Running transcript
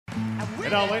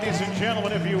And now, ladies and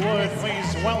gentlemen, if you would,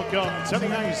 please welcome to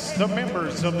the ice the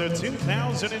members of the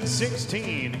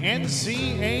 2016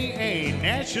 NCAA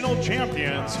National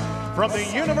Champions from the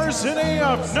University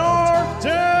of North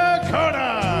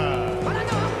Dakota.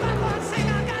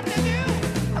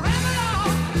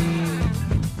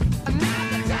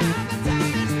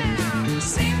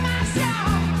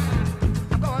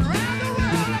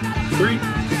 Three,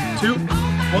 two,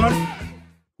 one.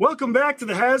 Welcome back to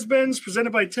the Has-Beens,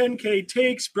 presented by 10K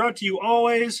Takes, brought to you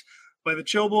always by the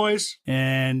Chill Boys.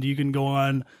 And you can go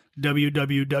on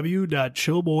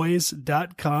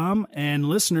www.chillboys.com. And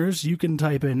listeners, you can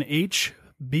type in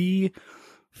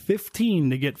HB15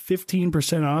 to get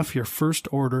 15% off your first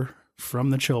order from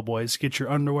the Chill Boys. Get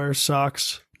your underwear,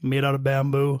 socks made out of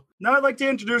bamboo. Now I'd like to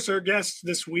introduce our guest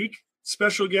this week.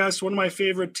 Special guest, one of my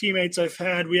favorite teammates I've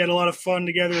had. We had a lot of fun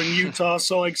together in Utah,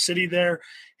 Salt Lake City there.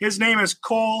 His name is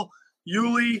Cole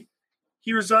Ully.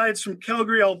 He resides from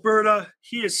Calgary, Alberta.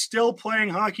 He is still playing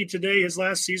hockey today. His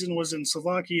last season was in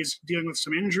Slovakia. He's dealing with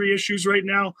some injury issues right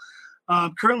now.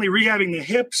 Currently rehabbing the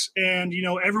hips, and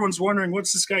everyone's wondering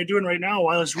what's this guy doing right now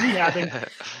while he's rehabbing.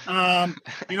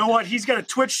 You know what? He's got a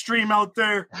Twitch stream out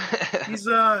there. He's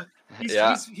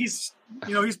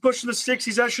pushing the sticks.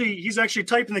 He's actually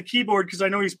typing the keyboard because I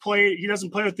know he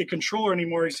doesn't play with the controller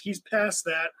anymore. He's past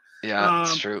that. Yeah,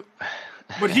 that's true.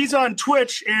 But he's on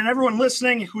Twitch, and everyone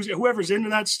listening, whoever's into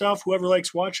that stuff, whoever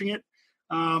likes watching it,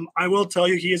 I will tell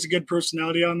you he has a good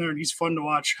personality on there, and he's fun to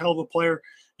watch. Hell of a player.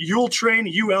 Ull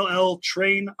Train, ULL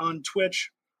Train on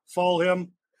Twitch. Follow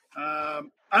him.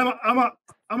 I'm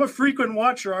a frequent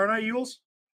watcher, aren't I, Yules?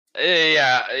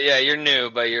 Yeah, you're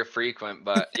new, but you're frequent.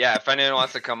 But yeah, if anyone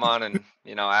wants to come on and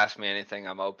ask me anything,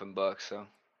 I'm open book. So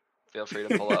feel free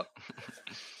to pull up.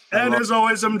 And as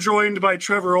always, I'm joined by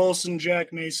Trevor Olson,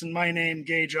 Jack Mason. My name,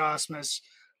 Gage Ausmus.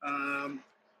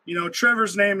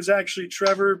 Trevor's name is actually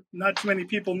Trevor. Not too many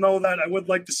people know that. I would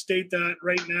like to state that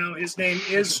right now. His name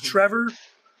is Trevor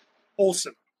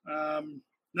Olson.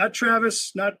 Not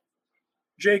Travis, not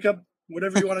Jacob,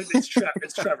 whatever you want to. It's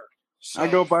Trevor. So, I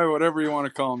go by whatever you want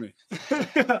to call me.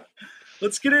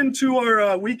 Let's get into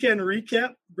our weekend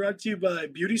recap, brought to you by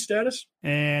Beauty Status.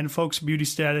 And folks, Beauty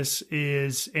Status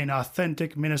is an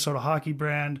authentic Minnesota hockey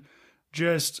brand.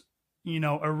 Just,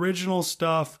 original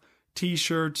stuff,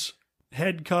 T-shirts,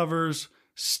 head covers,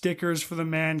 stickers for the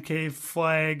man cave,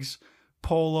 flags,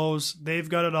 polos. They've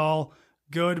got it all.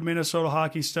 Good Minnesota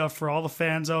hockey stuff for all the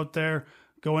fans out there.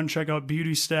 Go and check out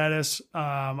Beauty Status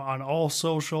on all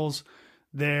socials.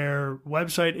 Their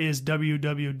website is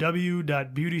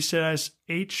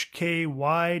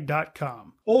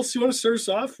www.beautystatishky.com. Olson, you want to start us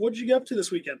off? What did you get up to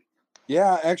this weekend?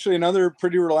 Yeah, actually another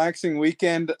pretty relaxing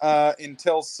weekend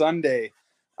until Sunday.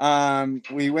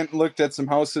 We went and looked at some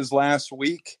houses last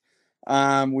week.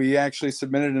 We actually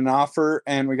submitted an offer,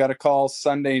 and we got a call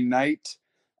Sunday night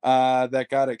that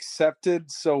got accepted.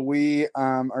 So we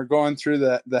are going through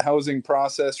the housing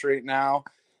process right now.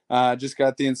 Just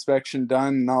got the inspection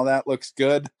done and all that looks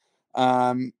good.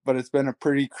 But it's been a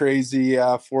pretty crazy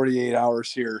 48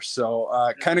 hours here. So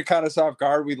kind of caught us off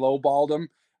guard. We lowballed them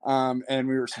and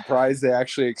we were surprised they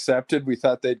actually accepted. We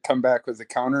thought they'd come back with a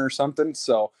counter or something.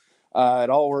 So it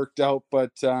all worked out,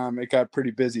 but it got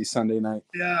pretty busy Sunday night.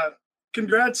 Yeah.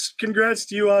 Congrats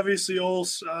to you, obviously,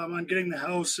 Ols, on getting the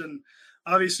house. And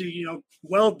obviously,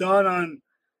 well done on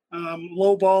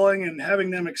lowballing and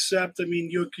having them accept. I mean,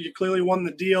 you clearly won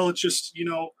the deal. It's just,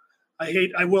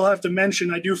 I will have to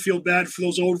mention, I do feel bad for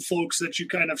those old folks that you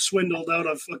kind of swindled out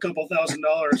of a couple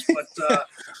 $1,000, but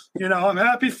I'm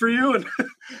happy for you. And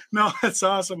no, that's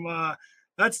awesome.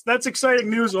 That's exciting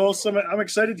news also. I'm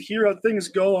excited to hear how things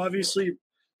go. Obviously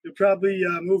you'll probably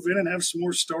move in and have some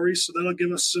more stories. So that'll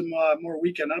give us some more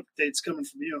weekend updates coming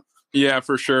from you. Yeah,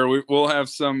 for sure. We'll have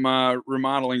some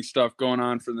remodeling stuff going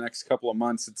on for the next couple of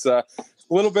months. It's a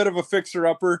little bit of a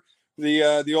fixer-upper.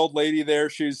 The old lady there,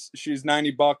 she's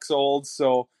 $90 old,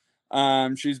 so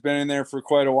she's been in there for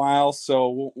quite a while.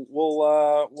 So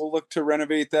we'll look to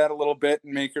renovate that a little bit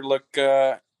and make her look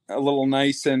a little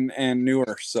nice and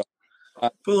newer. So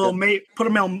put a little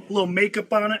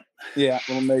makeup on it. Yeah,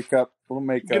 a little makeup.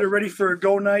 Get her ready for a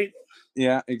go night.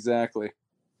 Yeah, exactly.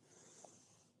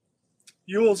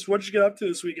 Yules, what did you get up to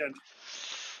this weekend?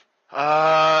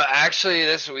 Actually,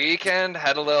 this weekend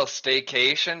had a little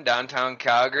staycation downtown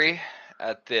Calgary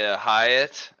at the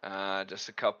Hyatt. Just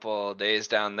a couple days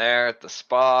down there at the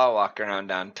spa, walking around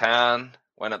downtown.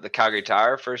 Went up the Calgary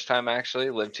Tower, first time actually.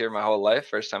 Lived here my whole life,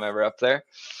 first time ever up there.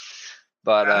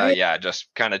 But yeah,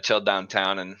 just kind of chilled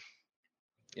downtown and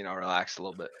relaxed a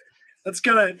little bit. That's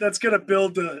gonna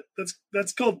build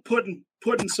that's called putting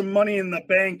some money in the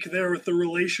bank there with the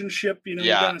relationship. You know,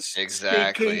 Yeah, you got a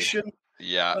exactly. staycation.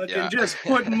 Yeah, And just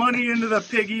putting money into the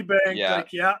piggy bank.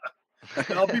 Yeah.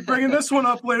 I'll be bringing this one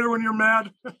up later when you're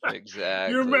mad.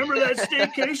 Exactly. You remember that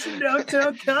staycation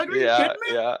downtown Calgary? Yeah,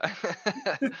 You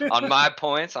yeah. on my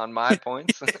points.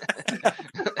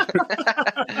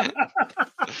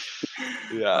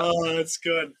 Yeah. Oh, that's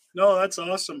good. No, that's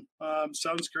awesome.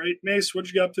 Sounds great. Mace, what'd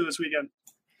you get up to this weekend?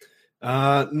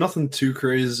 Nothing too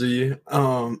crazy.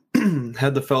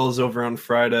 Had the fellas over on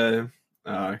Friday.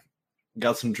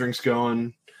 Got some drinks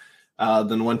going.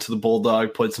 Then went to the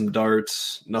Bulldog, played some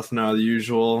darts. Nothing out of the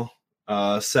usual.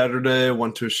 Saturday,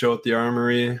 went to a show at the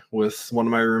Armory with one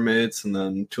of my roommates and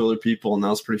then 2 other people, and that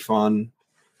was pretty fun.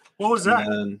 What was that?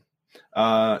 And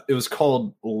it was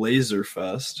called Laser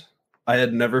Fest. I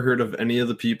had never heard of any of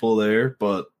the people there,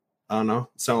 but I don't know.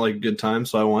 It sounded like a good time,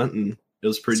 so I went, and it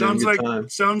was a pretty damn good time.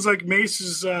 Sounds like Mace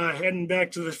is heading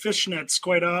back to the fishnets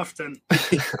quite often.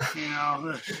 You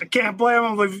know, I can't blame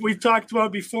him. We've talked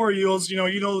about before, Yules.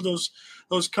 You know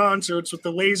those concerts with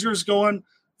the lasers going.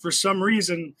 For some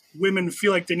reason, women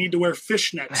feel like they need to wear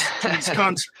fishnets to these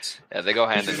concerts. Yeah, they go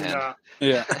hand in hand.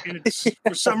 Yeah, and it's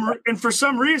for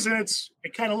some reason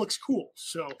it kind of looks cool.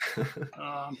 So,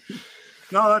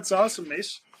 no, that's awesome,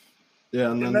 Mace.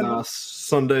 Yeah, and then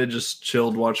Sunday just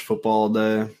chilled, watched football all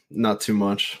day. Not too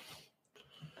much.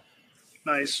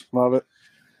 Nice, love it.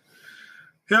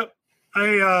 Yep.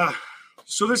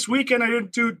 So this weekend I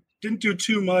didn't do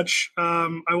too much.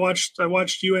 I watched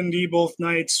UND both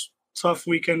nights. Tough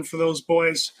weekend for those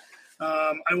boys.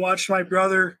 I watched my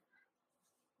brother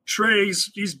Trey.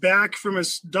 He's back from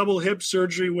his double hip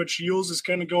surgery, which Yules is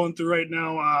kind of going through right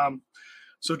now.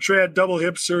 So Trey had double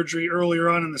hip surgery earlier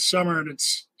on in the summer, and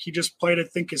he just played, I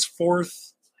think, his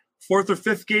fourth or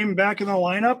fifth game back in the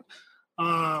lineup.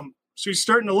 So he's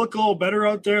starting to look a little better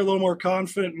out there, a little more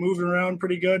confident, moving around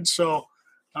pretty good. So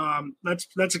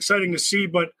that's exciting to see.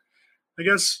 But I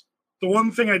guess the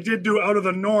one thing I did do out of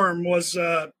the norm was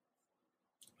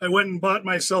I went and bought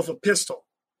myself a pistol.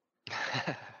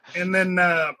 And then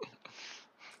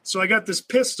so I got this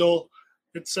pistol.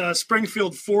 It's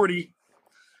Springfield 40.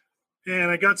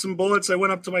 And I got some bullets. I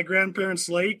went up to my grandparents'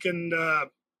 lake and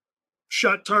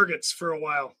shot targets for a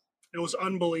while. It was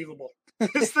unbelievable.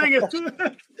 This thing,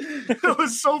 it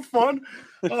was so fun.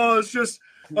 Oh,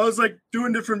 I was like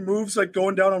doing different moves, like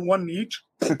going down on one knee.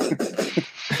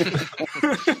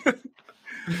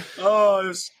 Oh,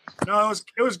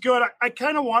 it was good. I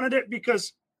kind of wanted it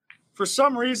because for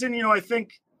some reason, I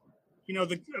think,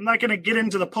 I'm not going to get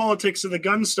into the politics of the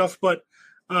gun stuff, but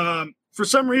for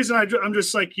some reason, I'm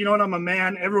just like, I'm a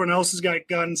man. Everyone else has got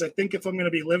guns. I think if I'm going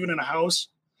to be living in a house,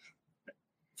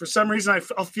 for some reason,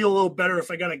 I'll feel a little better if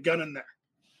I got a gun in there.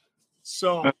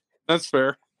 So that's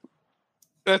fair.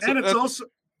 It's also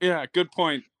good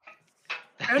point.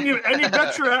 And you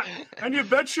bet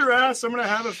your ass I'm gonna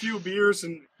have a few beers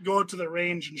and go out to the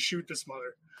range and shoot this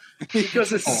mother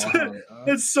because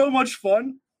it's so much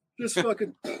fun. Just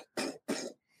fucking,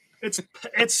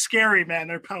 it's scary, man.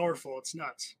 They're powerful. It's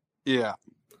nuts. Yeah.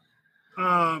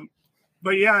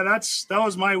 But yeah, that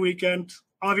was my weekend.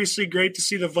 Obviously, great to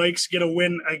see the Vikes get a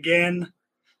win again.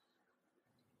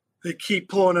 They keep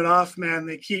pulling it off, man.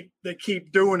 They keep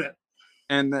doing it.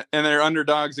 And they're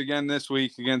underdogs again this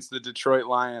week against the Detroit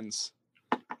Lions.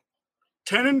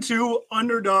 10-2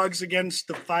 underdogs against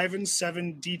the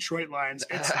 5-7 Detroit Lions.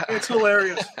 It's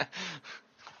hilarious.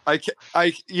 I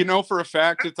for a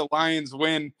fact that the Lions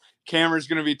win, Cameron's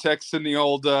going to be texting the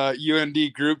old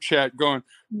UND group chat going,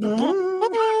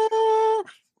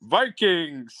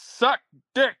 Vikings suck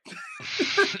dick.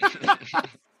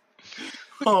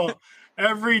 Oh,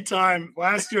 every time.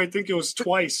 Last year, I think it was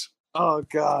twice. Oh,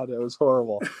 God, it was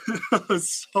horrible. It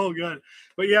was so good.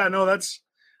 But, yeah, no,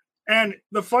 and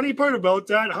the funny part about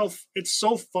that, how it's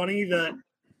so funny that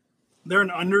they're an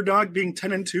underdog being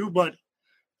 10-2, but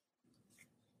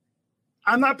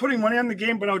I'm not putting money on the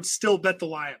game, but I would still bet the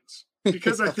Lions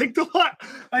because I think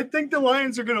the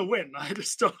Lions are going to win.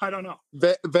 I don't know.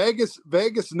 Vegas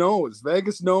knows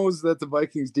that the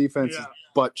Vikings defense is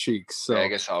butt cheeks. So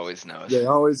Vegas always knows. They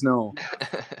always know.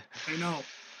 I know.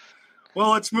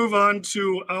 Well, let's move on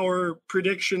to our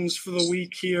predictions for the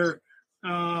week here.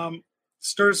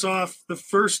 Starts off the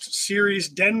first series,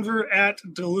 Denver at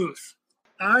Duluth.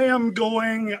 I am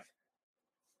going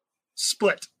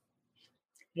split,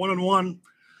 1-1,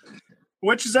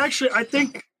 which is actually, I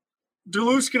think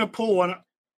Duluth's going to pull one.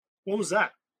 What was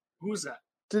that? Who was that?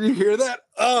 Did you hear that?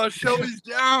 Oh, Shelby's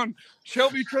down.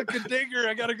 Shelby took a digger.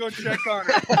 I gotta go check on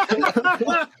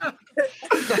her.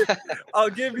 I'll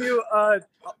give you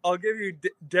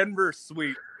Denver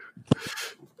sweep.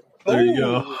 There you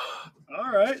go.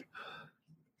 All right.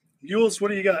 Yules, what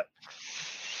do you got?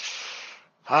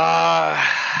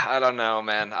 I don't know,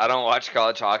 man. I don't watch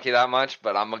college hockey that much,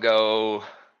 but I'm gonna go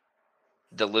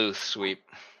Duluth sweep.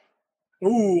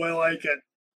 Ooh, I like it.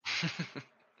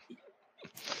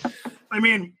 I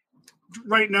mean,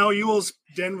 right now, Yules,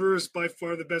 Denver is by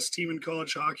far the best team in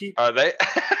college hockey. Are they?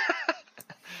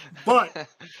 But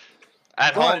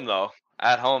At home though.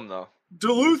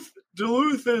 Duluth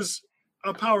is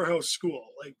a powerhouse school.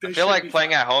 Like I feel like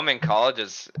playing at home in college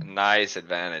is a nice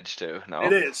advantage too. No,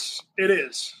 it is.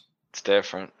 It's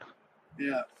different.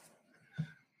 Yeah.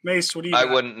 Mace, what do you I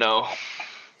got? wouldn't know.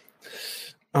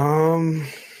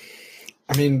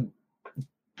 I mean,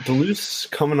 Duluth's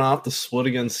coming off the split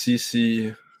against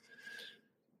CC,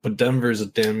 but Denver's a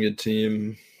damn good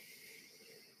team.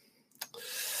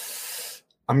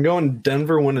 I'm going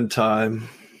Denver winning time.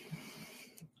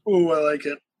 Ooh, I like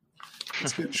it.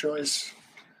 It's a good choice.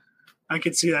 I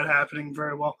could see that happening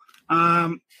very well.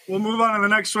 We'll move on to the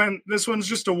next one. This one's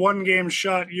just a one-game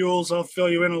shot. Yules, I'll fill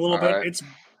you in a little bit. Right.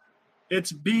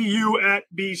 It's BU at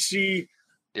BC.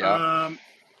 Yeah.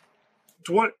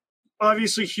 What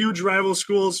obviously huge rival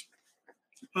schools.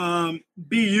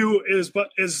 BU is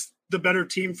the better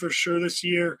team for sure this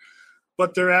year,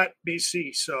 but they're at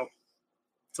BC, so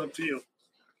it's up to you.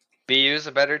 BU's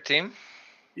a better team?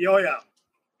 Oh yeah.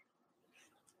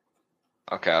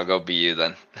 Okay, I'll go BU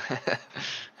then.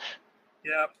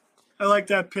 Yeah. I like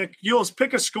that pick. Yules,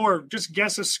 pick a score. Just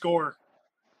guess a score.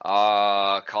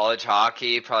 College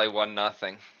hockey, probably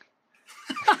 1-0.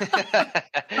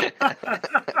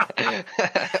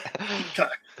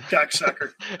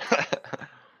 Cocksucker.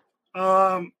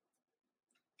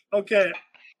 Okay.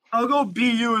 I'll go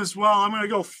BU as well. I'm going to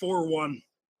go 4-1.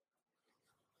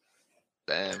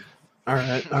 Damn. All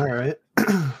right.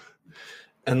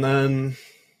 And then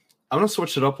I'm going to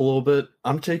switch it up a little bit.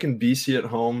 I'm taking BC at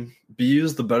home. BU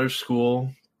is the better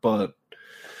school, but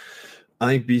I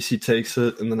think BC takes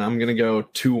it, and then I'm going to go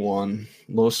 2-1.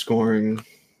 Low scoring.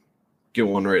 Get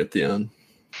one right at the end.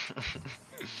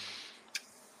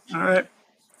 All right.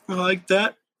 I like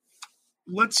that.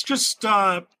 Let's just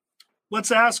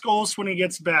let's ask Olson when he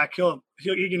gets back.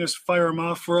 He can just fire him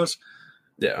off for us.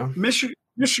 Yeah.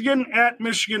 Michigan at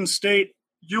Michigan State.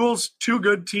 Yules, two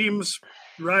good teams,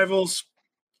 rivals.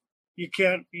 You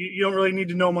don't really need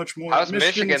to know much more. How's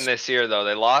Michigan this year though?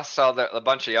 They lost a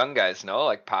bunch of young guys, no?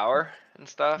 Like Power and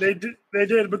stuff. They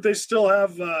did, but they still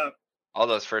have all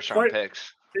those first round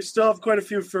picks. They still have quite a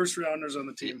few first rounders on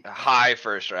the team. High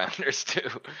first rounders too.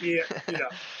 Yeah.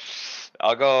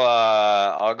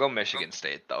 I'll go Michigan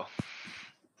State though.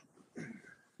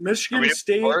 Michigan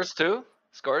State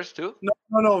Scores too?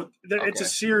 No. It's a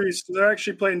series. They're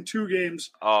actually playing 2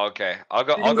 games. Oh, okay.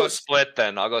 I'll go split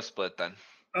then.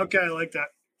 Okay, I like that.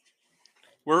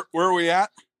 Where are we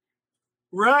at?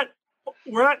 We're at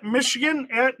Michigan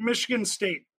at Michigan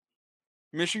State.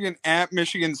 Michigan at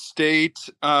Michigan State.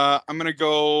 I'm gonna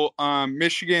go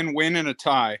Michigan win and a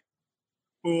tie.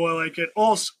 Oh, I like it.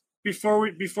 Also, before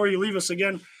you leave us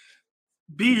again,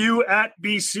 BU at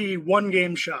BC, 1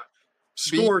 game shot.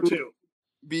 Score 2.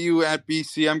 BU at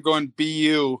BC. I'm going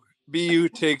BU. BU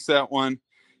takes that one.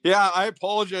 Yeah, I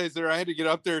apologize there. I had to get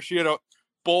up there. She had a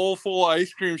bowl full of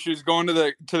ice cream. She was going to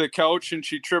the couch and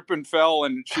she tripped and fell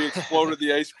and she exploded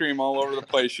the ice cream all over the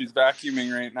place. She's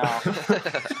vacuuming right now.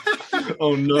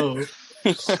 Oh no.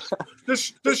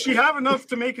 Does she have enough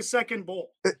to make a second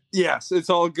bowl? Yes, it's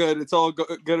all good. It's all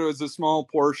good. It was a small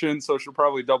portion, so she'll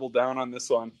probably double down on this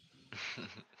one.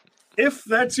 If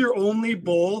that's your only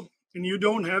bowl and you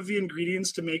don't have the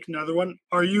ingredients to make another one,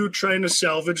 are you trying to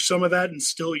salvage some of that and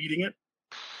still eating it?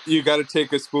 You got to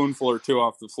take a spoonful or 2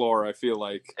 off the floor, I feel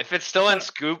like. If it's still in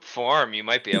scoop form, you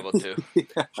might be able to.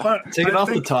 Take it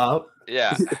off the top.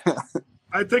 Yeah.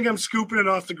 I think I'm scooping it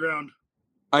off the ground.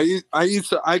 I used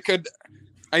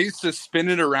to spin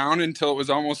it around until it was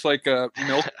almost like a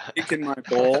milk cake in my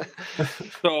bowl.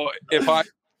 So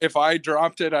if I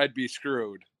dropped it, I'd be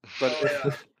screwed.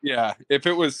 But if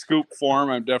it was scoop form,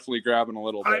 I'm definitely grabbing a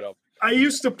little bit of. I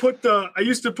used to put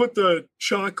the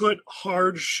chocolate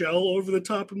hard shell over the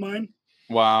top of mine.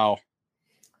 Wow.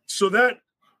 So that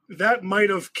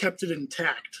might have kept it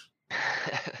intact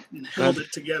and held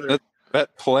it together.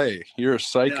 That play. You're a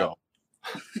psycho.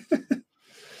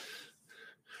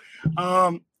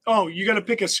 Yeah. You got to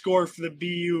pick a score for the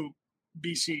BU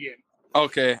BC game.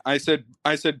 Okay, I said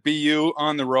BU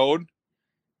on the road.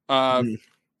 4-2.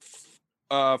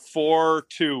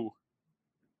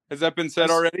 Has that been said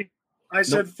already? I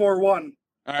said 4-1.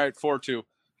 All right, 4-2.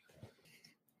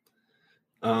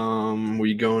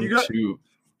 We going to.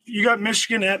 You got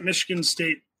Michigan at Michigan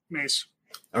State, Mace.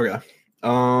 Okay.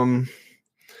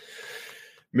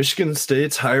 Michigan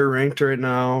State's higher ranked right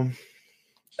now.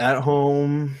 At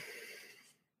home,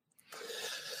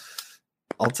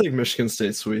 I'll take Michigan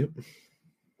State sweep.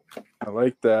 I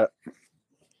like that.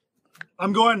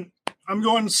 I'm going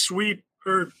sweep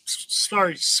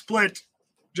split,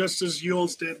 just as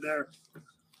Yules did there.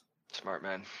 Smart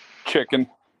man. Chicken.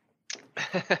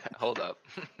 Hold up.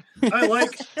 I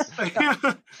like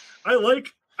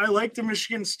the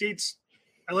Michigan State's.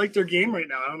 I like their game right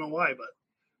now. I don't know why, but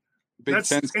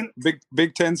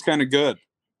Big Ten's kind of good.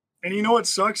 And you know what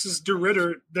sucks is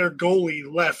DeRitter, their goalie,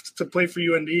 left to play for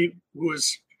UND, who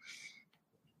was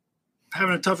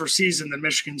having a tougher season than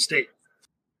Michigan State.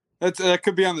 That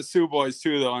could be on the Sioux boys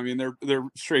too, though. I mean, they're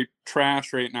straight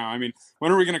trash right now. I mean,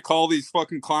 when are we going to call these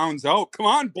fucking clowns out? Come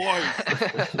on, boys,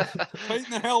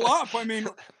 tighten the hell up. I mean,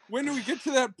 when do we get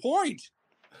to that point?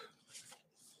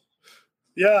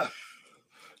 Yeah,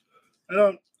 I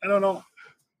don't know.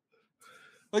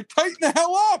 Like, tighten the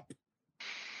hell up.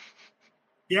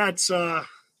 Yeah, it's they're up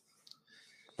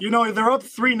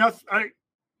 3-0.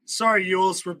 Sorry,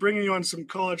 Yules, we're bringing you on some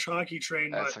college hockey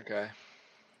train. That's okay.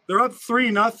 They're up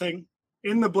 3-0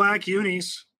 in the Black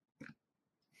Unis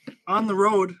on the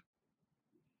road.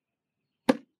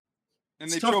 And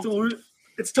it's tough to lose.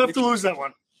 It's tough to lose that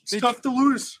one. It's tough to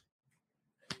lose.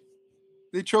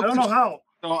 They choked. I don't know how.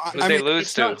 So, Who they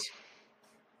lose to?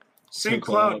 St.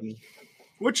 Cloud.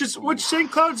 Which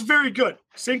St. Cloud's very good.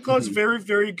 St. Cloud's very,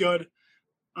 very good.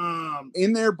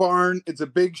 In their barn, it's a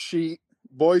big sheet.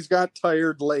 Boys got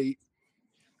tired late.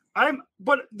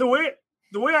 But the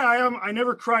way I am, I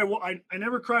never cry. I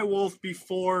never cry wolf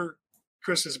before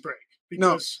Christmas break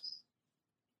because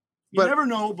you never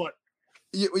know. But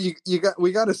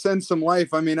we got to send some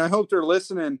life. I mean, I hope they're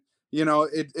listening. You know,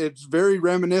 it's very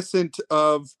reminiscent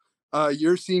of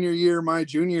your senior year, my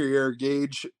junior year,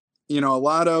 Gage. You know, a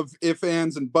lot of ifs,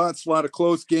 ands, and buts, a lot of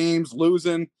close games,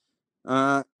 losing.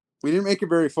 We didn't make it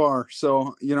very far.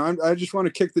 So, you know, I just want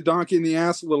to kick the donkey in the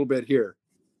ass a little bit here.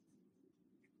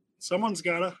 Someone's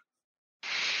gotta.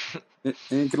 It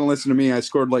ain't gonna listen to me. I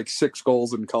scored like 6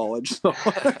 goals in college. So.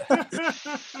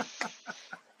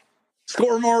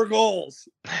 Score more goals.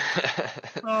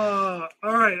 All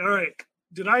right.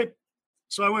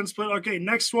 So I went split. Okay,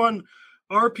 next one.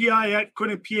 RPI at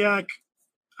Quinnipiac.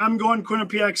 I'm going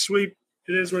Quinnipiac sweep.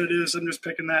 It is what it is. I'm just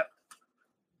picking that.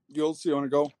 Yules, you want to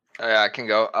go? Yeah, I can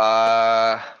go.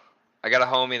 I got a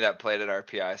homie that played at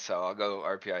RPI, so I'll go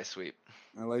RPI sweep.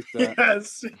 I like that.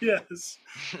 Yes.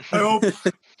 I hope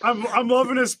I'm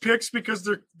loving his picks because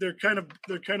they're kind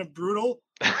of brutal,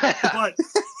 but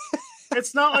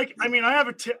it's not like I have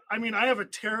a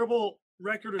terrible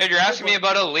record. And you're asking me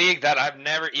about a league that I've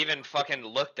never even fucking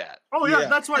looked at. Oh yeah.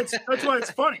 That's why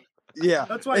it's funny. Yeah,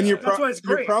 that's why it's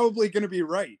great. You're probably going to be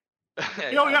right.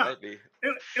 Yeah.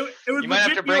 It would you might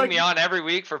have to bring me on every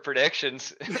week for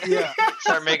predictions. Yeah.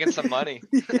 Start making some money.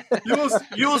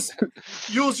 Yules,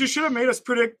 you should have made us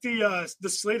predict the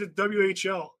slated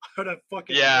WHL.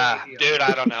 Dude,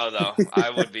 I don't know though.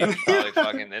 I would be probably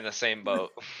fucking in the same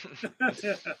boat.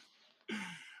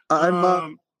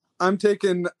 I'm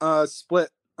taking split.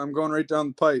 I'm going right down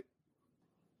the pipe.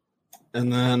 And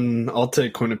then I'll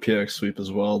take Quinnipiac sweep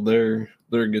as well. They're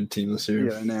a good team this year.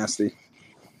 Yeah, nasty.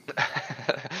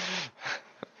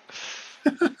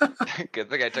 Good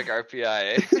thing I took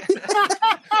RPI.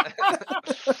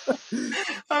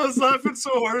 I was laughing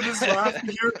so hard at his laugh.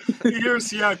 He hears,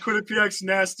 Quinnipiac's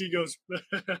nasty. He goes,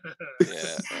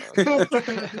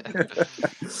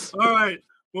 All right.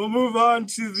 We'll move on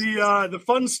to the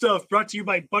fun stuff brought to you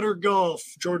by Butter Golf,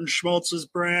 Jordan Schmaltz's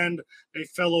brand, a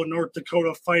fellow North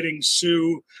Dakota Fighting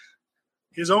Sioux.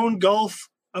 His own golf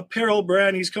apparel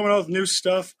brand. He's coming out with new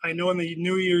stuff. I know in the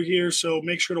new year here, so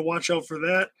make sure to watch out for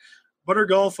that. Butter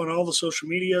Golf on all the social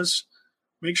medias.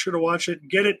 Make sure to watch it.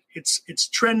 Get it. It's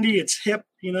trendy. It's hip.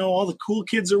 You know, all the cool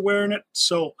kids are wearing it.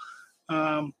 So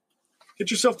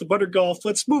get yourself the Butter Golf.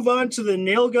 Let's move on to the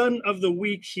nail gun of the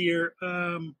week here.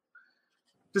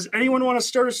 Does anyone want to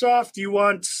start us off? Do you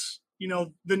want,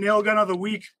 the nail gun of the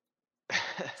week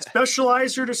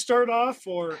specializer to start off,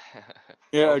 or?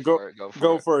 Yeah,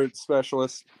 go for it,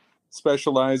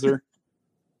 specializer.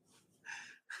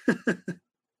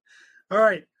 All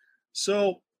right.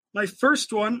 So my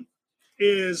first one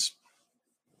is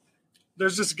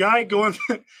there's this guy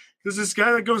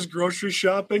that goes grocery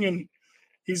shopping, and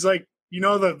he's like,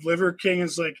 the Liver King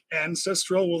is like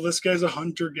ancestral. Well, this guy's a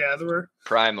hunter gatherer.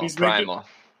 Primal.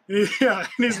 Yeah,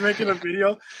 and he's making a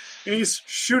video, and he's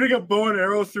shooting a bow and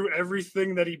arrow through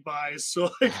everything that he buys. So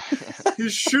like,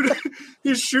 he's shooting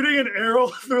an arrow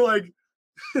through like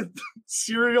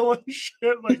cereal and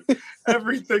shit, like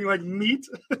everything, like meat.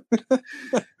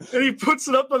 And he puts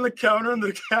it up on the counter, and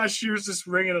the cashier's just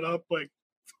ringing it up like.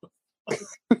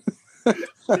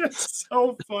 It's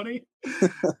so funny.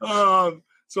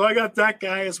 So I got that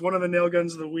guy as one of the nail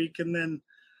guns of the week, and then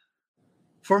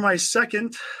for my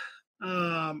second,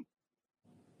 I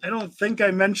don't think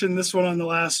I mentioned this one on the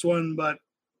last one, but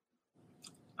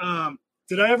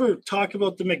did I ever talk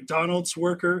about the McDonald's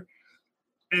worker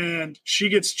and she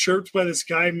gets chirped by this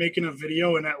guy making a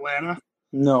video in Atlanta?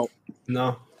 No.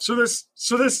 So this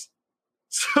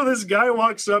guy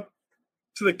walks up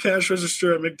to the cash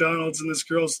register at McDonald's, and this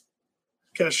girl's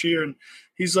cashier, and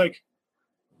he's like,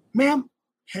 "Ma'am,"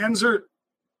 hands her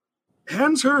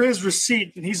his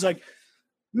receipt, and he's like,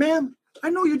 "Ma'am, I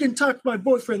know you didn't talk to my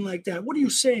boyfriend like that. What are you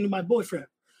saying to my boyfriend?"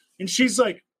 And she's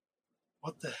like,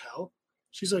 "What the hell?"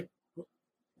 She's like,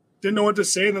 didn't know what to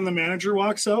say. And then the manager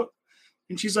walks out,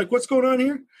 and she's like, "What's going on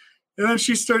here?" And then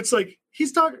she starts like,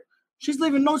 she's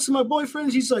leaving notes to my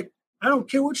boyfriend. He's like, "I don't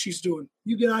care what she's doing.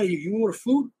 You get out of here. You want order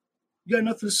food? You got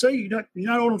nothing to say? You're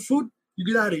not ordering food? You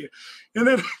get out of here." And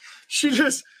then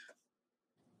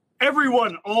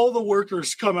everyone, all the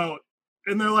workers come out,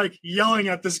 and they're like yelling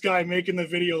at this guy making the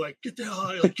video, like, get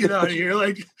out of here.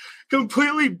 Like,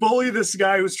 completely bully this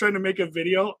guy who's trying to make a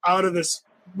video out of this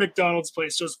McDonald's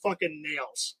place. Just fucking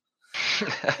nails.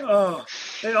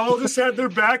 They all just had their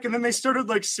back, and then they started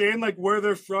like saying like where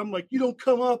they're from, like, you don't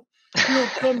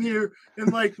come here in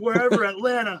like wherever,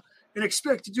 Atlanta, and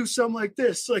expect to do something like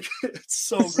this. Like, it's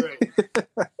so great.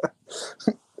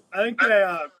 I think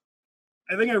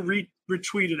I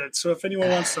retweeted it. So if anyone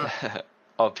wants to,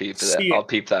 I'll peep that. I'll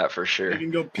peep that for sure. You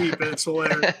can go peep it. It's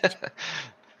hilarious.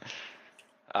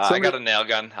 I got a nail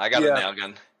gun.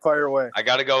 Fire away. I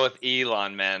got to go with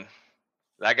Elon, man.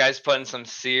 That guy's putting some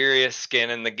serious skin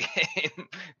in the game.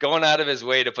 Going out of his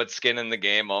way to put skin in the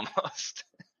game almost.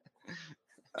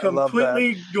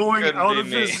 Completely going Couldn't out be of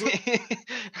me.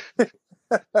 his.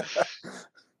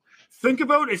 Think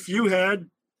about if you had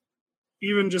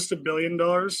even just $1 billion,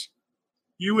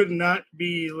 you would not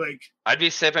be like. I'd be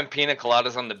sipping pina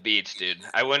coladas on the beach, dude.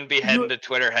 I wouldn't be heading to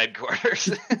Twitter headquarters.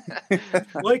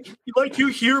 like you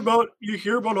hear about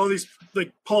all these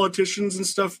like politicians and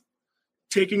stuff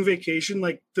taking vacation.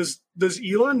 Like, does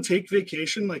Elon take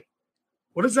vacation? Like,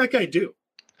 what does that guy do?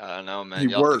 I don't know, man. He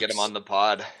You'll have to works. get him on the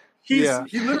pod. He's got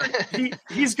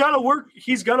to work.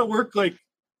 He's got to work like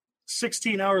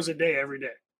 16 hours a day every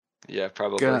day. Yeah,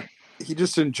 probably. God, he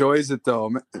just enjoys it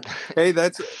though. Hey,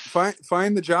 that's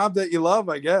find the job that you love,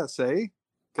 I guess. Eh?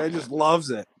 Guy just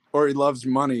loves it, or he loves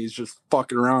money. He's just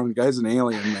fucking around. The guy's an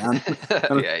alien, man.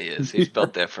 Yeah, he is. He's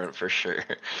built different for sure.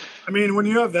 I mean, when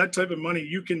you have that type of money,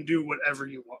 you can do whatever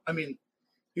you want. I mean,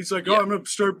 he's like, I'm going to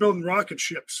start building rocket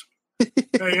ships.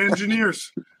 Hey,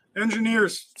 engineers,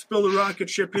 let's build a rocket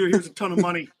ship here. Here's a ton of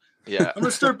money. Yeah. I'm going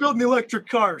to start building electric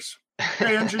cars.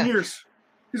 Hey, engineers,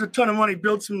 here's a ton of money.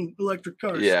 Build some electric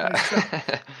cars. Yeah.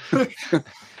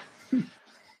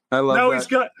 I love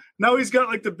that. Now he's got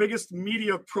like the biggest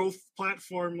media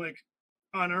platform like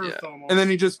on earth almost. And then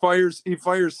he fires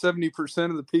 70%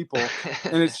 of the people,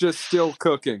 and it's just still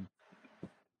cooking.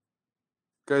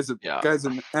 Guy's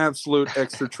an absolute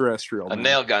extraterrestrial. A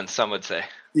nail gun, some would say.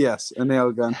 Yes, a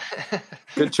nail gun.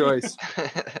 Good choice.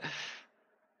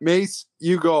 Mace,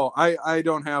 you go. I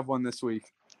don't have one this week.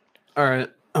 All right.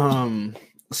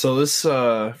 So this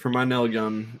for my nail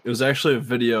gun, it was actually a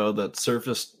video that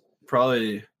surfaced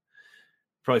probably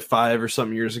 5 or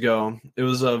something years ago. It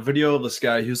was a video of this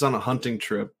guy. He was on a hunting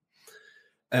trip,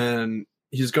 and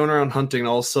he's going around hunting, and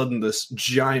all of a sudden this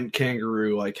giant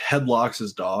kangaroo like headlocks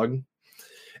his dog,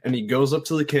 and he goes up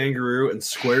to the kangaroo and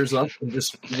squares up and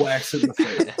just whacks it in the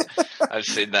face. I've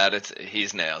seen that.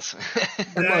 He's nails.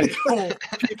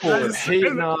 People are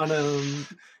hating on him.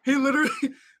 He literally,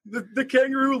 the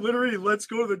kangaroo literally lets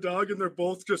go of the dog, and they're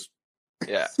both just.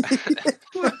 Yeah.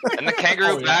 And the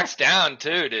kangaroo backs down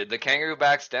too, dude. The kangaroo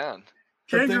backs down.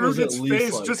 Kangaroo's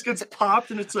face just gets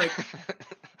popped, and it's like.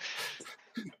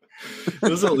 It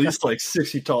was at least like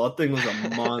 6 feet tall. That thing was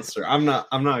a monster. I'm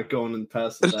not going in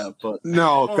past that, but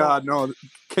no, God, no.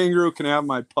 Kangaroo can have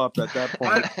my pup at that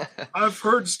point. I've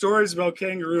heard stories about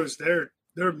kangaroos. They're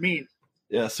mean.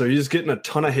 Yeah, so he's getting a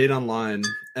ton of hate online,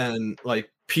 and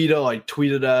like PETA like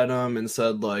tweeted at him and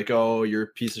said like, "Oh, you're a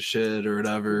piece of shit" or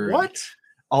whatever. What?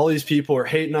 All these people are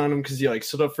hating on him because he like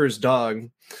stood up for his dog.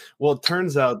 Well, it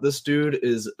turns out this dude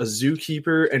is a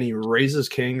zookeeper and he raises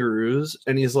kangaroos.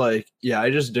 And he's like, yeah, I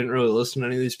just didn't really listen to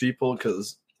any of these people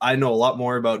because I know a lot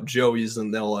more about Joey's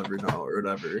than they'll ever know or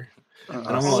whatever. And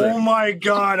I'm Oh like, my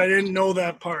God, I didn't know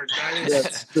that part.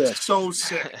 That is so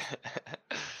sick.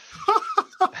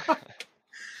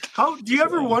 How do you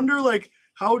ever wonder like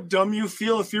how dumb you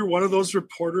feel if you're one of those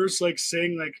reporters like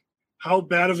saying like how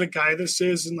bad of a guy this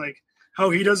is and like how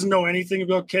he doesn't know anything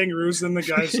about kangaroos, and the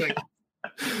guy's like,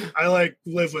 I like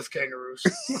live with kangaroos.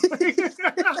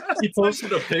 he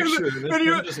posted a picture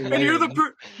and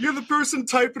you're the person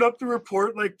typing up the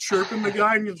report, like chirping the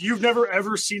guy, and you've never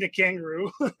ever seen a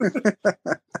kangaroo.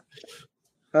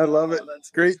 I love it.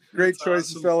 Great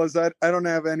choices, awesome. fellas. I don't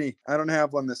have any. I don't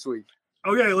have one this week.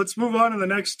 Okay, let's move on to the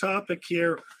next topic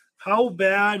here. How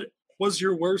bad was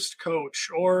your worst coach?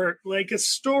 Or like a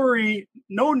story,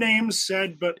 no names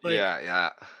said, but like,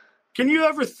 yeah. Can you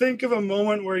ever think of a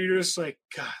moment where you're just like,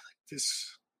 God, like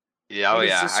this? Yeah,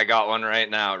 I got one right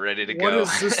now, ready to go.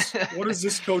 What is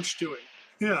this coach doing?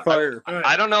 Yeah, Fire. All right.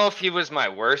 I don't know if he was my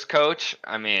worst coach.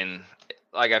 I mean,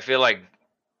 like I feel like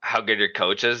how good your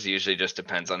coach is usually just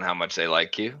depends on how much they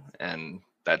like you, and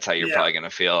that's how you're probably gonna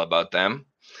feel about them.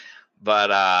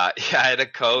 But I had a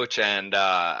coach, and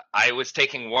I was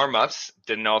taking warm-ups.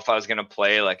 Didn't know if I was gonna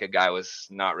play. Like a guy was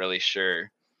not really sure.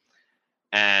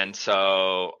 And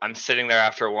so I'm sitting there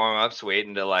after warm-ups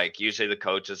waiting to like, usually the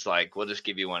coach is like, we'll just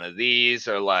give you one of these,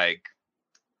 or like,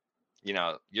 you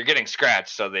know, you're getting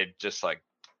scratched. So they just like,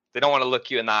 they don't want to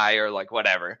look you in the eye or like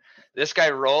whatever. This guy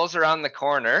rolls around the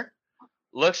corner,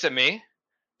 looks at me,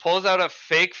 pulls out a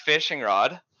fake fishing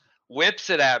rod, whips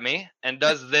it at me, and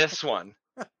does this one.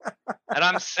 And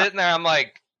I'm sitting there, I'm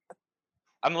like,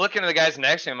 I'm looking at the guys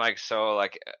next to me. I'm like, so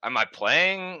like, am I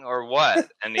playing or what?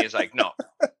 And he's like, no,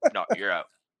 you're out.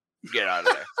 Get out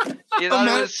of there. You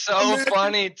know, it was so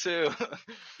funny too.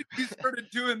 He started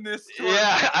doing this.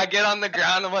 Yeah, I get on the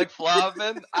ground. I'm like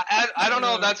flopping. I don't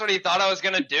know if that's what he thought I was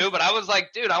going to do, but I was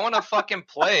like, dude, I want to fucking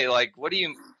play. Like,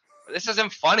 this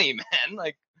isn't funny, man.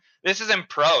 Like, this isn't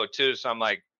pro too. So I'm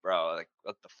like, bro, like,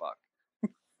 what the fuck?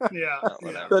 Yeah.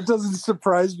 That doesn't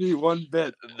surprise me one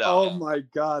bit. No. Oh my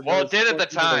God. Well, it did at the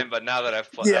time, but now that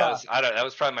I've played, Yeah. that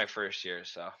was probably my first year.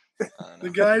 So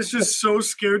The guy's just so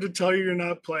scared to tell you you're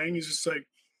not playing. He's just like,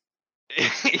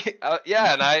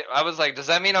 yeah. And I was like, does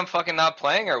that mean I'm fucking not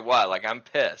playing or what? Like, I'm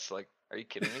pissed. Like, are you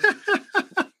kidding me?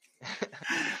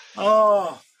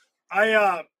 Oh,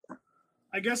 I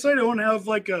guess I don't have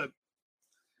like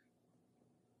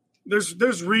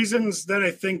there's reasons that I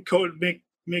think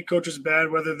make coaches bad,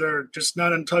 whether they're just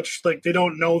not in touch, like they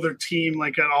don't know their team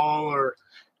like at all, or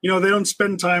they don't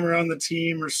spend time around the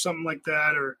team or something like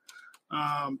that, or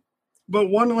but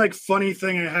one like funny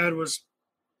thing I had was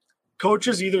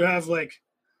coaches either have like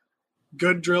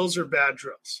good drills or bad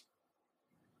drills,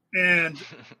 and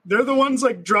they're the ones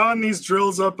like drawing these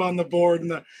drills up on the board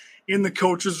in the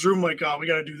coach's room, like, oh, we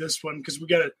got to do this one because we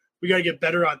got to get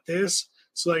better at this,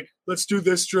 so like let's do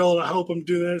this drill to help them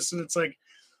do this. And it's like,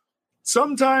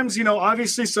 sometimes,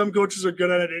 obviously some coaches are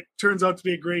good at it. It turns out to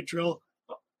be a great drill.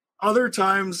 Other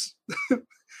times, the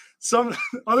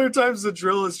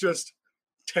drill is just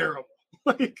terrible.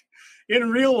 Like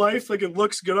in real life, like it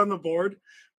looks good on the board,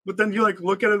 but then you like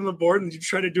look at it on the board and you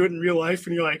try to do it in real life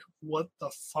and you're like, what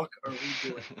the fuck are we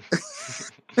doing?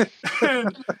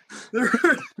 And there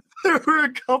were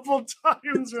a couple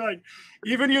times where like,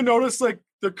 even you notice like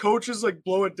the coaches like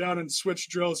blow it down and switch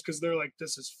drills because they're like,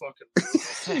 this is fucking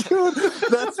Dude,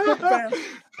 that's the best.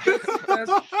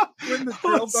 When the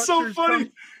drill so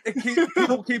funny.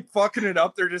 People keep fucking it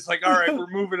up. They're just like, all right, we're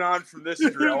moving on from this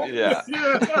drill. Yeah.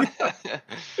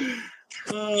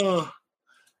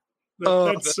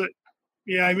 That's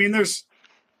yeah. I mean, I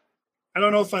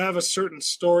don't know if I have a certain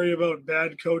story about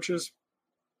bad coaches.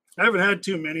 I haven't had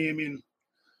too many. I mean,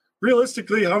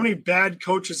 realistically, how many bad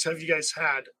coaches have you guys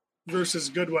had versus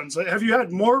good ones? Like, have you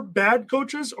had more bad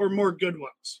coaches or more good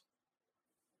ones?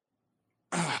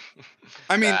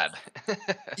 I mean,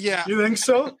 yeah. You think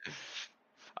so?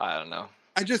 I don't know.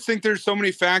 I just think there's so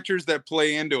many factors that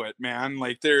play into it, man.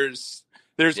 Like there's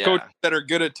coaches that are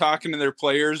good at talking to their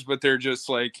players, but they're just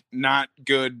like not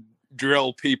good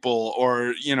drill people,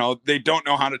 or they don't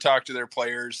know how to talk to their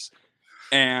players.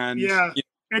 And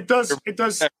it does. It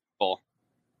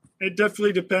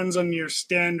definitely depends on your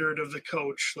standard of the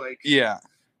coach. Like, I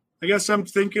guess I'm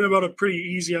thinking about it pretty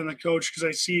easy on the coach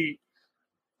because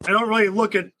I don't really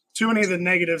look at too many of the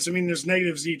negatives. I mean, there's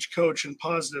negatives each coach and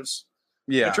positives.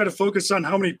 Yeah. I try to focus on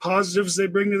how many positives they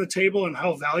bring to the table and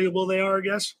how valuable they are, I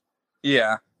guess.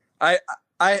 Yeah. I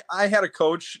had a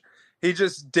coach. He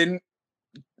just didn't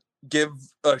give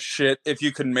a shit if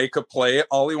you could make a play.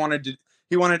 All he wanted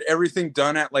everything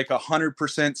done at like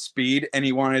 100% speed, and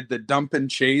he wanted the dump and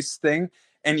chase thing.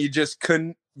 And you just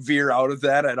couldn't veer out of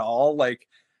that at all. Like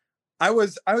I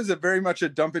was a very much a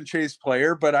dump and chase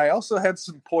player, but I also had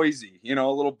some poisey, a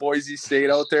little Boise State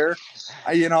out there.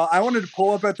 I wanted to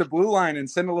pull up at the blue line and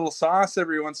send a little sauce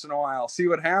every once in a while, see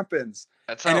what happens.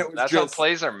 That's how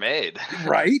plays are made.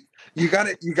 Right? You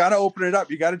gotta open it up.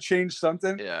 You gotta change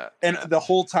something. Yeah. And the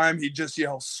whole time he just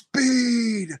yells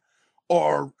speed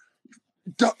or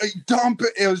dump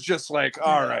it. It was just like,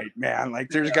 all right, man, like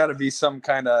there's got to be some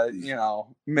kind of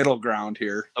middle ground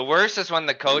here. The worst is when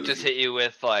the coaches hit you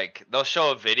with like, they'll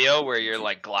show a video where you're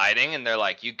like gliding and they're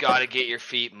like, you got to get your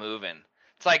feet moving.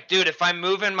 It's like, dude, if I'm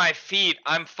moving my feet,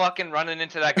 I'm fucking running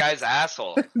into that guy's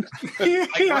asshole. Like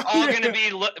we're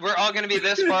all gonna be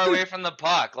this far away from the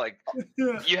puck. Like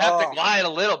you have to glide a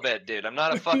little bit, dude. I'm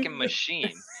not a fucking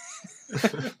machine.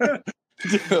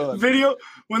 Video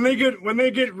when they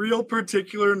get real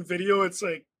particular in video, it's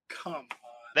like, come on.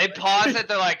 They pause it.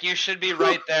 They're like, you should be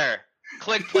right there.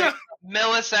 Click,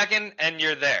 millisecond, and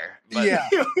you're there. But, yeah.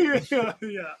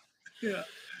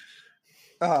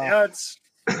 It's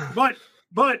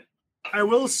but I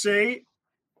will say,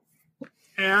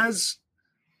 as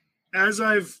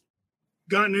I've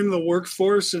gotten into the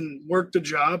workforce and worked a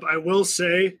job, I will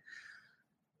say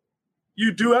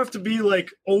you do have to be like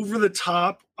over the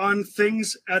top on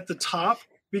things at the top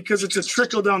because it's a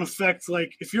trickle down effect.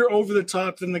 Like if you're over the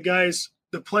top, then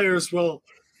the players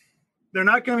they're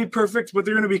not going to be perfect, but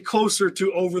they're going to be closer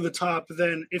to over the top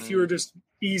than if you were just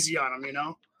easy on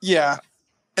them, Yeah.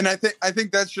 And I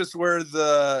think that's just where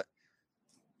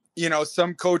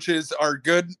some coaches are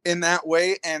good in that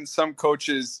way and some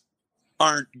coaches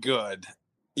aren't good,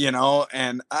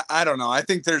 and I don't know. I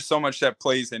think there's so much that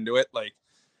plays into it. Like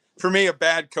for me, a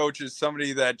bad coach is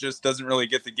somebody that just doesn't really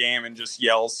get the game and just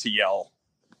yells to yell.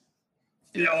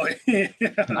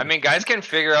 I mean, guys can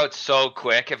figure out so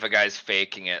quick if a guy's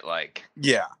faking it, like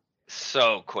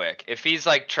so quick. If he's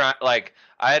like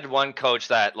I had one coach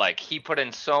that like he put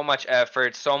in so much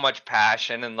effort, so much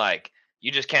passion, and like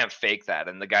you just can't fake that,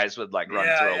 and the guys would like run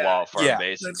through a wall for him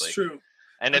basically. That's true.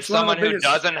 And if someone who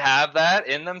doesn't have that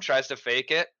in them tries to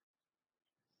fake it,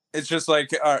 it's just like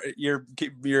you're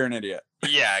an idiot.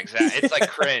 Yeah, exactly. It's like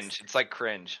cringe. It's like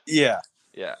cringe. Yeah.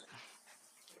 Yeah.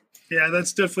 Yeah,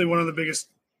 that's definitely one of the biggest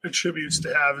attributes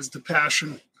to have is the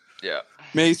passion. Yeah.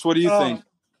 Mace, what do you think?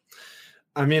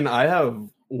 I mean, I have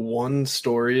one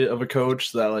story of a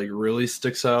coach that like really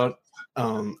sticks out.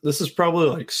 This is probably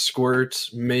like Squirt,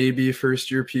 maybe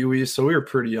first year Pee Wee, so we were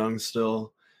pretty young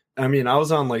still. I mean, I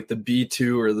was on like the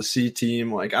B2 or the C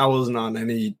team. Like I wasn't on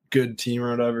any good team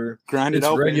or whatever. Grinded it's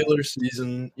out, regular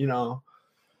season,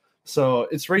 So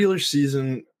it's regular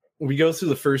season. We go through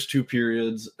the first two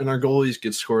periods, and our goalies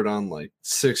get scored on like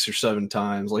 6 or 7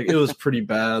 times. Like it was pretty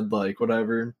bad. Like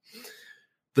whatever.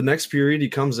 The next period, he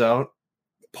comes out,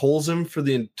 pulls him for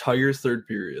the entire third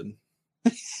period.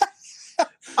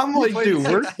 I'm like, dude,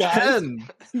 we're 10.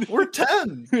 We're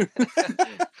 10.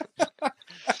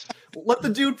 Let the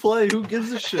dude play. Who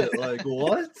gives a shit? Like,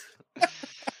 what?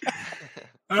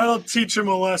 I'll teach him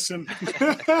a lesson.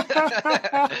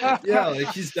 Yeah,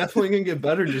 like he's definitely gonna get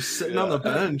better just sitting on the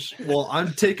bench. Well,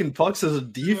 I'm taking pucks as a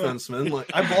defenseman.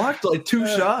 Like I blocked like 2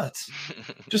 shots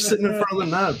just sitting in front of the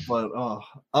net. But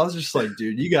I was just like,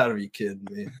 dude, you gotta be kidding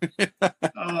me.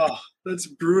 Oh, that's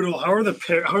brutal. How are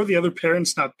the other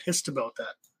parents not pissed about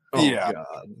that? Oh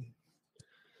God.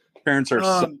 Parents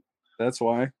are that's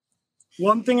why.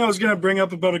 One thing I was gonna bring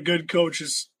up about a good coach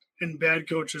is and bad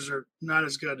coaches are not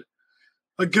as good.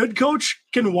 A good coach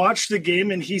can watch the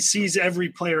game and he sees every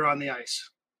player on the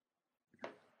ice.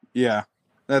 Yeah,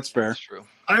 that's fair. That's true.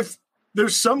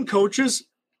 There's some coaches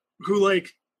who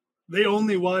like they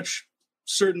only watch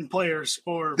certain players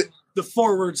or the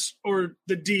forwards or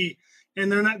the D,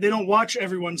 and they don't watch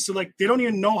everyone. So like they don't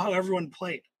even know how everyone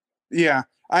played. Yeah,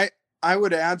 I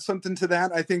would add something to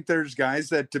that. I think there's guys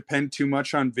that depend too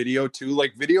much on video too.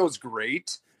 Like video is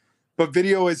great, but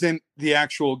video isn't the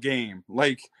actual game.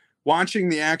 Like watching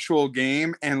the actual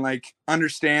game and like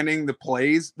understanding the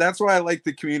plays. That's why I like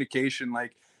the communication.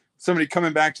 Like somebody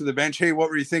coming back to the bench. Hey,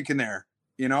 what were you thinking there?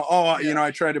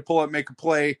 I tried to pull up, make a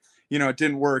play. It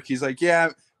didn't work. He's like, yeah,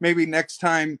 maybe next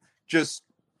time, just,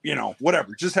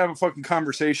 whatever, just have a fucking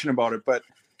conversation about it.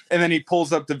 And then he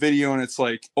pulls up the video and it's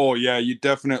like, oh yeah, you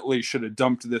definitely should have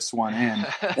dumped this one in.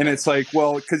 And it's like,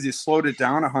 well, because you slowed it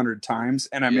down 100 times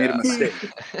and I made a mistake.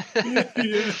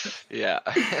 Yeah.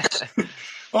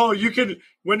 Oh, you could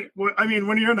when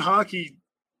you're in hockey,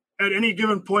 at any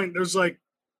given point, there's like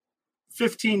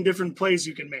 15 different plays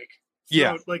you can make.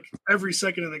 Like every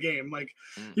second of the game. Like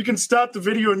you can stop the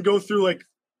video and go through like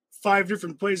 5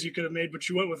 different plays you could have made, but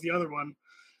you went with the other one.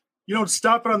 You don't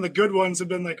stop it on the good ones and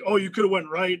been like, oh, you could have went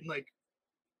right and like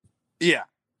Yeah.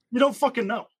 You don't fucking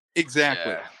know.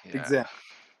 Exactly. Yeah. Exactly.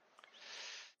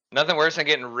 Nothing worse than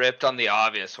getting ripped on the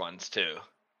obvious ones too.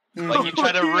 Like you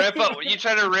try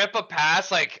to rip a pass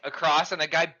like across, and the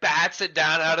guy bats it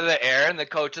down out of the air, and the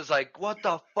coach is like, "What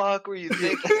the fuck were you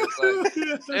thinking?"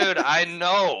 It's like, dude, I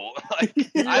know. Like,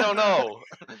 I don't know.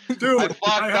 Dude, I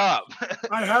fucked up.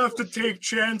 I have to take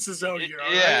chances out here.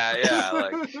 All Yeah, right? yeah.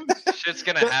 Like shit's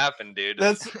gonna happen, dude.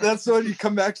 That's when you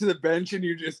come back to the bench and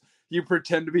you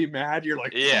pretend to be mad. You're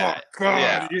like, Yeah, oh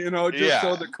God, yeah.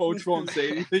 so the coach won't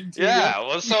say anything to yeah.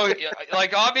 Well, so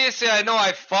like obviously I know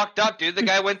I fucked up, dude. The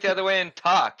guy went the other way and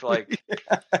talked. Like,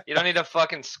 you don't need to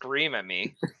fucking scream at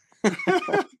me.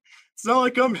 It's not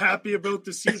like I'm happy about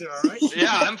this either, all right?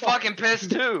 Yeah, I'm fucking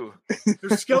pissed too.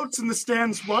 There's scouts in the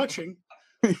stands watching.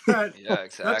 Yeah,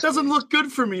 exactly. That doesn't look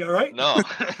good for me, all right? No.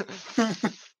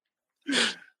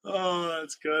 Oh,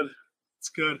 that's good. It's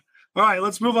good. All right,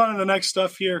 let's move on to the next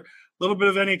stuff here. A little bit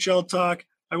of NHL talk.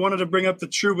 I wanted to bring up the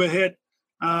Trouba hit.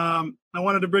 I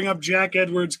wanted to bring up Jack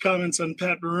Edwards' comments on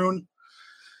Pat Maroon.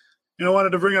 And I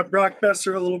wanted to bring up Brock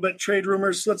Besser a little bit, trade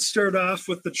rumors. Let's start off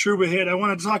with the Trouba hit. I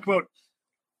want to talk about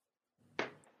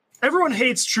everyone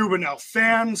hates Trouba now.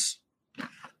 Fans,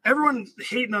 everyone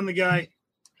hating on the guy.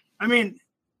 I mean,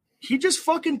 he just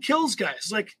fucking kills guys.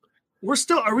 Like,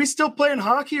 are we still playing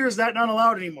hockey, or is that not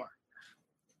allowed anymore?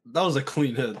 That was a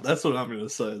clean hit. That's what I'm going to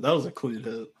say. That was a clean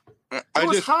hit. It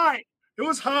was high. It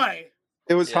was high.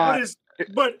 It was hot.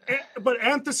 But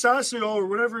Anthasasio, or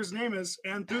whatever his name is,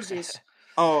 Enthusiast.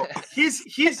 Oh, he's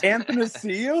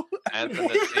Athanasio?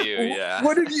 Athanasio, yeah.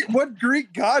 What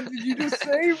Greek god did you just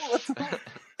say?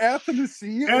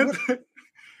 Athanasio?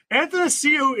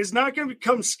 Athanasio is not going to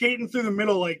come skating through the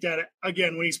middle like that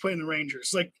again when he's playing the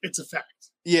Rangers. Like, it's a fact.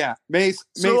 Yeah, Mace,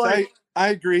 I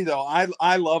agree though.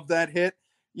 I love that hit.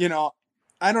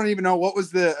 I don't even know what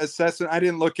was the assessment. I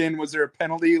didn't look in. Was there a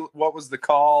penalty? What was the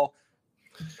call?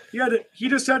 He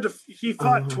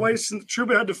fought twice, and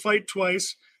Trouba had to fight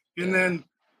twice, and then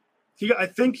I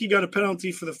think he got a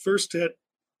penalty for the first hit.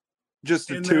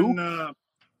 Just a and two? Then,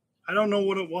 I don't know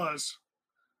what it was.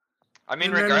 I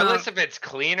mean, and regardless then, if it's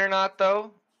clean or not,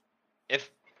 though, if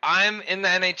I'm in the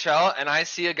NHL and I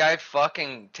see a guy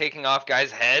fucking taking off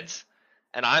guys' heads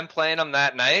and I'm playing him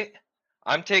that night,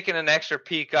 I'm taking an extra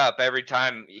peek up every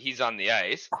time he's on the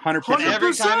ice. 100%. And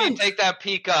every time you take that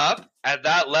peek up at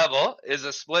that level is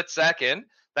a split second.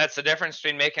 That's the difference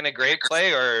between making a great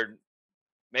play or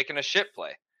making a shit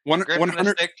play. Gripping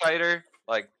the stick tighter,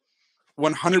 like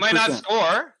 100%. He might not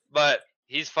score, but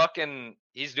he's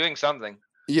doing something.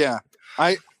 Yeah,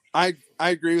 I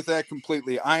agree with that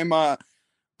completely.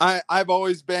 I've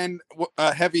always been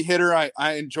a heavy hitter. I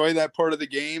enjoy that part of the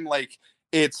game. Like,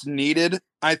 it's needed.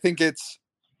 I think it's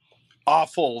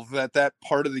awful that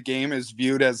part of the game is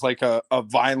viewed as like a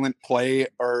violent play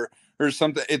or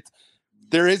something.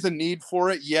 There is a need for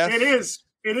it. Yes,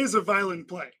 it is a violent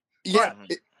play. Yeah,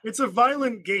 it's a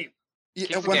violent game.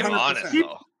 Yeah,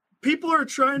 100%. People are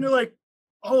trying to like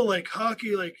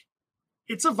hockey, like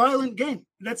it's a violent game.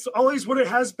 That's always what it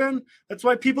has been. That's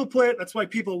why people play it. That's why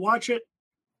people watch it.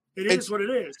 It's what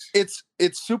it is.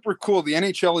 It's super cool. The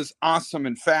NHL is awesome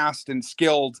and fast and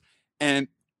skilled,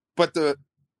 but the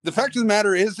fact of the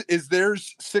matter is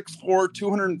there's 6'4",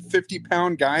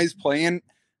 250-pound guys playing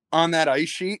on that ice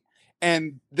sheet,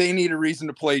 and they need a reason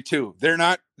to play too. They're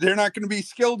not going to be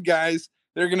skilled guys.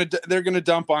 They're gonna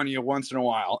dump on you once in a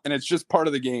while, and it's just part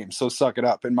of the game. So suck it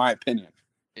up, in my opinion.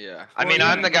 Yeah, I mean,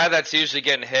 I'm the guy that's usually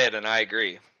getting hit, and I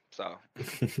agree. So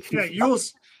yeah,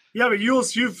 Yules,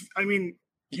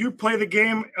 you play the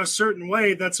game a certain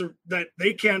way that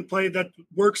they can't play, that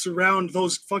works around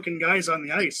those fucking guys on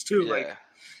the ice too. Yeah. Like,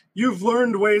 you've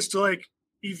learned ways to like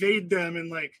evade them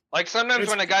and like sometimes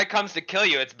when a guy comes to kill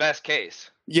you, it's best case.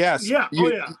 Yes. Yeah.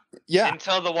 Yeah.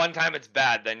 Until the one time it's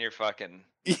bad, then you're fucking.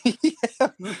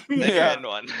 Yeah.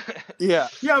 One. Yeah.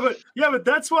 But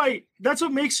that's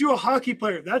what makes you a hockey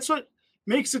player. That's what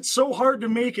makes it so hard to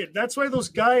make it. That's why those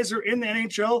guys are in the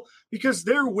NHL, because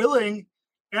they're willing,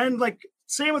 and like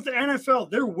same with the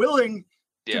NFL, they're willing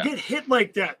to get hit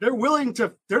like that.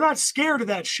 They're not scared of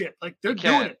that shit. Like, they're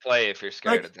doing it. Play if you're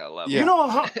scared at that level. You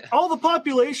know, all the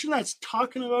population that's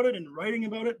talking about it and writing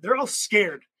about it, they're all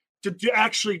scared to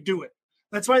actually do it.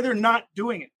 That's why they're not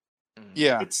doing it.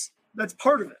 Yeah. That's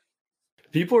part of it.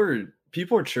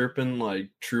 People are chirping like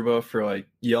Trouba for like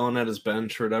yelling at his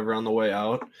bench or whatever on the way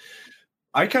out.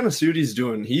 I kind of see what he's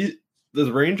doing.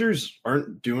 The Rangers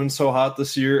aren't doing so hot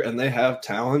this year, and they have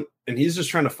talent, and he's just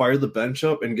trying to fire the bench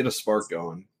up and get a spark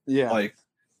going. Yeah. Like,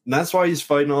 and that's why he's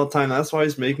fighting all the time. That's why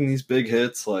he's making these big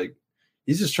hits. Like,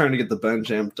 he's just trying to get the bench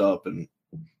amped up, and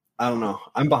I don't know.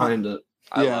 I'm behind it.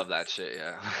 I love that shit.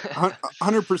 Yeah.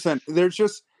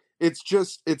 100%.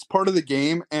 It's part of the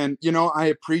game. And, I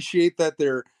appreciate that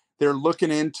they're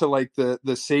looking into like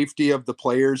the safety of the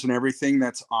players and everything.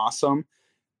 That's awesome.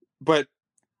 But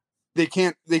they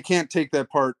can't take that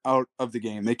part out of the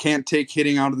game. They can't take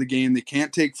hitting out of the game. They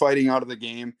can't take fighting out of the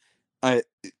game.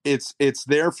 It's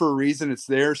there for a reason. It's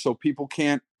there so people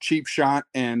can't cheap shot.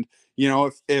 And,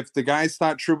 if the guys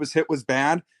thought Trouba's hit was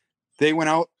bad, they went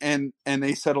out and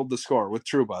they settled the score with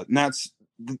Trouba. And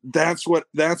that's what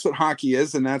hockey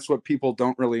is. And that's what people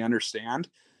don't really understand.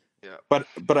 Yeah. But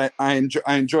I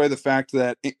enjoy the fact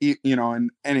that, in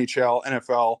NHL,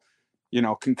 NFL,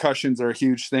 concussions are a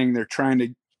huge thing. They're trying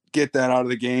to get that out of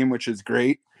the game, which is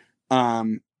great.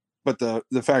 But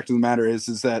the fact of the matter is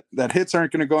that hits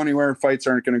aren't going to go anywhere. Fights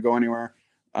aren't going to go anywhere.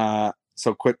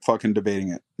 So quit fucking debating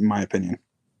it, in my opinion.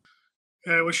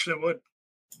 Yeah, I wish it would.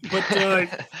 But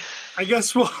I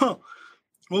guess we'll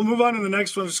move on to the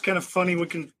next one. It's kind of funny. We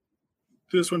can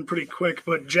do this one pretty quick.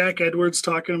 But Jack Edwards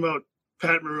talking about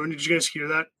Pat Maroon. Did you guys hear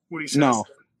that? What he said? No.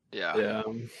 Yeah.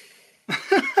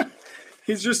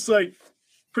 He's just like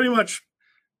pretty much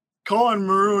calling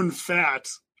Maroon fat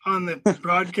on the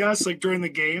broadcast, like during the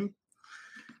game.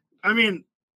 I mean,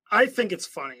 I think it's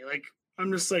funny. Like,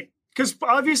 I'm just like, because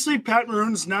obviously Pat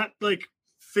Maroon's not like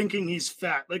thinking he's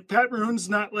fat. Like Pat Maroon's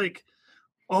not like,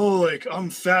 oh, like I'm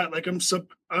fat. Like I'm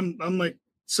like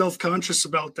self-conscious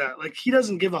about that. Like he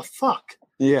doesn't give a fuck.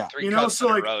 Yeah. 3 cuts in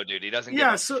a row, dude. He doesn't give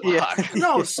a fuck.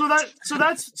 No, so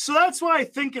that's why I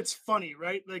think it's funny,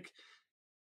 right? Like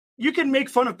you can make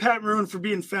fun of Pat Maroon for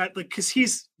being fat, like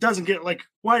because doesn't get like,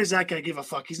 why does that guy give a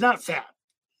fuck? He's not fat.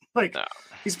 Like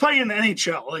he's playing in the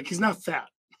NHL. Like he's not fat.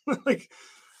 Like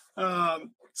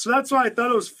so that's why I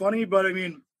thought it was funny. But I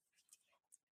mean,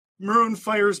 Maroon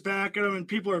fires back at him, and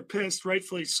people are pissed,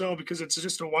 rightfully so, because it's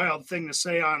just a wild thing to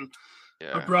say on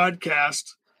a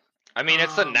broadcast. I mean,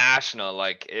 it's the national.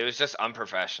 Like, it was just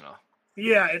unprofessional.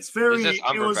 Yeah, it's very. It was just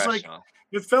unprofessional. It was like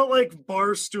it felt like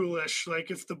Barstool-ish, like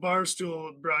if the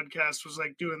Barstool broadcast was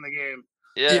like doing the game.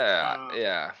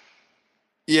 Yeah.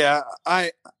 Yeah,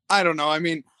 I don't know. I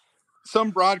mean,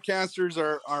 some broadcasters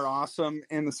are awesome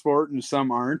in the sport, and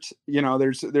some aren't.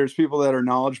 There's people that are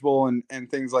knowledgeable and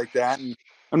things like that. And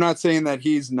I'm not saying that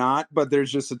he's not, but there's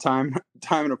just a time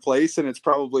and a place, and it's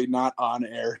probably not on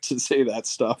air to say that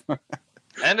stuff.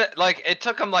 And it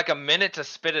took him like a minute to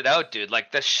spit it out, dude.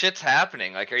 Like the shit's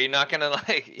happening. Like, are you not gonna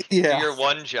do your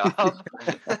one job?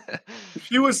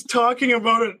 He was talking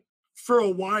about it for a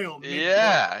while.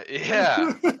 Yeah.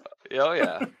 Oh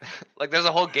yeah. Like there's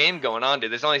a whole game going on,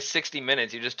 dude. There's only 60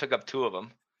 minutes. You just took up 2 of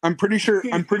them. I'm pretty sure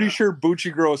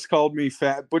Bucci Gross called me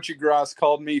fat. Bucci Gross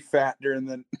called me fat during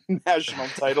the national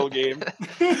title game.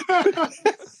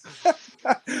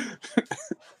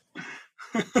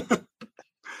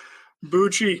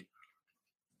 Bucci.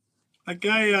 That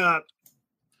guy,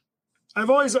 I've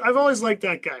always liked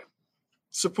that guy.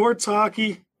 Supports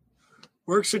hockey,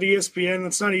 works at ESPN.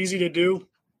 That's not easy to do.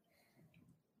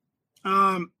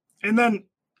 And then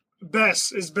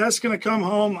Bess. Is Bess going to come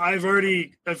home? I've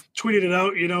tweeted it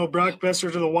out, Brock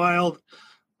Besser to the Wild.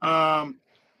 I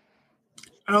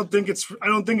don't think it's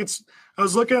I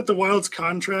was looking at the Wild's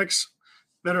contracts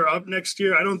that are up next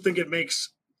year. I don't think it makes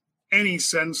any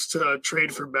sense to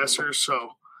trade for Besser.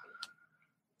 So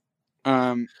we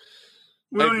don't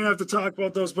even have to talk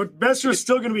about those, but Besser's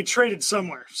still going to be traded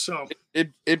somewhere. So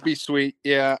it'd be sweet.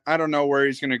 Yeah. I don't know where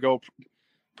he's going to go.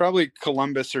 Probably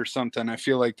Columbus or something. I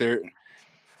feel like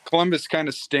Columbus kind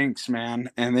of stinks, man,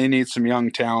 and they need some young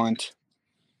talent.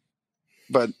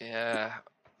 But yeah,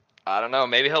 I don't know.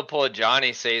 Maybe he'll pull a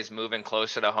Johnny, say he's moving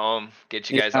closer to home, get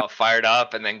you guys all fired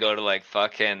up, and then go to like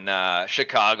fucking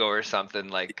Chicago or something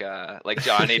like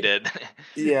Johnny did.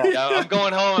 Yeah. I'm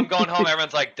going home.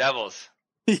 Everyone's like Devils.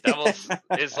 Devils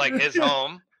is like his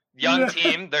home. Young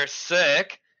team, they're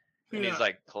sick. And he's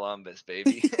like, Columbus,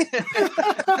 baby.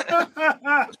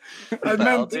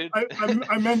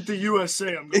 I meant the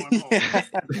USA. I'm going home.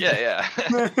 Yeah.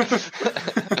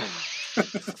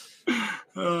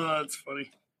 That's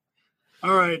funny.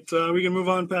 All right, we can move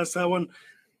on past that one.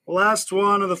 Last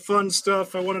one of the fun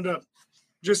stuff. I wanted to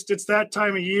it's that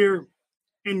time of year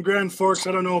in Grand Forks.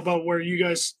 I don't know about where you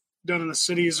guys done in the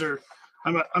cities, or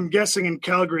I'm guessing in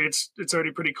Calgary it's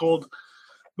already pretty cold.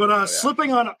 But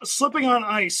slipping on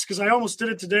ice, because I almost did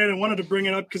it today, and I wanted to bring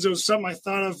it up because it was something I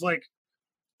thought of. Like,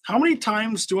 how many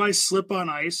times do I slip on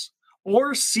ice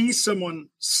or see someone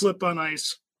slip on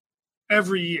ice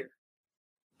every year?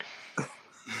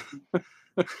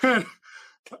 I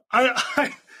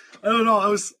don't know. I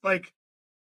was like,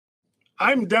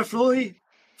 I'm definitely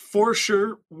for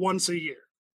sure once a year,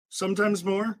 sometimes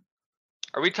more.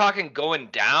 Are we talking going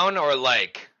down or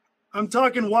like I'm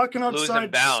talking walking losing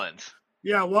outside. balance?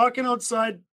 Yeah, walking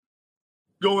outside,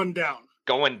 going down.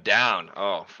 Going down.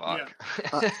 Oh, fuck.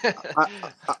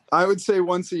 I would say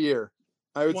once a year.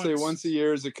 I would say Once. once a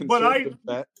year is a conservative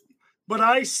bet. But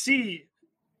I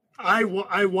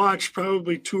watch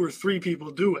probably 2 or 3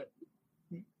 people do it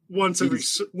once every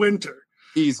winter.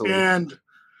 Easily. And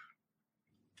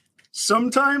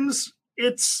sometimes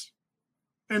it's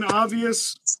an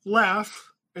obvious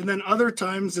laugh, and then other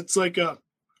times it's like a,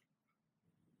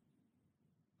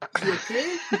 you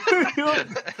okay?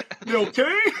 You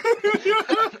okay?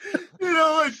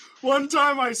 Like one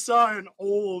time I saw an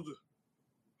old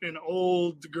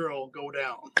girl go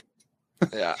down.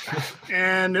 Yeah.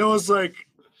 And it was like,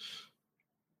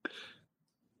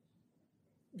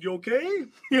 you okay?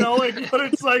 But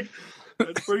it's like,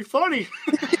 that's pretty funny.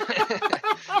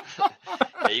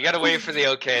 Yeah, you got to wait for the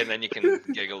okay, and then you can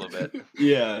giggle a bit.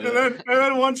 Yeah. And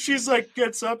then once she's like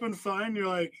gets up and fine, you're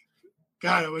like,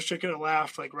 God, I wish I could have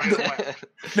laughed like right away.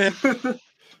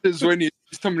 Is when you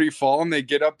see somebody fall and they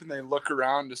get up and they look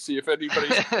around to see if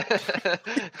anybody's.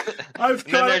 And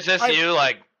then there's just you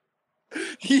like.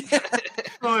 Yeah.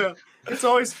 Oh yeah. It's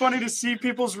always funny to see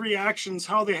people's reactions,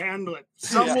 how they handle it.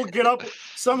 Some will get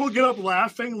up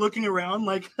laughing, looking around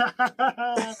like,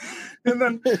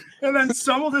 and then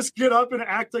some will just get up and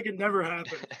act like it never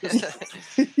happened.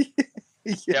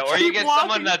 Yeah, or you get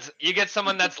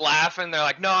someone that's laughing. They're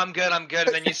like, "No, I'm good," and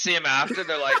then you see them after.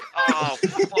 They're like, "Oh,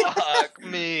 fuck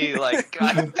me!" Like,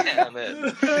 God damn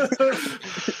it.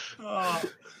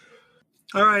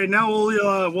 All right, now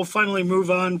we'll finally move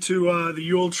on to the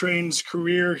Yule Train's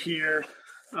career here.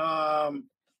 And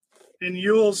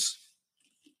Yule's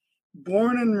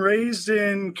born and raised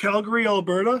in Calgary,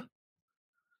 Alberta.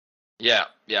 Yeah.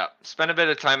 Spent a bit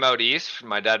of time out east.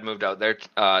 My dad moved out there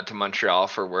to Montreal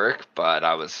for work, but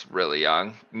I was really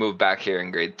young. Moved back here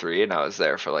in grade 3, and I was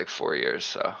there for like 4 years.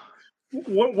 So,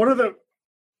 What are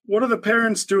the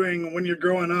parents doing when you're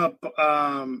growing up?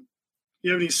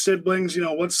 You have any siblings?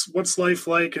 What's life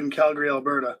like in Calgary,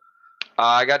 Alberta?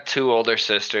 I got 2 older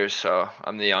sisters, so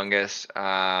I'm the youngest.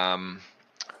 My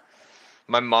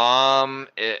mom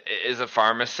is a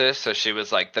pharmacist, so she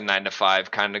was like the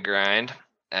 9-to-5 kind of grind.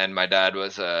 And my dad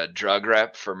was a drug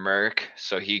rep for Merck,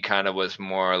 so he kind of was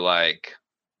more like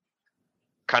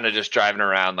kind of just driving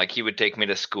around. Like he would take me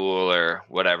to school or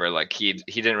whatever. Like he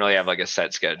didn't really have like a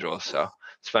set schedule, so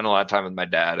spent a lot of time with my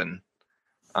dad, and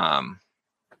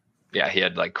yeah, he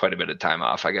had like quite a bit of time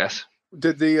off, I guess.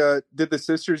 Did the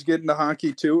sisters get into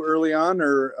hockey too early on,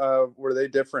 or were they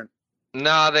different?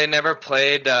 No, they never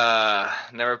played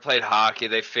hockey.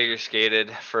 They figure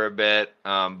skated for a bit,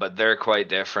 but they're quite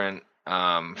different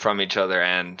from each other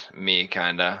and me,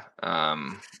 kind of.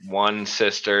 One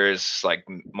sister's like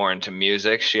more into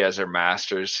music. She has her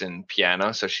master's in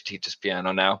piano, so she teaches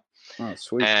piano now. Oh,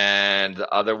 sweet. And the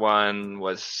other one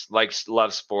was like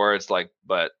loves sports,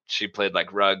 but she played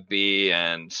like rugby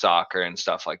and soccer and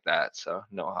stuff like that. So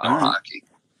no hockey.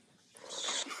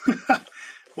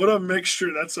 What a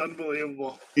mixture! That's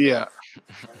unbelievable. Yeah.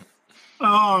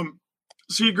 So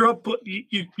you grew up,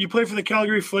 you played for the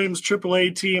Calgary Flames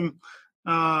AAA team,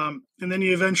 and then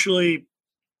you eventually,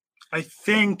 I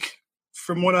think,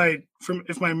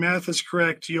 if my math is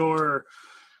correct, your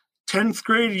 10th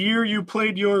grade year, you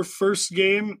played your first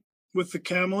game with the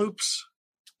Kamloops.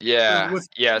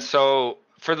 Yeah. So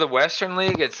for the Western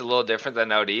League, it's a little different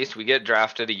than out east. We get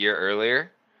drafted a year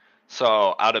earlier.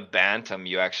 So out of Bantam,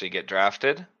 you actually get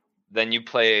drafted. Then you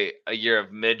play a year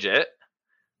of midget.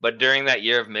 But during that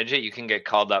year of midget, you can get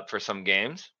called up for some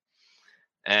games.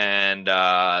 And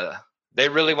they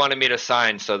really wanted me to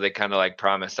sign, so they kind of like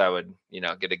promised I would,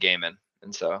 get a game in.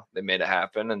 And so they made it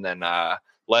happen. And then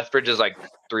Lethbridge is like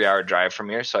 3-hour drive from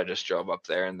here, so I just drove up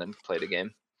there and then played a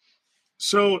game.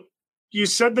 So you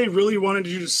said they really wanted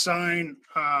you to sign.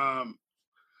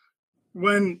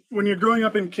 When you're growing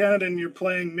up in Canada and you're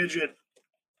playing midget,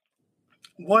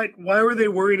 why were they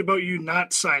worried about you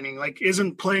not signing? Like,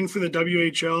 isn't playing in the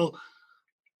WHL,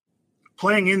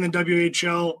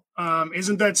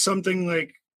 isn't that something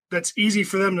like that's easy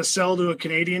for them to sell to a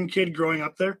Canadian kid growing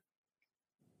up there?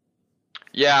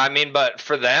 Yeah, I mean, but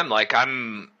for them, like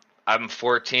I'm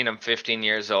 14, I'm 15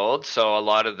 years old, so a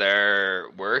lot of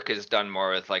their work is done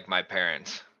more with like my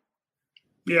parents.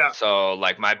 Yeah. So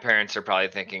like my parents are probably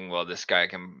thinking, well, this guy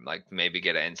can like maybe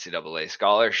get an NCAA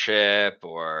scholarship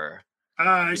or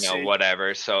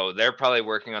whatever. So they're probably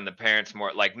working on the parents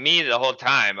more. Like me, the whole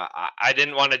time, I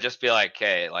didn't want to just be like,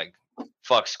 hey, like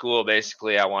fuck school.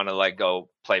 Basically, I want to like go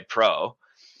play pro.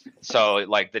 So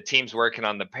like the team's working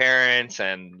on the parents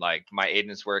and like my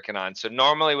agent's working on. So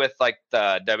normally with like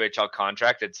the WHL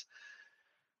contract, it's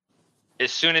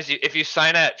as soon as if you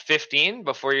sign at 15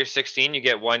 before you're 16, you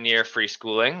get 1 year free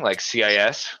schooling, like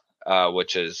CIS,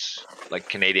 which is like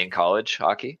Canadian college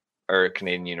hockey or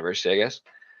Canadian university, I guess.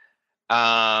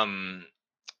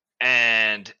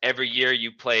 And every year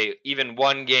you play even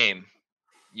one game,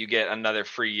 you get another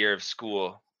free year of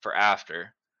school for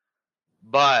after.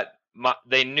 But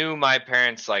they knew my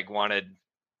parents like wanted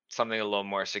something a little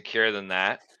more secure than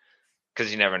that,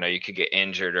 because you never know, you could get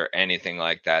injured or anything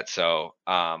like that. So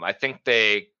I think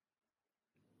if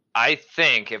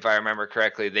I remember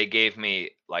correctly, they gave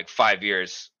me like 5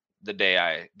 years the day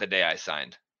I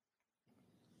signed.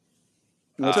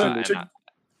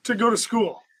 To go to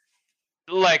school.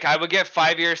 Like I would get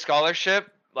 5-year scholarship,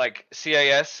 like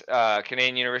CIS,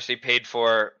 Canadian University paid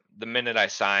for the minute I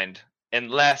signed,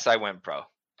 unless I went pro.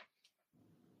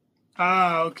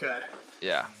 Ah, okay.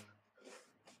 Yeah.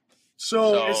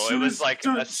 So it was like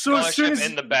a scholarship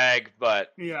in the bag,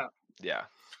 but yeah.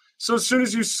 So as soon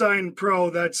as you sign pro,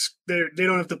 they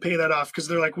don't have to pay that off because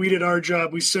they're like, we did our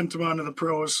job, we sent them on to the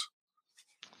pros.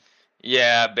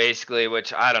 Yeah, basically,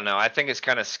 which I don't know. I think it's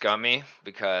kind of scummy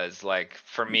because, like,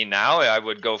 for me now, I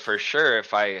would go for sure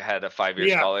if I had a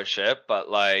 5-year scholarship. But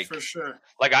like, for sure,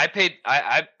 like I paid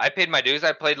my dues.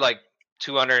 I played like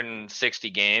 260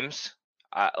 games.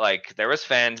 Like there was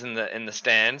fans in the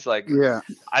stands. Like, Yeah.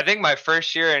 I think my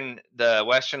first year in the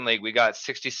Western League, we got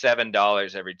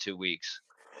 $67 every 2 weeks.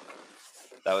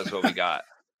 That was what we got.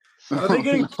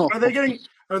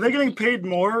 Are they getting paid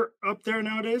more up there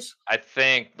nowadays? I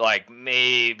think like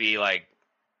maybe like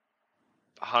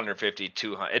 150,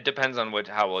 200. It depends on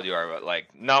how old you are, but like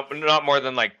not more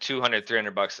than like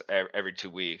 $200-$300 every 2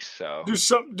 weeks. So do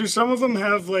some of them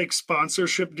have like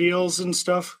sponsorship deals and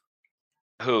stuff?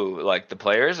 Who, like the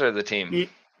players or the team?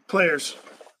 Players.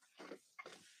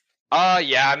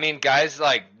 Yeah, I mean guys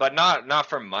like, but not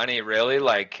for money really.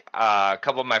 Like a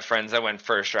couple of my friends that went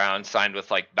first round signed with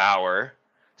like Bauer.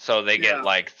 So they get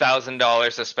like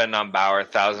 $1,000 to spend on Bauer,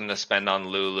 $1,000 to spend on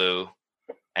Lulu,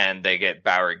 and they get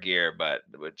Bauer gear, but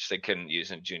which they couldn't use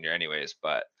in junior anyways.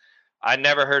 But I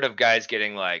never heard of guys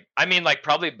getting like, I mean, like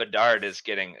probably Bedard is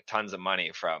getting tons of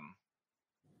money from.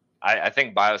 I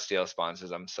think BioSteel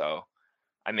sponsors them, so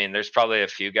I mean, there's probably a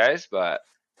few guys, but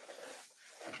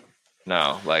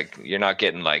no, like you're not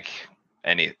getting like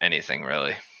anything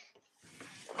really.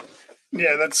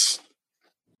 Yeah, that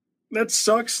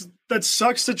sucks. That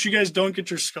sucks that you guys don't get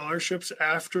your scholarships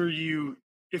after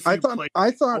I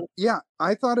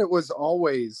thought it was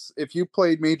always, if you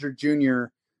played major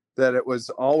junior, that it was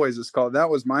always a scholarship. That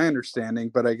was my understanding,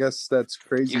 but I guess that's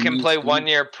crazy. You can play 1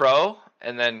 year pro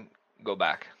and then go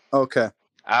back. Okay.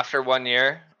 After 1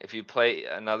 year, if you play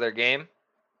another game,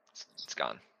 it's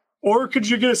gone. Or could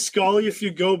you get a scholarship if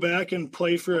you go back and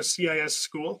play for a CIS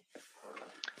school?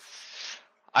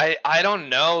 I don't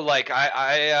know. Like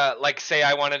I like say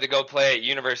I wanted to go play at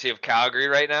University of Calgary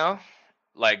right now.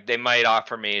 Like they might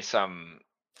offer me some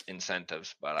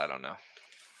incentives, but I don't know.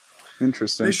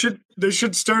 Interesting. They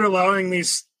should start allowing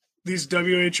these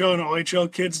WHL and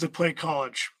OHL kids to play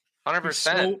college.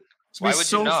 100%. Why would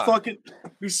you not?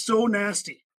 Be so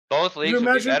nasty. Both leagues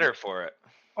would be better for it.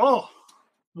 Oh,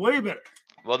 way better.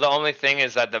 Well, the only thing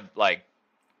is that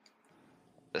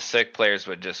the sick players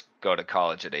would just go to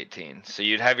college at 18. So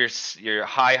you'd have your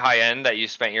high end that you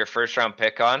spent your first round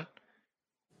pick on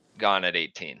gone at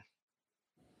 18.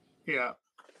 Yeah.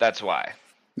 That's why.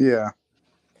 Yeah.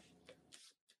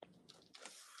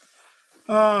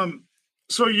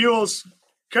 So you'll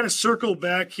kind of circle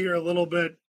back here a little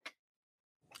bit.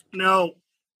 Now,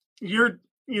 you're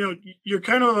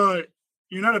kind of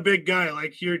you're not a big guy.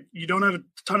 Like you don't have a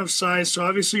ton of size. So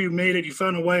obviously you made it. You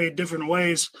found a way different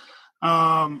ways.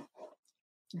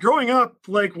 Growing up,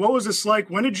 like, what was this like?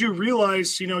 When did you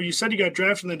realize, you said you got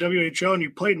drafted in the WHL and you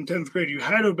played in 10th grade. You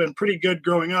had to have been pretty good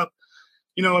growing up.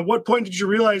 At what point did you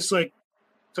realize, like,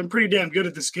 I'm pretty damn good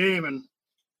at this game and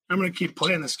I'm going to keep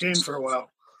playing this game for a while?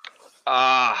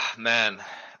 Man.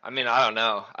 I mean, I don't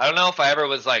know. I don't know if I ever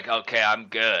was like, okay, I'm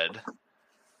good.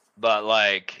 But,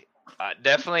 like,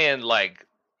 definitely in, like,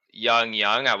 young,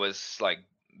 I was, like,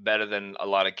 better than a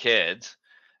lot of kids.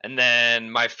 And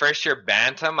then my first year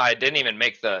Bantam, I didn't even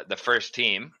make the first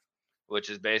team,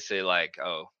 which is basically like,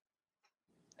 oh.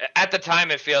 At the time,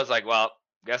 it feels like, well,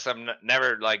 guess I'm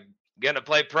never, like, going to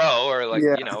play pro or, like,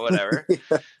 whatever.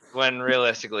 Yeah. When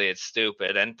realistically, it's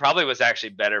stupid. And probably was actually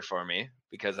better for me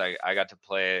because I got to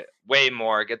play way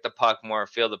more, get the puck more,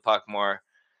 feel the puck more.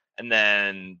 And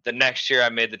then the next year, I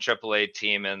made the AAA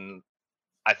team, and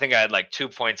I think I had, like, 2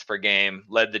 points per game,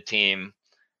 led the team.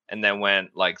 and then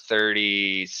went like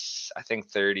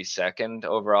 32nd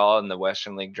overall in the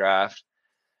Western League draft.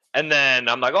 And then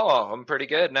I'm like, oh, I'm pretty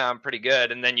good now. I'm pretty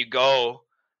good. And then you go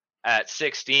at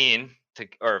 16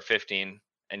 or 15,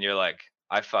 and you're like,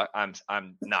 I'm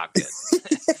not good.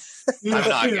 I'm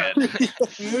not good.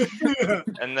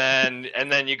 and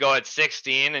then you go at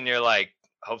 16, and you're like,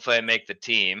 hopefully I make the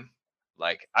team.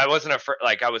 Like I wasn't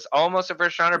I was almost a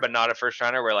first rounder, but not a first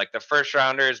rounder. Where like the first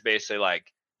rounder is basically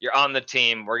like you're on the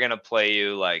team, we're gonna play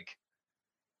you. Like,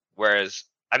 whereas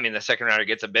I mean the second rounder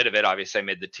gets a bit of it. Obviously I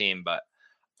made the team, but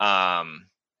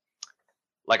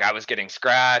like I was getting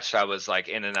scratched. I was like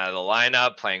in and out of the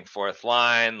lineup, playing fourth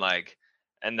line, like,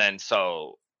 and then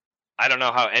so I don't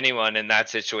know how anyone in that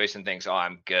situation thinks, oh,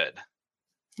 I'm good.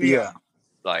 Yeah.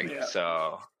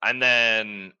 So, and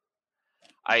then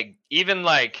I even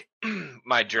like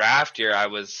my draft year, I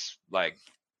was like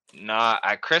not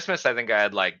at Christmas. I think I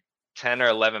had like 10 or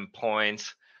 11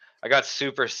 points. I got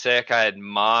super sick. I had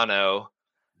mono,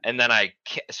 and then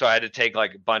so I had to take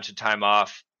like a bunch of time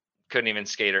off. Couldn't even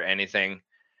skate or anything.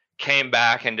 Came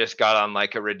back and just got on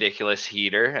like a ridiculous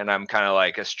heater, and I'm kind of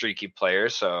like a streaky player,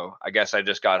 so I guess I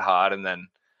just got hot and then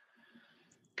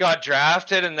got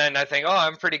drafted, and then I think, oh,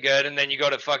 I'm pretty good, and then you go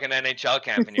to fucking NHL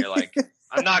camp and you're like,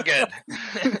 I'm not good.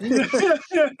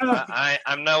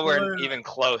 I'm nowhere even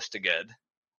close to good.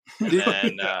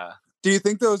 And do you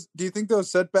think those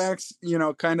setbacks, you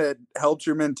know, kind of helped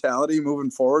your mentality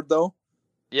moving forward though?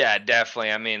 Yeah,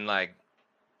 definitely. I mean, like,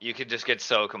 you could just get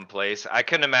so complacent. I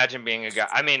couldn't imagine being a guy.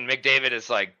 I mean, McDavid is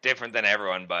like different than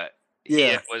everyone, but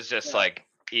it was just like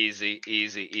easy.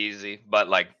 But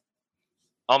like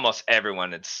almost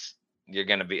everyone, you're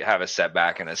gonna have a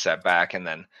setback, and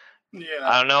then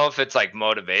I don't know if it's like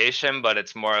motivation, but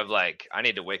it's more of like I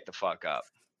need to wake the fuck up.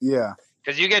 Yeah,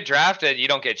 because you get drafted, you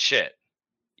don't get shit.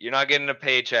 You're not getting a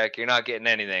paycheck. You're not getting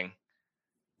anything.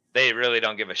 They really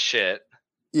don't give a shit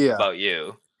about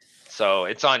you. So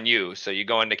it's on you. So you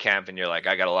go into camp and you're like,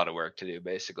 I got a lot of work to do,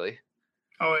 basically.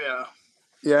 Oh, yeah.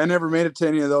 Yeah, I never made it to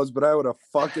any of those, but I would have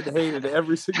fucking hated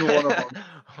every single one of them.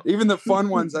 Even the fun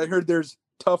ones. I heard there's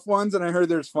tough ones, and I heard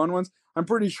there's fun ones. I'm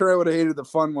pretty sure I would have hated the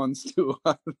fun ones, too.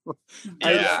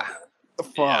 Yeah.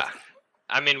 Fuck. Yeah.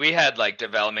 I mean, we had, like,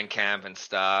 development camp and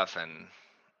stuff, and,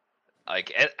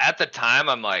 like, at the time,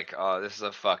 I'm like, oh, this is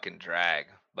a fucking drag.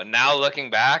 But now, looking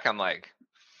back, I'm like,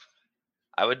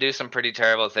 I would do some pretty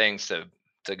terrible things to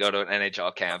go to an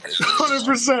NHL camp.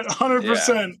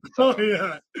 100%. Oh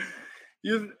yeah.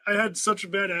 I had such a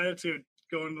bad attitude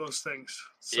going to those things.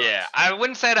 So. Yeah, I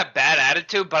wouldn't say I had a bad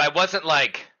attitude, but I wasn't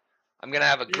like, I'm gonna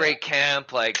have a great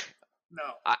camp. Like, no,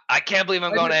 I can't believe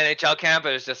I'm going to NHL camp.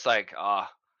 It was just like, oh,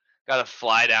 gotta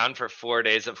fly down for 4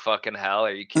 days of fucking hell.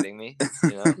 Are you kidding me?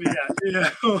 You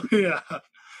know? Yeah.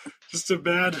 Just a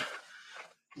bad.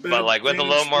 But like with a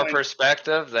little more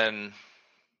perspective, then.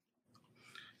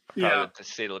 Yeah, to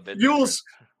see a little bit. Yules,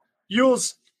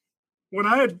 when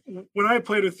I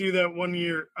played with you that 1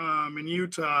 year in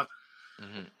Utah,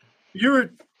 you're a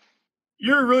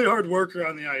really hard worker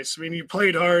on the ice. I mean, you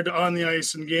played hard on the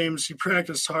ice in games. You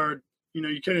practiced hard. You know,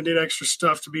 you kind of did extra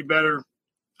stuff to be better.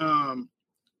 At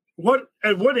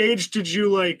what age did you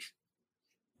like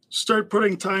start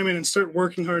putting time in and start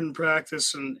working hard in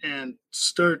practice and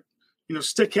start, you know,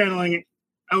 stick handling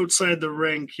outside the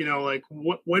rink, you know, like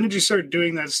when did you start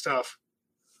doing that stuff?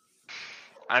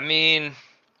 I mean,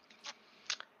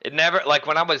 it never, like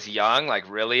when I was young, like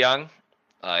really young,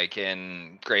 like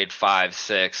in grade 5,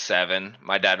 6, 7,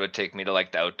 my dad would take me to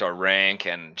like the outdoor rink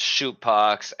and shoot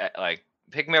pucks, like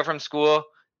pick me up from school,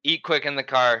 eat quick in the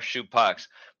car, shoot pucks.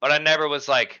 But I never was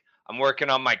like, I'm working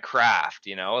on my craft,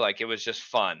 you know, like it was just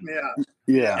fun.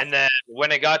 Yeah. And then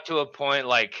when it got to a point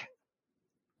like,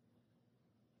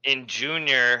 in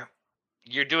junior,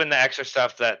 you're doing the extra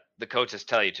stuff that the coaches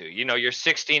tell you to. You know, you're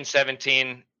 16,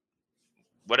 17,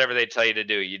 whatever they tell you to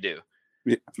do, you do.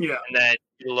 Yeah. And then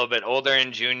you're a little bit older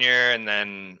in junior, and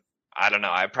then, I don't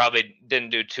know, I probably didn't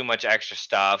do too much extra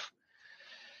stuff.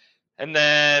 And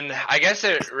then I guess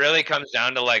it really comes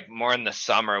down to, like, more in the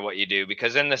summer what you do.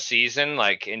 Because in the season,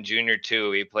 like, in junior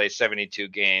 2, we play 72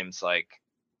 games. Like,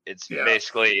 it's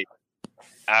basically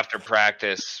after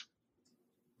practice –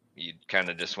 you kind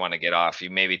of just want to get off. You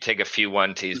maybe take a few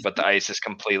 1-Ts, but the ice is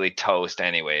completely toast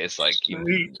anyways. Like you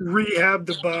rehab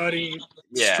the body,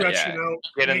 stretch it out,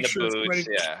 get in the boots.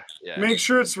 Make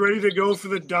sure it's ready to go for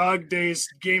the dog days,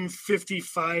 game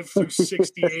 55 through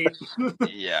 68.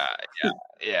 Yeah.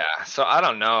 So I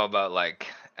don't know about like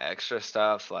extra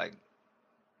stuff. Like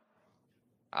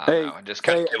I don't know. I just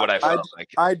kind of did what I felt like.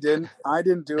 I didn't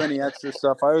do any extra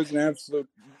stuff. I was an absolute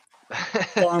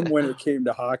bum when it came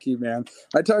to hockey, man.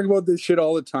 I talk about this shit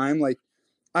all the time. Like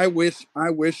I wish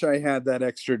I had that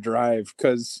extra drive,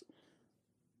 because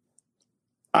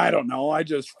I don't know. I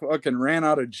just fucking ran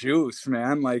out of juice,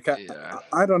 man. Like, Yeah.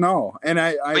 I don't know. And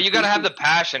But you got to have the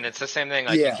passion. It's the same thing.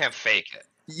 Like, you can't fake it.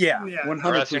 Yeah, Yeah. 100%.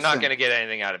 Or else you're not going to get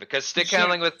anything out of it. Because stick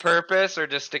handling with purpose or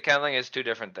just stick handling is two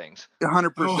different things.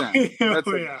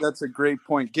 100%. That's a great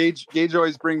point. Gage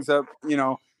always brings up,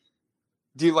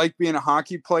 do you like being a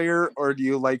hockey player or do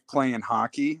you like playing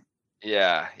hockey?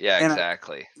 Yeah,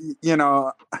 exactly.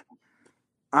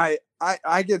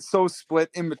 I get so split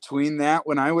in between that.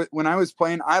 When I was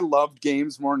playing, I loved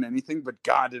games more than anything, but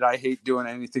God, did I hate doing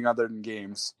anything other than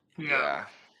games. Yeah.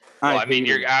 Well, I mean,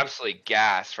 you're absolutely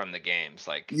gassed from the games.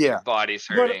 Like, your body's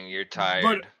hurting, you're tired.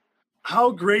 But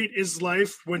how great is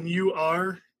life when you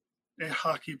are a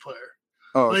hockey player?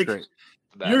 Oh, like, it's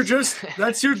great. You're just,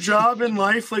 that's your job in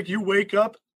life. Like, you wake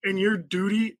up and your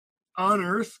duty on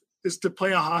earth is to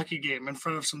play a hockey game in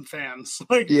front of some fans.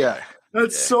 Like,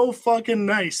 that's so fucking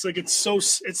nice. Like, it's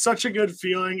such a good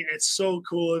feeling. It's so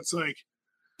cool. It's like,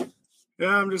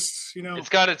 I'm just, It's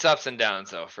got its ups and downs,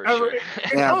 though, for sure.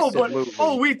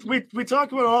 We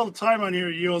talk about it all the time on here,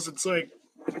 Yields. It's like,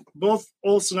 both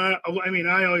Olson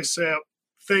and I always say,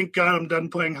 thank God I'm done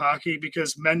playing hockey,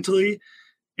 because mentally,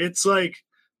 it's like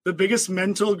the biggest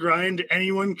mental grind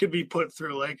anyone could be put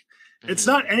through. Like, it's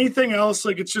not anything else.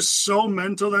 Like, it's just so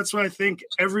mental. That's why I think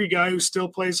every guy who still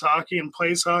plays hockey and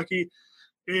plays hockey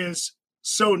is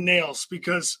so nails,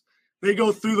 because they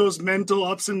go through those mental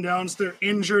ups and downs. They're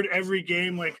injured every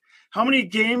game. Like, how many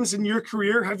games in your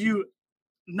career have you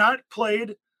not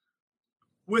played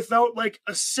without like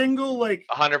a single, like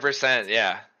 100%,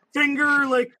 yeah, finger,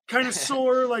 like kind of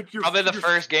sore, like you're probably the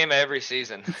first game of every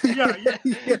season.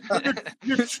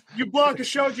 You block a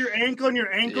shot with your ankle, and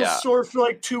your ankle's sore for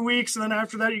like 2 weeks, and then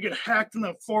after that you get hacked in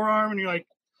the forearm, and you're like,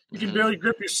 you can barely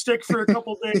grip your stick for a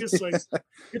couple days. Like,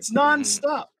 it's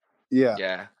nonstop.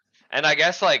 Yeah, and I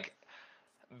guess like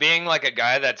being like a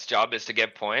guy that's job is to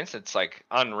get points, it's like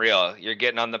unreal. You're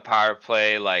getting on the power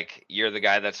play, like you're the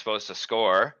guy that's supposed to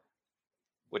score,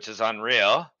 which is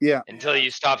unreal. Yeah. Until you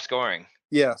stop scoring.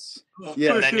 Yes.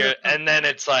 Yeah. And then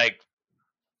it's like,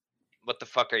 what the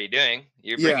fuck are you doing?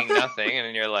 You're bringing nothing, and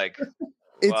then you're like,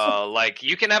 well, like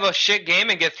you can have a shit game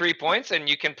and get 3 points, and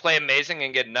you can play amazing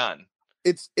and get none.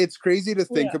 It's crazy to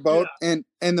think about, and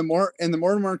the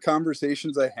more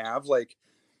conversations I have, like,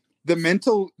 the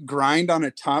mental grind on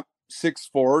a top six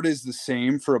forward is the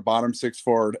same for a bottom six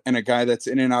forward and a guy that's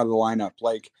in and out of the lineup.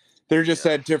 Like, they're just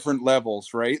at different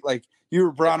levels, right? Like, you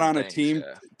were brought on a team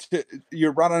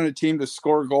to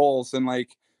score goals and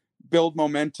like build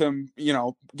momentum,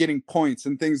 getting points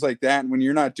and things like that. And when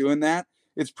you're not doing that,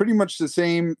 it's pretty much the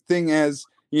same thing as,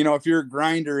 if you're a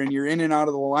grinder and you're in and out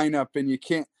of the lineup and you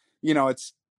can't,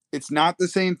 it's not the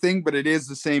same thing, but it is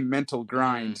the same mental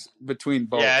grind between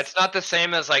both. Yeah, it's not the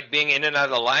same as like being in and out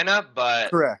of the lineup, but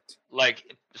correct.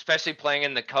 Like, especially playing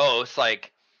in the coast,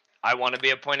 like I want to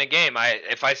be a point a game.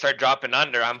 If I start dropping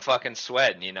under, I'm fucking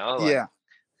sweating, Like,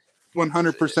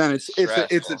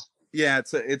 100%.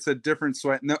 It's a different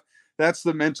sweat. No, that's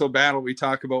the mental battle we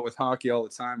talk about with hockey all the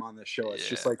time on this show. It's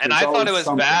just like, and I thought it was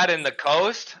bad in the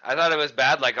coast. I thought it was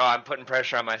bad. Like, oh, I'm putting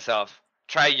pressure on myself.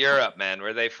 Try Europe, man,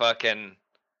 where they fucking.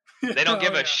 They don't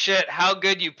give a shit how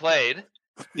good you played.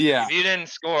 Yeah. If you didn't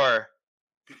score,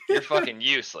 you're fucking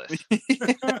useless.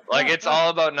 Like, it's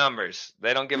all about numbers.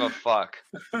 They don't give a fuck.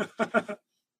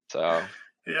 So.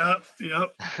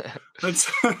 Yep. That's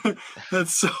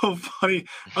so funny.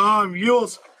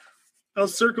 Yules, I'll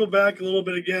circle back a little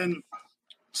bit again.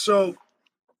 So,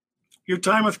 your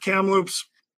time with Kamloops,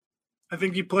 I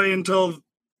think you play until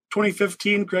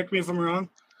 2015. Correct me if I'm wrong.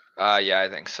 Yeah, I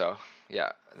think so. Yeah.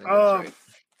 I think that's right.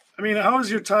 I mean, how was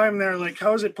your time there? Like,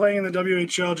 how was it playing in the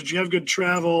WHL? Did you have good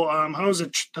travel? How was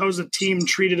the team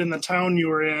treated in the town you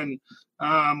were in?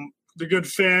 The good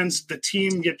fans, the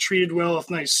team get treated well with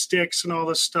nice sticks and all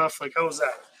this stuff. Like, how was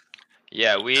that?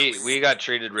 Yeah, we got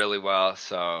treated really well.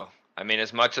 So, I mean,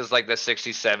 as much as like the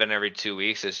 67 every 2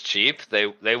 weeks is cheap,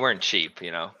 they weren't cheap,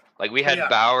 Like, we had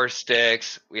Bauer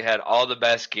sticks, we had all the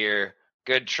best gear,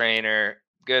 good trainer,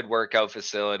 good workout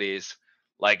facilities.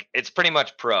 Like, it's pretty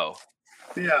much pro.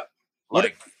 Yeah.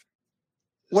 Like,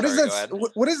 what is that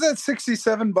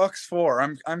 $67 for?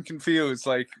 I'm confused.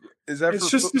 Like, is that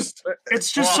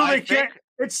it's just so they can't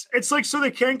it's like so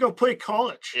they can't go play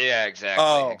college. Yeah,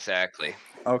 exactly. Exactly.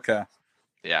 Okay.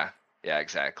 Yeah,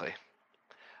 exactly.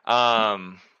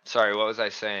 Sorry, what was I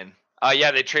saying?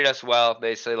 Yeah, they treat us well,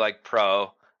 basically like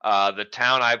pro. The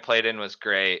town I played in was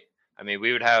great. I mean,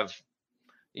 we would have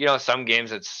some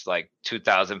games it's like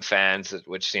 2,000 fans,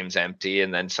 which seems empty,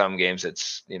 and then some games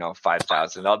it's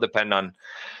 5,000. It'll depend on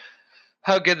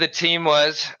how good the team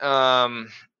was.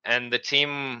 And the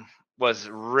team was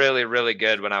really, really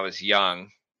good when I was young,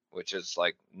 which is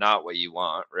like not what you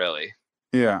want, really.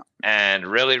 Yeah. And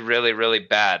really, really, really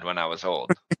bad when I was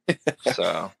old.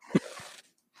 So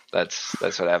that's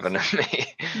what happened to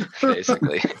me,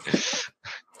 basically.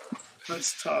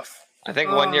 That's tough. I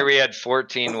think one year we had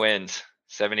 14 wins,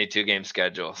 72 game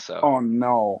schedule. So Oh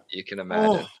no. you can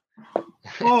imagine.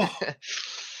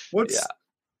 What's Yeah.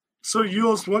 So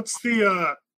Yules, what's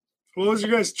the what was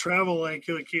your guys' travel like?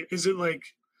 Like, is it like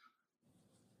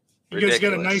you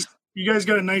Ridiculous. guys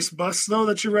got a nice bus though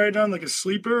that you ride on, like a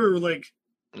sleeper, or like?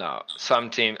 No, some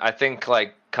team. I think like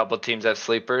a couple teams have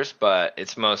sleepers, but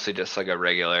it's mostly just like a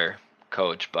regular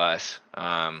coach bus.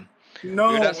 No,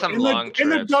 we've done some long in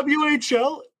the trips.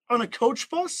 WHL on a coach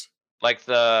bus. Like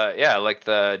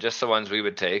just the ones we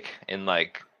would take in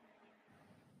like.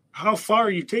 How far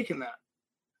are you taking that?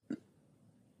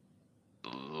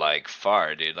 Like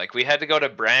far, dude. Like we had to go to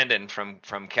Brandon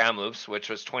from Kamloops, which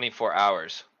was 24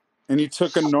 hours. And you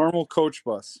took a normal coach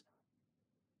bus.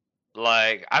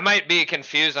 Like I might be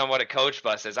confused on what a coach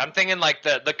bus is. I'm thinking like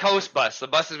the coast bus, the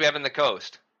buses we have in the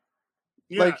coast.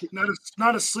 Yeah, Like,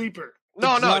 not a sleeper.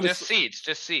 No, not just seats.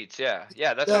 Yeah,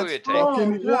 that's what we would take.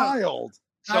 Fucking wild.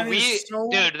 So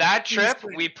dude, that trip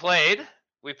we played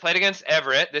against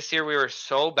Everett. This year we were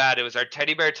so bad. It was our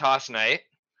teddy bear toss night.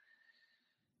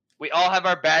 We all have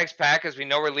our bags packed because we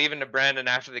know we're leaving to Brandon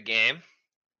after the game.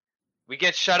 We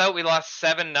get shut out. We lost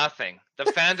 7-0.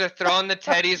 The fans are throwing the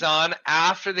teddies on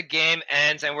after the game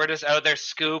ends, and we're just out there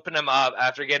scooping them up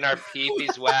after getting our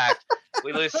peepees whacked.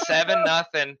 We lose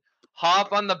 7-0.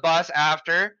 Hop on the bus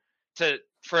after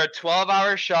for a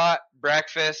 12-hour shot,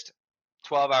 breakfast,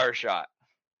 12-hour shot.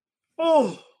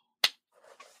 Oh,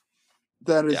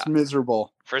 that is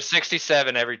miserable. For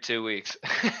 67 every 2 weeks.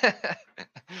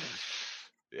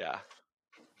 Yeah.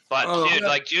 But dude,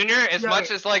 like junior, as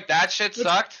much as like that shit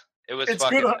sucked, it was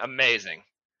fucking amazing.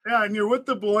 Yeah, and you're with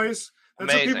the boys.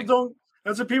 That's amazing.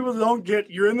 That's what people don't get.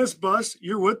 You're in this bus.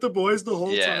 You're with the boys the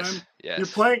whole time. Yes. You're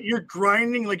playing. You're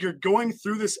grinding. Like you're going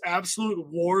through this absolute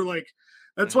war. Like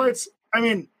that's why it's. I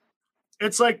mean,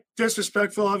 it's like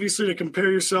disrespectful, obviously, to compare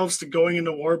yourselves to going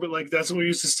into war. But like that's what we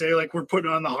used to say. Like we're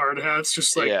putting on the hard hats,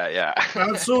 just like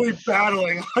absolutely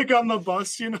battling, like on the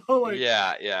bus. You know, like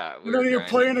yeah. And then you're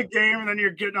playing a game, and then you're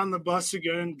getting on the bus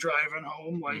again and driving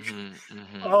home. Like,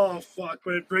 oh fuck!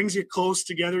 But it brings you close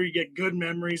together. You get good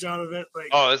memories out of it. Like,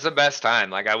 oh, it's the best time.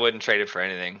 Like, I wouldn't trade it for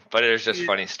anything. But it was just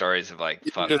funny stories of like,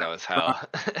 fuck, that was hell.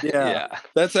 Yeah,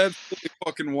 that's absolutely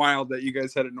fucking wild that you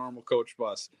guys had a normal coach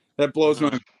bus. That blows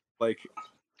my like.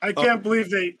 I can't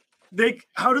believe they.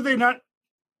 How do they not?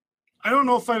 I don't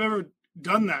know if I've ever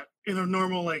done that in a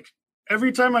normal like.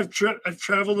 Every time I've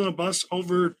traveled in a bus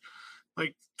over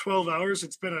like 12 hours,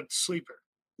 it's been a sleeper.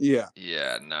 Yeah.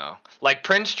 Yeah, no. Like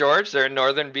Prince George, they're in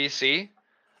northern BC.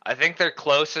 I think their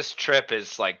closest trip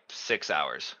is like 6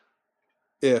 hours.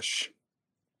 Ish.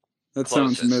 That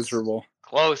sounds miserable.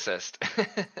 Closest.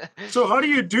 So how do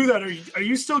you do that? Are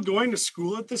you still going to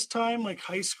school at this time, like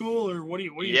high school, or what do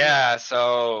you doing?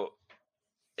 So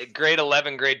grade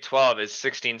 11, grade 12 is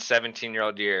 16,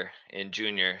 17-year-old year in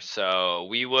junior. So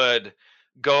we would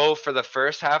go for the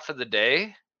first half of the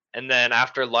day, and then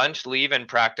after lunch leave and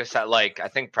practice at like, I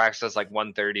think practice is like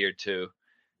 1:30 or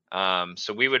 2.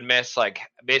 So we would miss like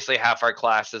basically half our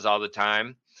classes all the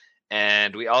time.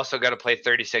 And we also got to play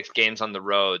 36 games on the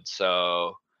road.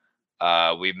 So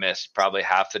we missed probably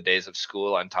half the days of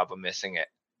school on top of missing it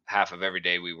half of every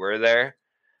day we were there.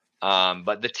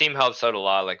 But the team helps out a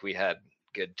lot. Like we had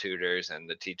good tutors, and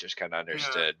the teachers kind of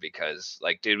understood because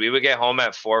like, dude, we would get home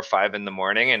at 4 or 5 in the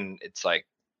morning, and it's like,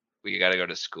 we got to go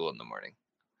to school in the morning.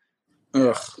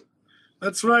 Ugh.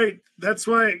 That's right. That's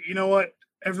why, you know what?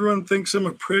 Everyone thinks I'm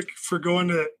a prick for going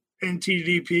to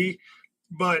NTDP,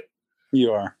 but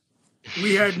you are.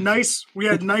 We had nice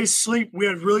sleep. We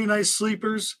had really nice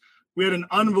sleepers. We had an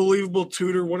unbelievable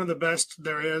tutor, one of the best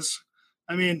there is.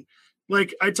 I mean,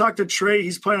 like I talked to Trey,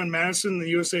 he's playing on Madison in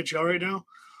the USHL right now.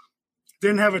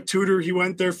 Didn't have a tutor. He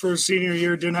went there for his senior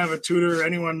year, didn't have a tutor or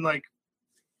anyone like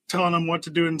telling him what to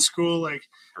do in school. Like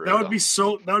that would be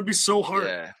so hard.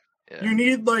 Yeah. You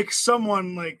need like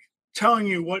someone like telling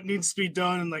you what needs to be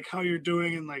done and like how you're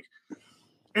doing. And like,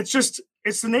 it's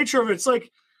the nature of it. It's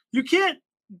like, you can't,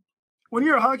 when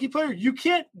you're a hockey player, you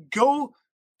can't go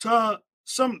to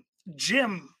some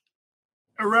gym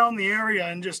around the area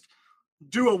and just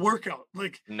do a workout.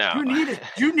 Like No.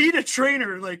 you need a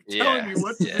trainer like telling you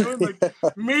what to do and like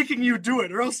making you do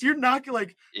it, or else you're not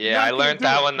like. Yeah, I learned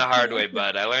that one the hard way,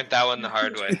 bud. I learned that one the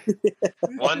hard way.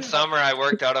 One summer I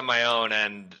worked out on my own,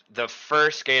 and the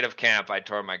first skate of camp I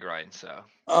tore my groin. So.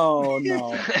 Oh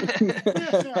no.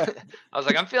 I was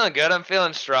like, I'm feeling good. I'm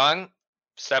feeling strong.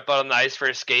 Step out on the ice for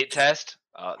a skate test.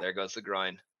 Oh, there goes the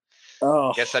groin.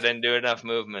 Oh. Guess I didn't do enough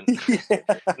movement.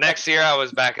 Next year I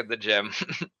was back at the gym.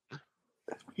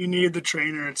 You need the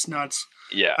trainer. It's nuts.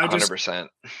 Yeah, 100%.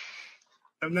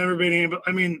 I've never been able.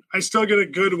 I mean, I still get a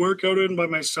good workout in by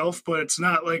myself, but it's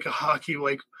not like a hockey.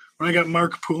 Like when I got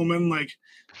Mark Pullman like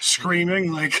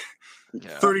screaming like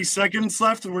 30 seconds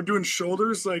left, and we're doing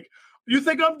shoulders. Like, you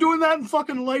think I'm doing that in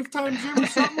fucking Lifetime gym or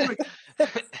something? Like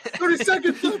 30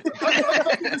 seconds left.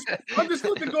 I'm just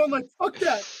looking, going like, fuck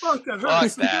that hurts. Fuck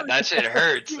that. That shit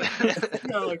hurts.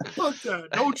 Yeah, like fuck that.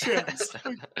 No chance.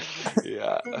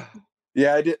 Yeah.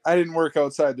 Yeah, I didn't work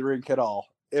outside the rink at all.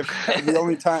 If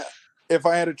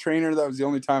I had a trainer, that was the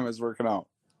only time I was working out.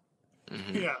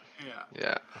 Mm-hmm.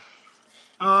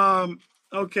 Yeah.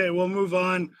 Okay, we'll move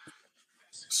on.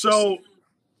 So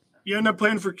you end up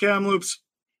playing for Kamloops.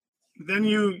 Then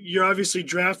you're obviously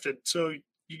drafted. So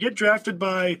you get drafted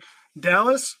by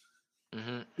Dallas.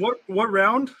 Mm-hmm. What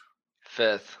round?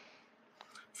 5th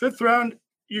round.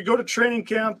 You go to training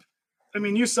camp. I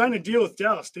mean, you signed a deal with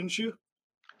Dallas, didn't you?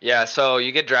 Yeah, so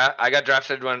you get I got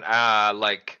drafted when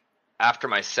like after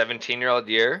my 17-year-old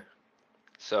year.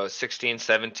 So 16,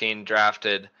 17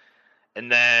 drafted.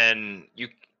 And then you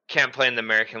can't play in the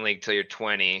American League till you're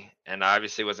 20, and I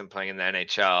obviously wasn't playing in the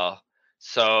NHL.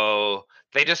 So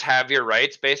they just have your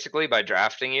rights basically by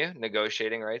drafting you,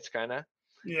 negotiating rights kind of.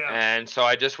 Yeah. And so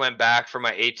I just went back for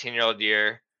my 18-year-old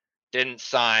year, didn't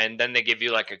sign. Then they give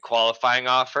you like a qualifying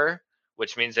offer,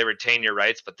 which means they retain your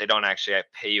rights, but they don't actually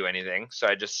pay you anything. So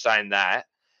I just signed that.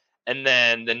 And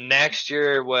then the next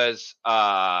year was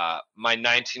my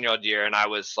 19-year-old year, and I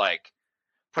was like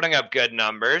putting up good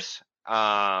numbers.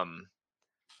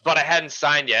 But I hadn't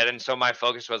signed yet, and so my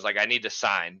focus was like, I need to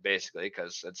sign basically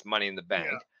because it's money in the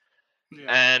bank.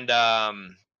 Yeah. And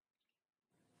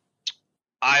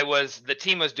the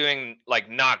team was doing like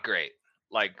not great.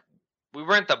 Like we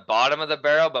weren't the bottom of the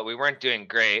barrel, but we weren't doing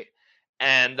great.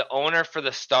 And the owner for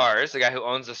the Stars, the guy who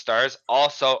owns the Stars,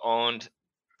 also owned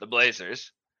the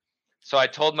Blazers. So I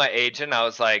told my agent, I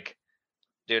was like,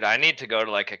 dude, I need to go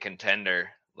to like a contender.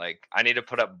 Like I need to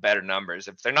put up better numbers.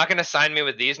 If they're not going to sign me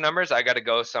with these numbers, I got to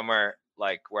go somewhere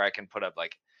like where I can put up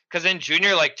like, because in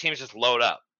junior, like teams just load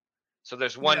up. So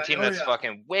there's one team that's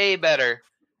fucking way better.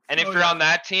 And if you're on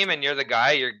that team and you're the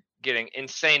guy, you're getting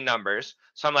insane numbers.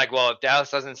 So I'm like, well, if Dallas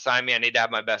doesn't sign me, I need to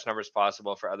have my best numbers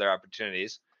possible for other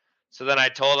opportunities. So then I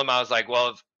told him, I was like, well,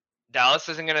 if Dallas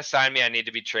isn't going to sign me, I need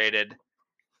to be traded.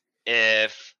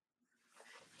 If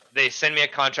they send me a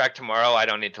contract tomorrow, I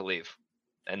don't need to leave.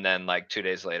 And then like 2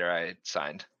 days later, I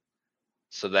signed.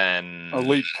 So then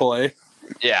elite play.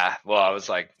 Yeah. Well, I was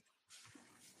like,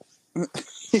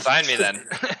 sign me then.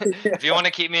 If you want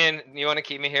to keep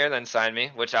me here, then sign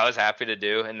me, which I was happy to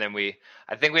do. And then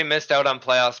I think we missed out on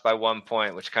playoffs by 1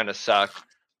 point, which kind of sucked.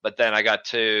 But then I got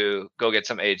to go get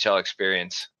some AHL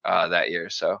experience that year.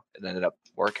 So it ended up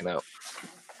working out.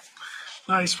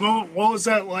 Nice. Well, what was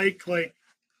that like? Like,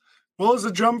 what was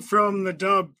the jump from the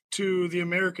Dub to the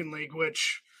American League,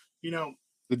 which, you know,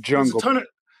 the jungle.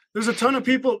 There's a ton of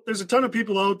people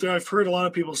out there. I've heard a lot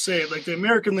of people say it. Like the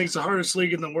American League's the hardest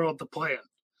league in the world to play in,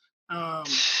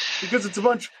 because it's a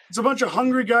bunch of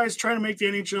hungry guys trying to make the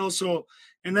NHL. So,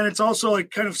 and then it's also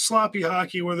like kind of sloppy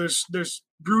hockey where there's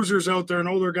bruisers out there and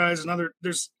older guys and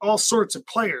there's all sorts of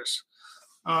players.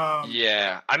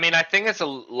 Yeah, I mean, I think it's a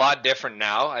lot different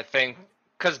now. I think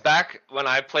because back when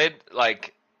I played,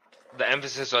 like the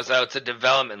emphasis was, it's a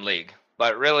development league,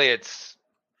 but really it's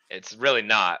really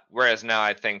not. Whereas now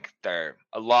I think there are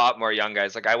a lot more young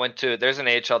guys. Like there's an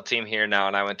AHL team here now,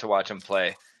 and I went to watch them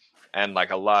play, and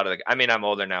like I'm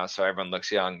older now, so everyone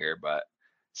looks younger, but it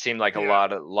seemed like a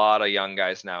lot of young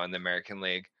guys now in the American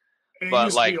League. And but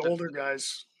used like to be older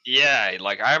guys. Yeah,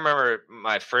 like I remember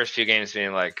my first few games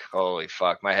being like, holy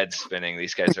fuck, my head's spinning.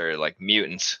 These guys are like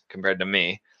mutants compared to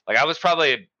me. Like I was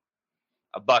probably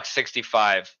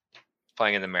 $165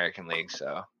 playing in the American League,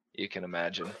 so you can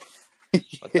imagine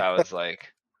what that was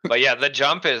like. But yeah, the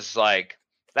jump is like,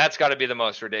 that's got to be the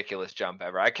most ridiculous jump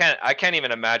ever. I can't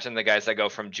even imagine the guys that go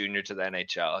from junior to the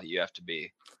NHL. You have to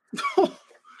be on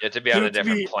a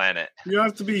different planet. You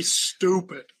have to be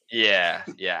stupid. Yeah,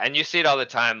 and you see it all the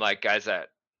time, like guys that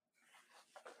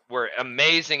were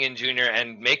amazing in junior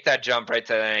and make that jump right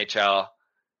to the NHL,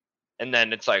 And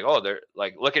then it's like, oh, they're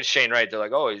like, look at Shane Wright. They're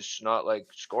like, oh, he's not like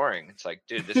scoring. It's like,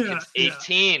 dude, this kid's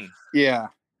 18. Yeah.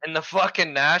 In the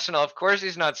fucking national, of course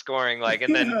he's not scoring. Like,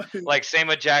 and then like same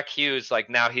with Jack Hughes. Like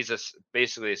now he's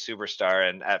basically a superstar.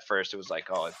 And at first it was like,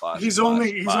 oh, he's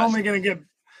only gonna get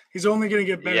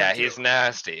better. Yeah, he's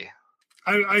nasty.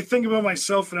 I think about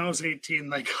myself when I was 18,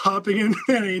 like hopping into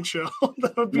the NHL.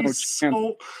 That would be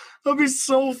that'd be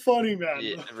so funny, man.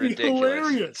 Yeah, ridiculous.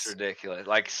 Hilarious. It's ridiculous.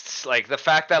 Like the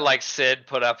fact that like Sid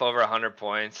put up over 100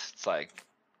 points. It's like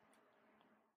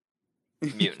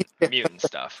mutant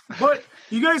stuff. But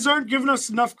you guys aren't giving us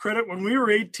enough credit when we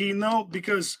were 18, though,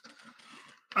 because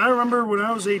I remember when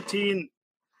I was 18,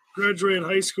 graduated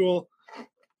high school,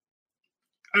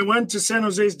 I went to San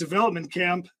Jose's development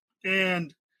camp,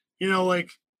 and like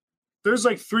there's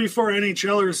like 3-4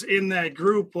 NHLers in that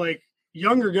group, like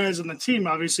younger guys on the team,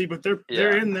 obviously, but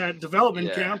they're in that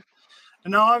development camp,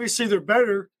 and now obviously they're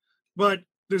better, but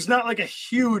there's not like a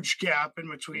huge gap in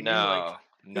between.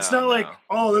 It's not like,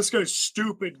 oh, this guy's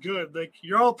stupid good. Like,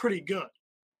 you're all pretty good.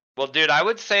 Well, dude, I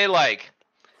would say, like,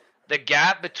 the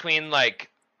gap between,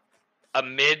 like, a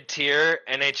mid-tier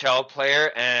NHL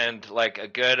player and, like, a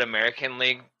good American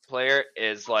League player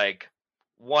is, like,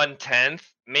 1/10,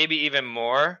 maybe even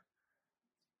more,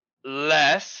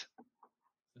 less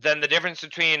than the difference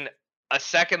between a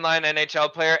second-line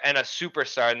NHL player and a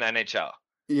superstar in the NHL.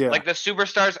 Yeah. Like, the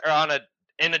superstars are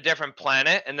in a different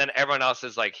planet, and then everyone else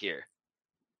is, like, here.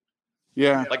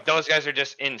 Yeah. Like those guys are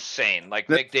just insane. Like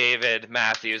McDavid,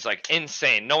 Matthews, like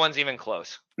insane. No one's even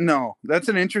close. No, that's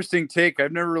an interesting take.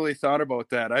 I've never really thought about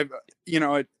that.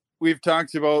 We've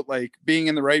talked about like being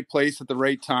in the right place at the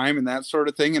right time and that sort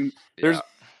of thing. And there's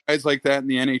guys like that in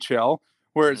the NHL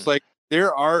where it's like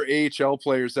there are AHL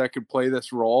players that could play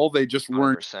this role. They just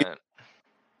weren't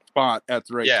spot at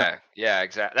the right time. Yeah,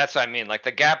 exactly. That's what I mean. Like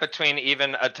the gap between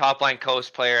even a top line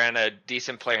coast player and a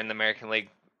decent player in the American League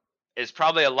is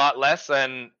probably a lot less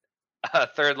than a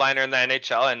third liner in the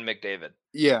NHL and McDavid.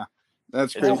 Yeah,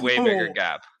 that's it's a way bigger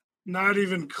gap. Not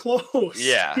even close.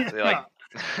 Yeah. That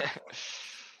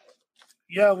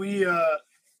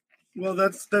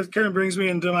kind of brings me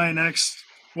into my next.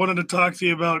 Wanted to talk to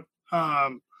you about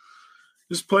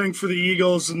just playing for the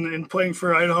Eagles and playing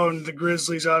for Idaho and the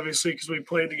Grizzlies, obviously, because we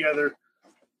played together.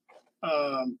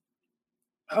 How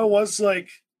was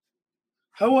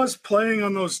playing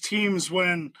on those teams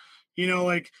when?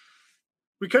 Like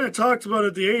we kind of talked about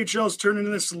it, the AHL's turned into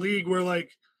this league where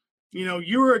like,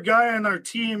 you were a guy on our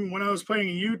team when I was playing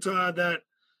in Utah that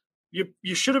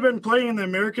you should have been playing in the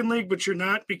American League, but you're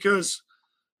not because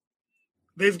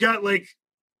they've got like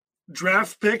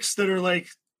draft picks that are like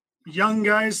young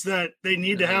guys that they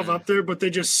need to have up there, but they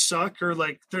just suck or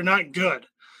like they're not good.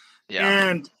 Yeah.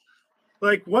 And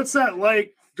like, what's that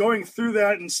like going through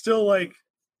that and still like,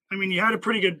 I mean, you had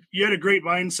a great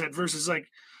mindset versus like,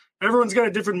 everyone's got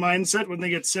a different mindset when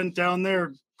they get sent down there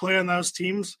or play on those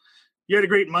teams. You had a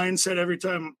great mindset every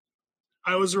time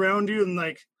I was around you. And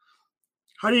like,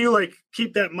 how do you like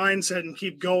keep that mindset and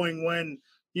keep going when,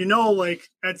 like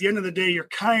at the end of the day, you're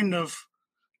kind of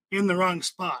in the wrong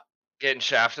spot? Getting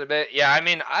shafted a bit. Yeah. I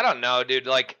mean, I don't know, dude.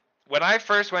 Like when I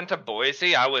first went to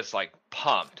Boise, I was like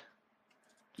pumped.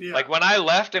 Yeah. Like when I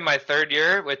left in my third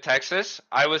year with Texas,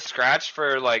 I was scratched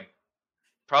for like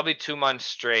probably 2 months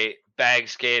straight. Bag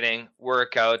skating,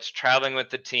 workouts, traveling with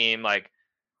the team. Like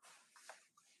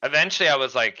eventually I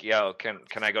was like, yo, can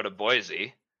I go to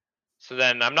Boise? So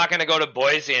then I'm not going to go to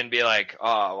Boise and be like,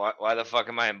 oh, why the fuck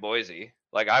am I in Boise?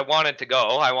 Like I wanted to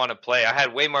go. I want to play. I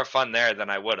had way more fun there than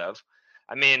I would have.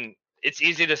 I mean, it's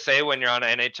easy to say when you're on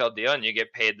an NHL deal and you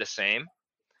get paid the same.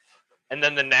 And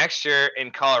then the next year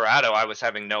in Colorado, I was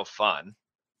having no fun.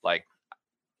 Like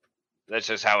that's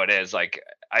just how it is. Like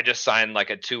I just signed like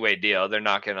a 2-way deal. They're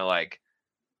not going to like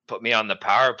put me on the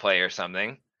power play or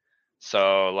something.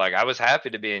 So like I was happy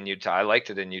to be in Utah. I liked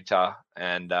it in Utah.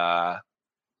 And so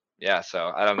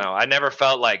I don't know. I never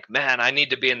felt like, man, I need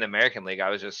to be in the American League. I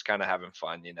was just kind of having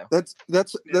fun, That's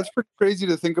pretty crazy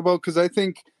to think about because I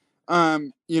think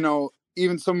even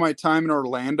some of my time in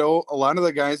Orlando, a lot of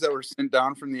the guys that were sent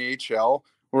down from the AHL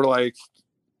were like,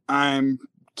 I'm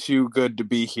too good to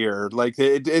be here. Like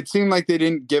it seemed like they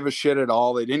didn't give a shit at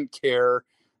all. They didn't care.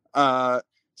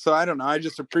 So I don't know. I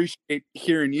just appreciate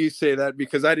hearing you say that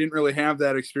because I didn't really have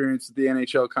that experience with the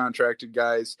NHL contracted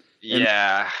guys. And,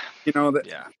 yeah.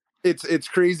 It's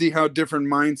crazy how different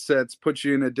mindsets put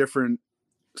you in a different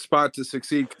spot to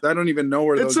succeed. I don't even know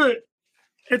where it's a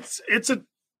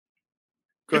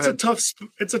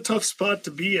tough spot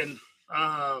to be in.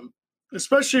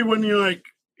 Especially when you're like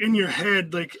in your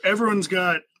head, like everyone's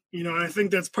got, and I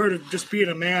think that's part of just being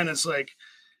a man. It's like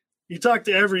you talk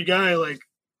to every guy, like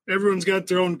everyone's got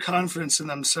their own confidence in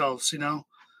themselves,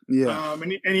 Yeah.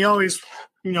 And you always,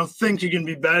 think you can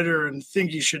be better and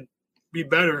think you should be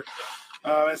better.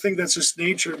 I think that's just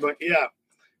nature, but yeah,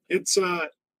 it's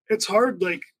hard.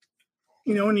 Like,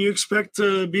 when you expect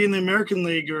to be in the American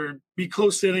League or be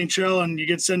close to NHL and you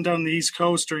get sent down the East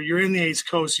Coast, or you're in the East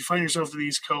Coast, you find yourself at the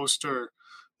East Coast, or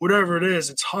whatever it is,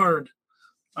 it's hard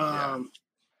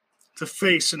to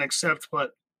face and accept.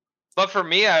 But for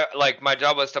me, my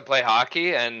job was to play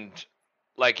hockey, and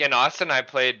like in Austin, I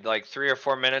played like 3 or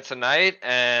 4 minutes a night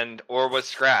or was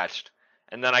scratched.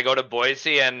 And then I go to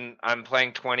Boise and I'm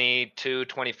playing 22,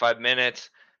 25 minutes.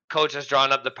 Coach has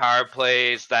drawn up the power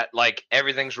plays that like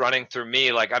everything's running through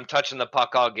me. Like I'm touching the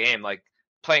puck all game, like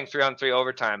playing 3-on-3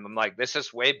 overtime. I'm like, this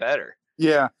is way better.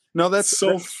 Yeah. No, that's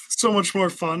so much more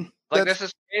fun. Like this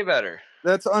is way better.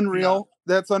 That's unreal.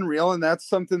 Yeah. That's unreal. And that's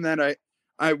something that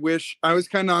I wish I was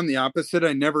kind of on the opposite.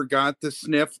 I never got the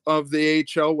sniff of the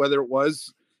AHL, whether it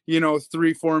was,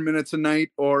 3-4 minutes a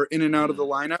night or in and out of the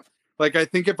lineup. Like, I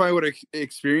think if I would have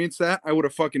experienced that, I would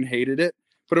have fucking hated it.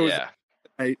 But it was,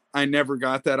 I never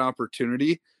got that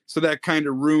opportunity. So that kind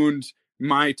of ruined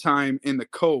my time in the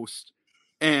coast.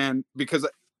 And because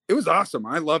it was awesome.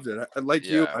 I loved it. I like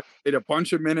you. I played a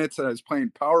bunch of minutes and I was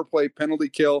playing power play, penalty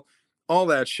kill, all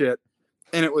that shit.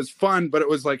 And it was fun, but it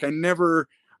was like,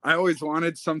 I always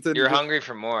wanted something. You're hungry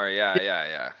for more.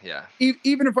 Yeah.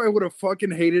 Even if I would have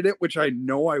fucking hated it, which I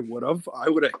know I would have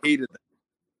hated it.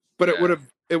 But it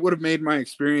would have made my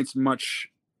experience much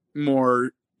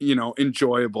more,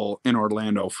 enjoyable in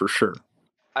Orlando for sure.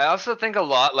 I also think a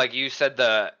lot, like you said,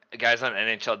 the guys on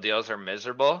NHL deals are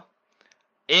miserable.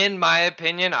 In my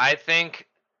opinion, I think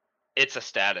it's a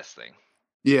status thing.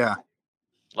 Yeah.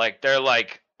 Like they're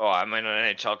like, oh, I'm in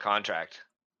an NHL contract.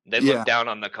 They look down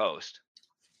on the coast.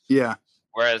 Yeah.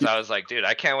 Whereas I was like, dude,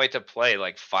 I can't wait to play.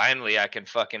 Like, finally, I can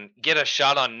fucking get a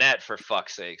shot on net, for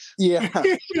fuck's sakes. Yeah.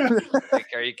 Like,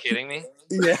 are you kidding me?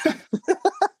 Yeah.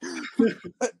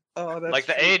 Like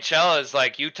the AHL is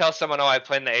like, you tell someone, oh, I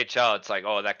play in the AHL, it's like,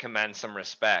 oh, that commands some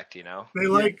respect, They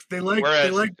like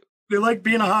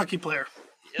being a hockey player.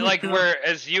 Like,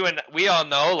 whereas you and we all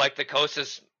know, like the coast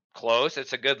is close,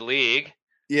 it's a good league.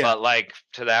 Yeah. But like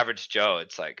to the average Joe,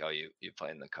 it's like, oh, you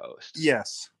play in the coast.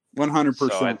 Yes. 100%.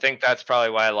 So I think that's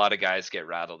probably why a lot of guys get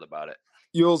rattled about it.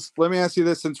 Yules, let me ask you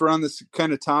this, since we're on this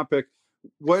kind of topic.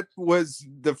 What was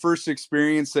the first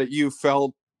experience that you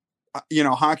felt,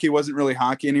 hockey wasn't really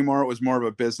hockey anymore? It was more of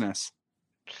a business.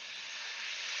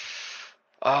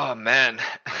 Oh, man.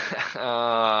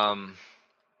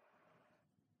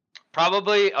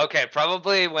 Probably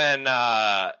when,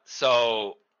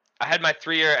 so I had my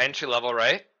 3-year entry level,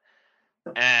 right?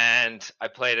 And I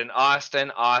played in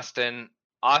Austin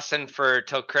for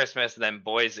till Christmas, and then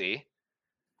Boise.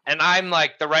 And I'm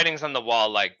like, the writing's on the wall,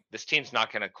 like, this team's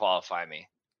not going to qualify me.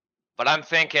 But I'm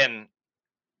thinking,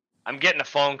 I'm getting a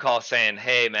phone call saying,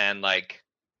 hey, man, like,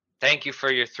 thank you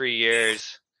for your 3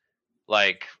 years.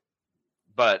 Like,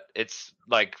 but it's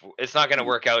not going to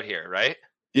work out here, right?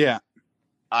 Yeah.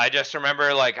 I just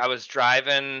remember, like, I was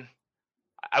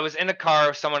in a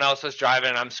car, someone else was driving,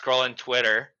 and I'm scrolling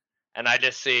Twitter, and I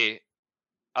just see,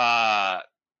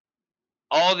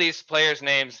 all these players'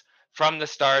 names from the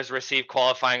Stars received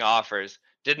qualifying offers.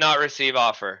 Did not receive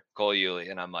offer, Cole Ully.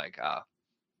 And I'm like, oh,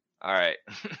 all right.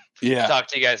 Yeah. Talk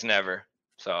to you guys never.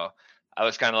 So I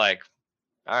was kind of like,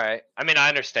 all right. I mean, I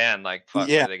understand, like, fuck,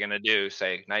 what are they going to do?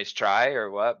 Say, nice try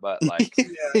or what? But, like,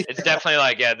 it's definitely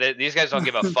like, these guys don't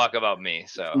give a fuck about me.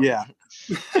 So yeah,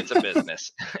 it's a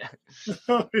business.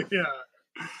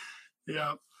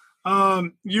 Yeah.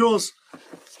 Yules,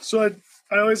 so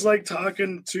I always like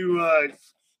talking to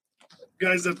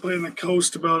guys that play on the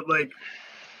coast about like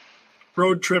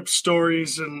road trip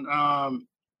stories and I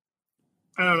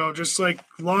don't know, just like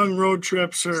long road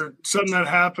trips or something that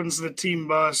happens to the team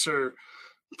bus or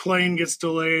plane gets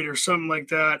delayed or something like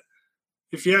that.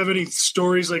 If you have any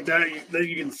stories like that that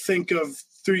you can think of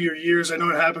through your years, I know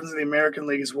it happens in the American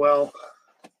League as well.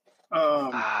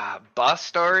 Bus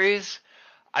stories?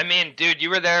 I mean, dude, you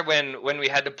were there when we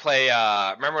had to play,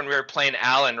 remember when we were playing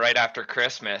Allen right after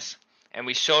Christmas, and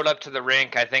we showed up to the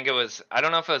rink, I don't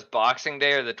know if it was Boxing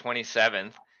Day or the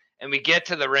 27th, and we get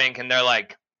to the rink, and they're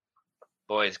like,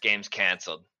 boys, game's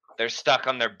canceled. They're stuck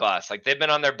on their bus. Like, they've been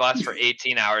on their bus for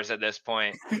 18 hours at this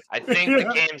point. I think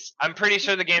I'm pretty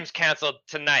sure the game's canceled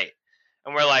tonight.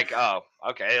 And we're like, oh,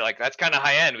 okay, like, that's kind of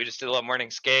high end. We just did a little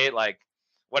morning skate, like,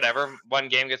 whatever. One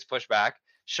game gets pushed back.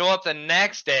 Show up the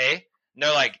next day, and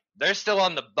they're like, they're still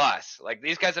on the bus. Like,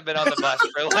 these guys have been on the bus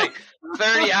for like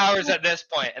 30 hours at this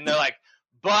point. And they're like,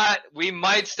 but we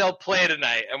might still play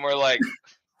tonight. And we're like,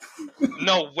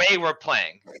 no way we're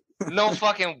playing. no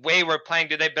fucking way we're playing.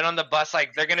 Dude, they've been on the bus.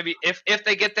 Like, they're going to be, if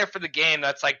they get there for the game,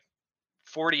 that's like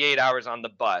 48 hours on the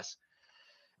bus.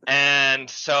 And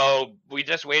so we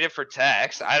just waited for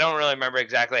text. I don't really remember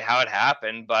exactly how it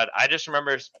happened, but I just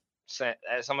remember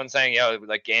someone saying, yo,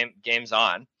 like game's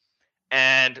on.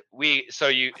 And so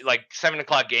you like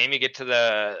 7:00 game, you get to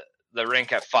the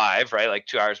rink at 5, right? Like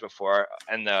 2 hours before.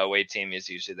 And the away team is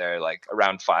usually there like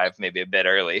around 5, maybe a bit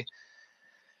early.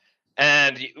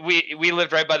 And we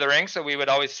lived right by the rink, so we would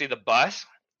always see the bus.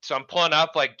 So I'm pulling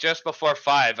up like just before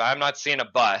 5. I'm not seeing a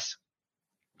bus.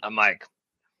 I'm like,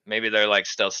 maybe they're like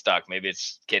still stuck. Maybe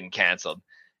it's getting canceled.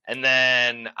 And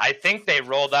then I think they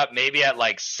rolled up maybe at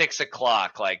like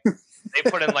 6:00. Like they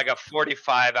put in like a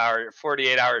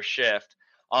 48-hour shift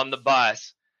on the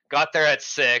bus. Got there at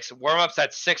 6. Warm-ups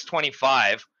at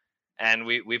 6:25. And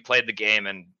we played the game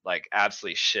and like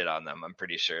absolutely shit on them. I'm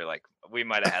pretty sure like we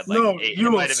might have had like 8. It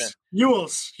might have been We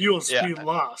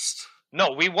lost.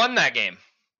 No, we won that game.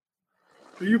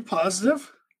 Are you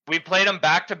positive? We played them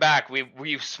back to back.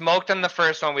 We smoked them the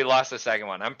first one. We lost the second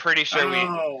one. I'm pretty sure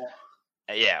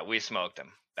we smoked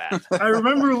them bad. I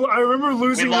remember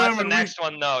losing. We lost the next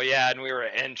one though. Yeah, and we were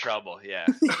in trouble. Yeah.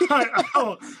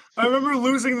 I remember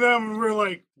losing them. And we were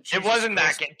like, it wasn't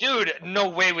that game, dude. No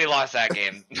way we lost that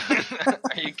game.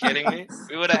 Are you kidding me?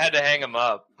 We would have had to hang them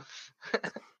up.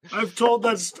 I've told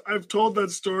that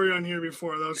story on here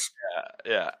before. That was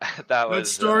that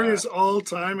story is all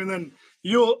time. And then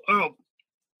you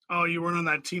weren't on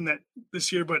that team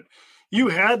this year, but you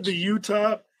had the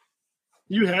Utah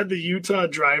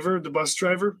driver, the bus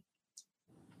driver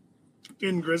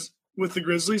with the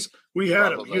Grizzlies. We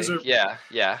had him.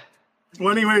 Yeah.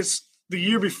 Well, anyways, the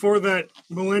year before that,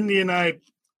 Melindy and I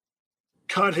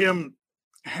caught him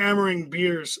hammering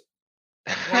beers.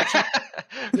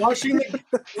 Watching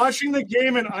the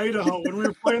game in Idaho when we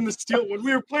were playing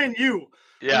playing you.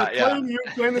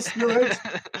 Playing the Steelheads.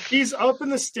 He's up in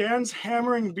the stands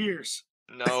hammering beers.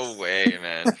 No way,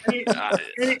 man.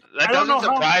 That doesn't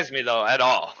surprise me though at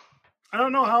all. I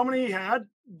don't know how many he had,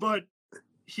 but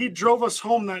he drove us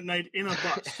home that night in a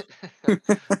bus.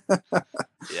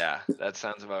 Yeah, that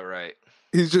sounds about right.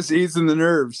 He's just easing the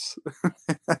nerves.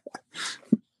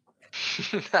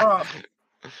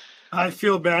 I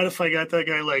feel bad if I got that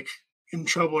guy like in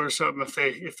trouble or something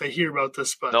if they hear about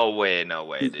this. But no way, dude.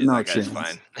 No that guy's chance.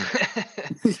 Fine.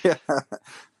 Yeah,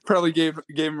 probably gave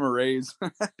him a raise.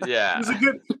 Yeah,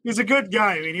 he's a good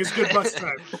guy. I mean, he's a good bus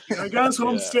driver. I got us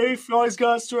home safe. Always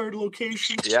got us to our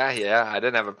location. Yeah. I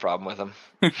didn't have a problem with him.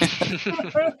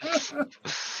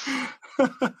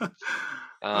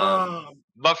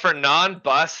 But for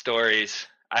non-bus stories,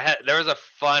 there was a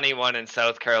funny one in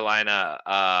South Carolina.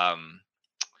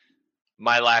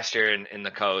 My last year in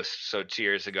the coast, so 2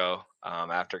 years ago,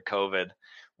 after COVID,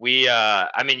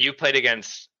 you played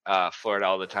against Florida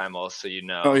all the time, also,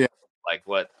 Oh yeah. Like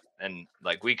what, and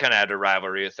like we kind of had a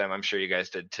rivalry with them. I'm sure you guys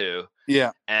did too.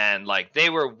 Yeah. And like they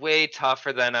were way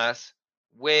tougher than us,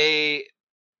 way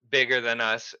bigger than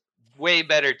us, way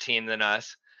better team than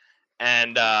us.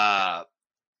 And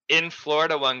in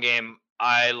Florida one game,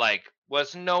 I like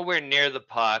was nowhere near the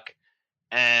puck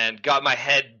and got my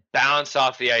head bounced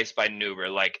off the ice by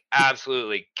Nuber, like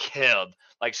absolutely killed,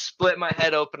 like split my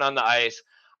head open on the ice.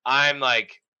 I'm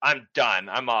done.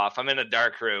 I'm off. I'm in a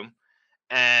dark room.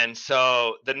 And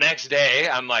so the next day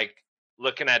I'm like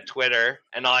looking at Twitter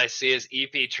and all I see is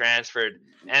EP transferred,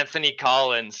 Anthony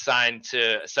Collins signed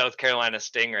to South Carolina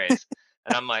Stingrays.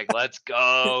 And I'm like, let's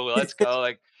go.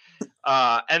 Like,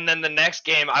 and then the next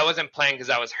game I wasn't playing because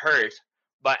I was hurt,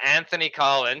 but Anthony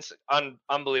Collins,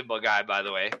 unbelievable guy, by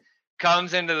the way,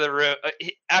 comes into the room.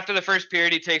 After the first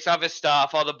period, he takes off his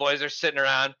stuff. All the boys are sitting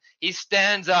around. He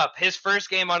stands up, his first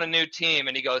game on a new team,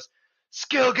 and he goes,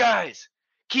 "Skill guys,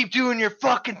 keep doing your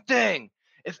fucking thing.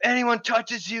 If anyone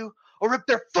touches you, I'll rip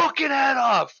their fucking head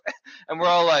off." And we're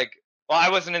all like, well,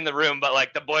 I wasn't in the room, but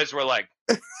like the boys were like,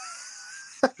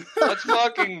 let's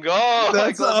fucking go.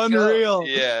 That's like, unreal. Go.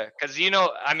 Yeah, because you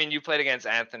played against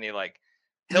Anthony. Like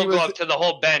he'll go up to the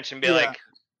whole bench and be like,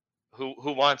 "Who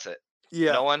wants it?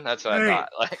 Yeah, no one." That's what I thought.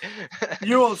 Like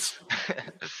Yules,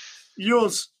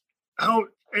 how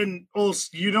and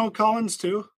Olson, Collins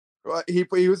too.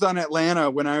 He was on Atlanta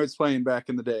when I was playing back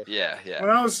in the day. Yeah. When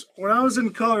I was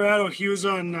in Colorado, he was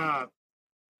on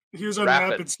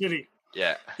Rapid City.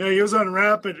 Yeah, he was on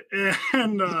Rapid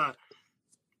and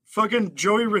fucking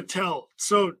Joey Rattel.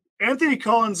 So Anthony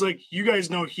Collins, like you guys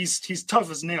know, he's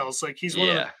tough as nails. Like he's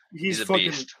a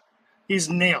beast. He's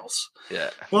nails. Yeah.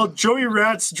 Well, Joey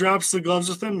Rats drops the gloves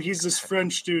with him. He's this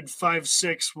French dude,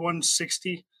 5'6",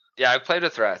 160. Yeah, I played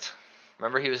with Rats.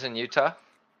 Remember he was in Utah?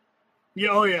 Yeah.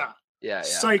 Oh yeah. Yeah.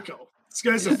 Psycho. This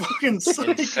guy's a fucking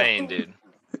psycho. Insane, dude.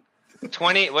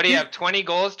 20. What do you have? 20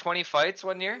 goals, 20 fights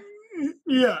 1 year?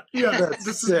 Yeah.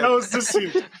 That's That was this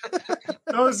year.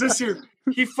 That was this year.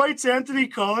 He fights Anthony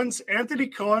Collins. Anthony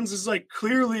Collins is like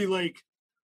clearly like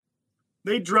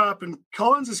they drop, and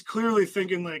Collins is clearly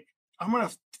thinking like, I'm gonna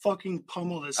fucking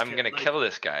pummel this. I'm kid. gonna Like, kill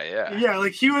this guy. Yeah. Yeah,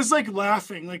 like he was like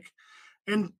laughing, like,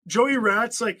 and Joey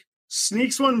Ratz like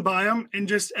sneaks one by him and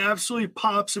just absolutely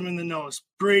pops him in the nose,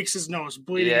 breaks his nose,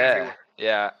 bleeding everywhere.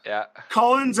 Yeah.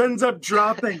 Collins ends up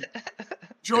dropping.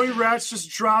 Joey Ratz just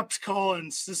drops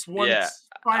Collins. This one, Yeah.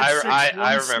 5'6",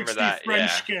 I remember that.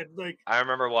 French kid. Like I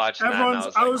remember watching everyone's,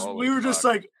 that. And we were just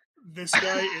like, this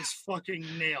guy is fucking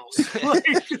nails. Like,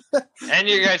 and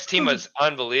your guys' team was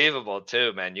unbelievable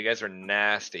too, man. You guys were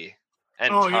nasty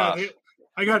and tough. Yeah,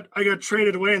 I got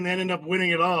traded away and they ended up winning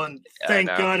it all. And thank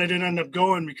God I didn't end up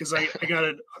going because I got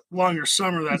a longer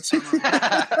summer that summer.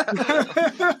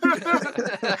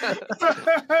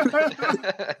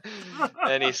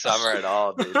 Any summer at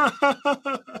all, dude.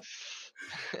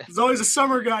 There's always a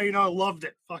summer guy, I loved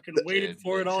it. Fucking waited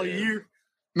for it all too. year.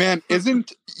 Man,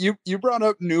 isn't you brought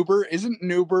up Nuber?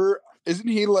 Isn't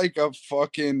he like a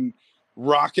fucking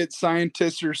rocket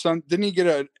scientist or something? Didn't he get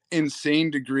an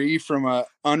insane degree from a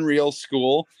unreal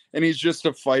school and he's just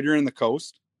a fighter in the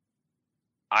coast?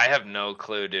 I have no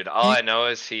clue, dude. All I know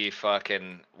is he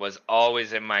fucking was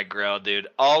always in my grill, dude.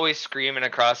 Always screaming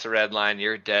across the red line,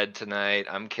 "You're dead tonight.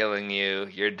 I'm killing you.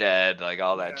 You're dead." Like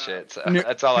all that shit. So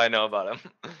that's all I know about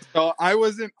him. So I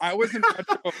wasn't.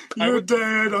 You're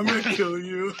dead. I'm gonna kill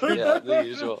you. Yeah, the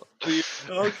usual.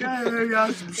 Okay, yeah,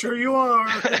 I'm sure you are.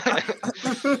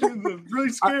 I'm really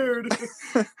scared.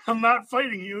 I'm not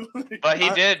fighting you. But he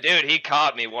did, dude. He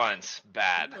caught me once.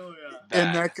 Bad. Oh yeah.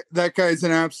 And that guy's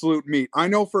an absolute meat. I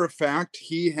know for a fact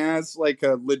he has like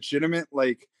a legitimate,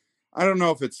 like, I don't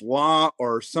know if it's law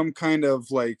or some kind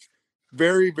of like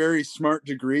very, very smart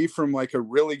degree from like a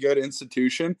really good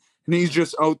institution. And he's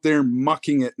just out there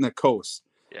mucking it in the coast.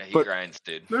 Yeah, he grinds,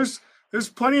 dude. There's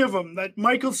plenty of them. That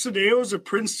Michael Sadeo is a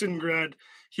Princeton grad.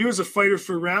 He was a fighter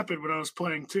for Rapid when I was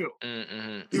playing too.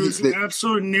 Mm-hmm. He was an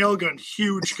absolute nail gun,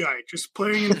 huge guy, just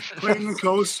playing the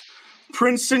coast.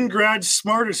 Princeton grad,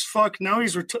 smart as fuck. Now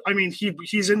he's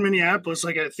he's in Minneapolis.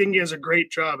 Like I think he has a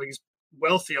great job. He's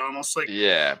wealthy almost. Like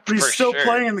but he's still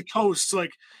playing in the coast.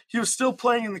 Like he was still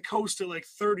playing in the coast at like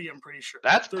 30. I'm pretty sure.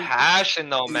 That's passion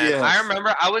though, man. Yes. I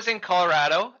remember I was in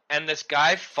Colorado and this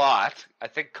guy fought. I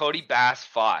think Cody Bass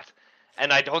fought,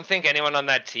 and I don't think anyone on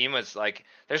that team was like.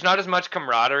 There's not as much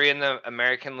camaraderie in the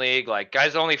American League. Like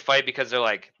guys only fight because they're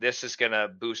like, this is gonna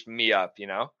boost me up,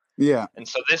 Yeah. And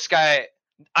so this guy.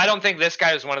 I don't think this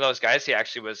guy was one of those guys. He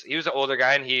was an older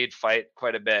guy and he'd fight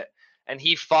quite a bit. And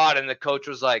he fought and the coach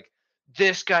was like,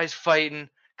 this guy's fighting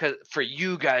for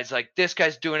you guys. Like this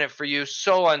guy's doing it for you.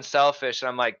 So unselfish. And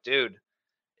I'm like, dude,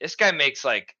 this guy makes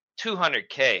like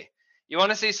 $200K. You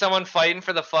want to see someone fighting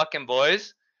for the fucking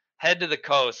boys? Head to the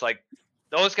coast. Like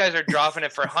those guys are dropping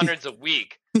it for hundreds a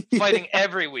week, fighting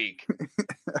every week.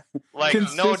 Like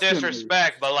no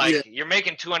disrespect, but like you're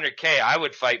making $200K. I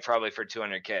would fight probably for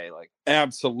 $200K. Like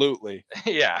absolutely.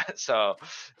 Yeah. So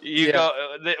you go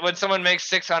when someone makes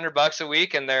 $600 a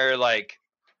week and they're like,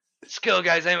 skill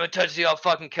guys, anyone touch you, I'll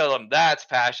fucking kill them. That's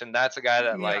passion. That's a guy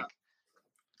that like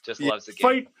just loves the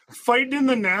game. Fighting in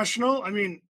the national. I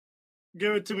mean,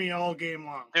 give it to me all game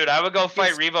long. Dude, I would go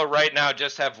fight Revo right now,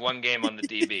 just have one game on the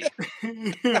DB.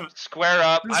 Square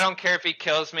up. I don't care if he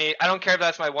kills me. I don't care if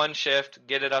that's my one shift.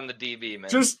 Get it on the DB, man.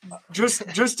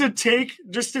 Just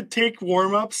to take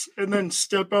warm-ups and then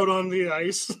step out on the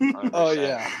ice. Oh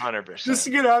yeah. 100%. Just to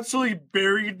get absolutely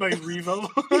buried by Revo.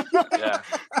 Yeah.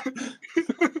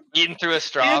 Eating through a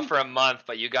straw for a month,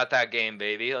 but you got that game,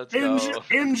 baby. Let's go.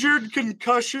 Injured,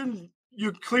 concussion.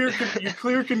 You clear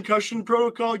concussion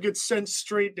protocol, gets sent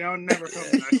straight down, never comes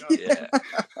back up. Yeah.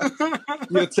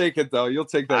 You'll take it though. You'll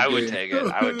take that. I would take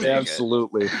it.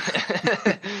 Absolutely.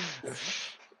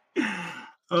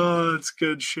 Oh, that's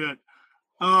good shit.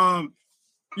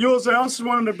 Yules, I also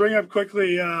wanted to bring up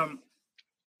quickly.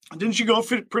 Didn't you go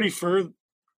pretty far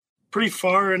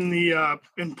in the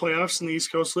in playoffs in the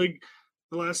East Coast League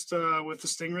the last with the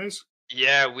Stingrays?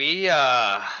 Yeah, we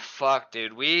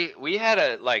dude. We had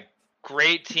a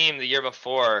great team the year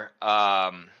before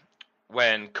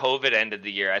when COVID ended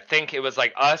the year. I think it was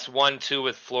like us 1-2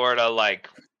 with Florida, like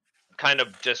kind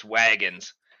of just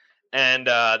wagons. And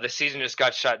the season just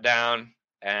got shut down.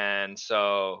 And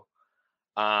so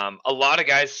a lot of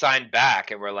guys signed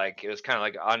back and were like, it was kind of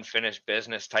like unfinished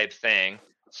business type thing.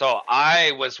 So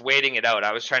I was waiting it out.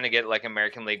 I was trying to get like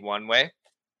American League one way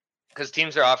because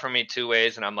teams are offering me two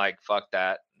ways. And I'm like, fuck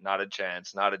that. Not a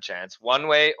chance. One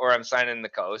way or I'm signing the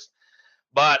coast.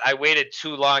 but I waited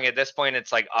too long. At this point,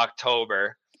 it's like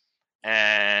October.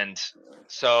 And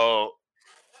so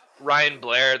Ryan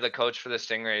Blair, the coach for the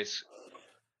Stingrays,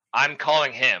 I'm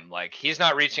calling him. Like, he's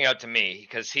not reaching out to me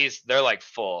because they're like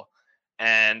full.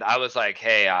 And I was like,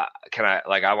 hey, can I,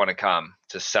 like, I want to come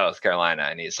to South Carolina.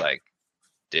 And he's like,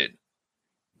 dude,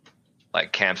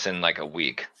 like, camp's in like a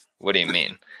week. What do you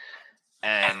mean?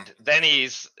 And then he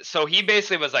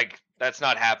basically was like, that's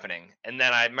not happening. And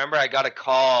then I remember I got a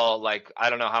call, like, I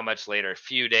don't know how much later, a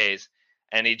few days.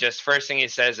 And first thing he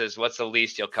says is, what's the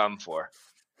least you'll come for?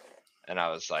 And I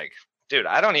was like, dude,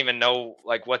 I don't even know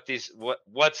like what's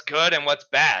good and what's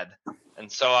bad.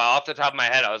 And so off the top of my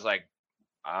head, I was like,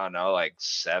 I don't know, like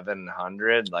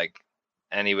 700. Like,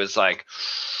 and he was like,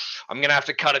 I'm going to have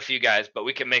to cut a few guys, but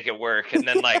we can make it work. And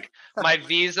then like my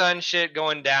visa and shit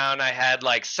going down, I had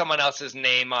like someone else's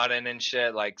name on it and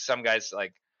shit. Like some guys,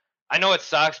 like, I know it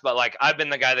sucks, but like I've been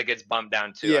the guy that gets bumped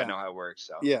down too. I know how it works.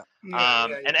 So yeah.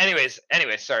 And anyways,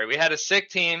 sorry, we had a sick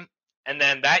team. And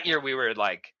then that year we were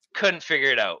like, couldn't figure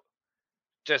it out.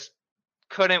 Just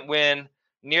couldn't win,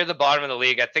 near the bottom of the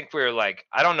league. I think we were like,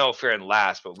 I don't know if we were in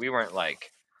last, but we weren't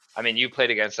like, I mean, you played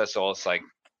against us, so it's like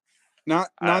not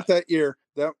that year.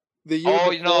 The year oh,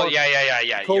 before, no, yeah.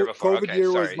 Year before. COVID okay,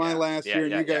 year sorry, was my last year,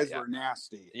 and you guys were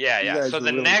nasty. Yeah. So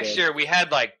the really next good. year we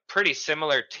had like pretty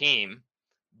similar team,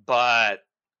 but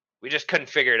we just couldn't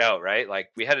figure it out, right? Like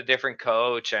we had a different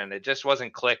coach, and it just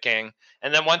wasn't clicking.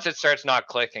 And then once it starts not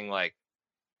clicking, like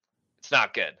it's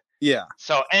not good. Yeah.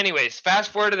 So anyways,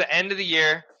 fast forward to the end of the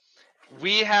year.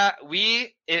 We have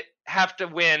to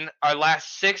win our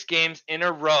last 6 games in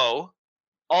a row,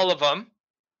 all of them,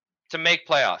 to make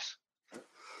playoffs.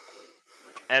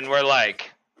 And we're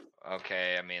like,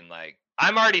 okay, I mean, like,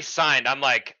 I'm already signed. I'm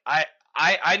like,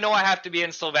 I know I have to be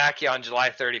in Slovakia on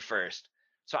July 31st.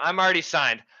 So I'm already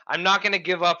signed. I'm not going to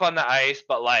give up on the ice,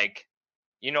 but like,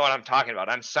 you know what I'm talking about.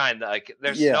 I'm signed. Like,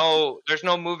 there's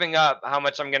no moving up how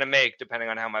much I'm going to make depending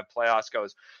on how my playoffs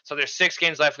goes. So there's 6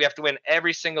 games left. We have to win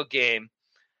every single game.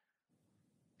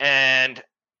 And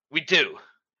we do.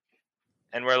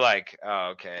 And we're like, oh,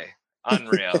 okay,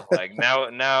 unreal. Like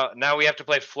now we have to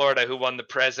play Florida, who won the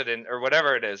president or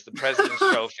whatever it is, the President's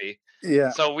Trophy. Yeah.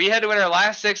 So we had to win our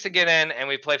last 6 to get in, and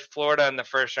we play Florida in the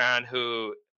first round,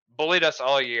 who bullied us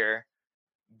all year.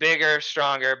 Bigger,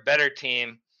 stronger, better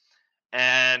team.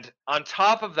 And on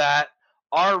top of that,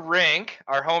 our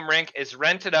home rink is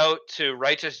rented out to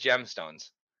Righteous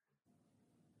Gemstones.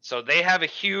 So they have a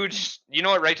huge, you know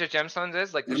what Righteous Gemstones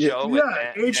is? Like the show with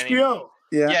HBO.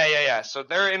 Yeah. So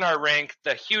they're in our rink.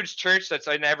 The huge church that's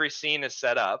in every scene is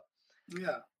set up.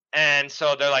 Yeah. And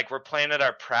so they're like, we're playing at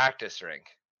our practice rink.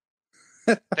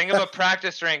 Think of a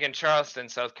practice rink in Charleston,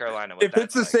 South Carolina. If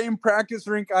it's the same practice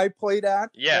rink I played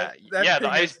at. Yeah, the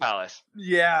Ice Palace.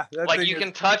 Yeah. Like you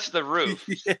can touch the roof.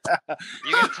 Yeah.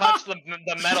 You can touch the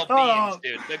metal beams,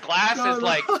 dude. The glass is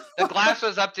like, the glass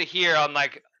was up to here on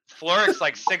like, Floric's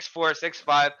like 6'4",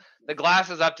 6'5". The glass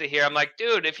is up to here. I'm like,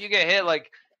 dude, if you get hit,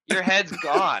 like your head's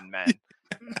gone, man.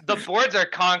 The boards are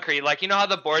concrete. Like, you know how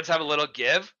the boards have a little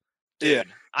give? Dude, Yeah.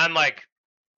 I'm like,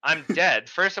 I'm dead.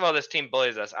 First of all, this team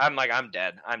bullies us. I'm like, I'm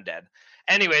dead.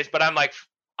 Anyways, but I'm like,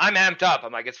 I'm amped up.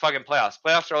 I'm like, it's fucking playoffs.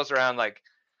 Playoffs rolls around, like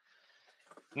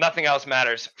nothing else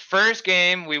matters. First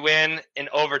game, we win in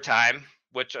overtime,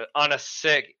 which on a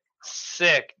sick,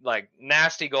 like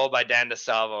nasty goal by Dan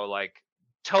DeSalvo, like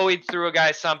toed through a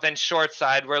guy something, short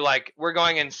side. We're like, we're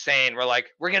going insane. We're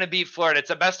like, we're going to beat Florida. It's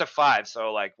a best of 5.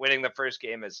 So like winning the first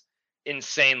game is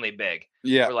insanely big.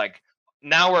 Yeah. We're like,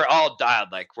 now we're all dialed.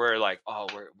 Like, we're like, oh,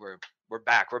 we're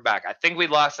back. I think we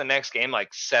lost the next game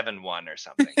like 7-1 or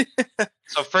something.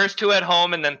 So first 2 at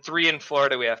home and then 3 in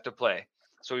Florida we have to play.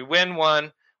 So we win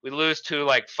 1, we lose 2,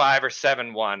 like 5 or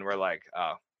 7-1. We're like,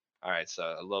 oh, all right. So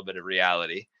a little bit of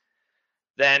reality.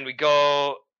 Then we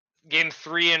go game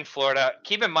 3 in Florida.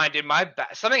 Keep in mind, dude,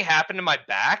 something happened to my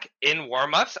back in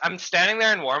warmups. I'm standing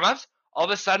there in warmups. All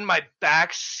of a sudden my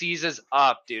back seizes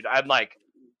up, dude. I'm like,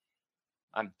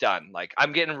 I'm done. Like,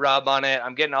 I'm getting rub on it.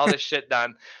 I'm getting all this shit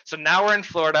done. So now we're in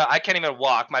Florida. I can't even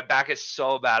walk. My back is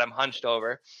so bad. I'm hunched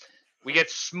over. We get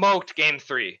smoked game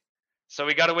 3. So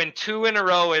we got to win 2 in a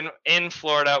row in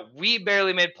Florida. We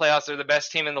barely made playoffs. They're the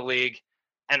best team in the league.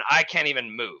 And I can't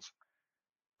even move.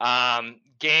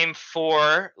 Game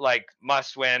 4, like,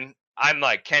 must win. I'm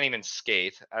like, can't even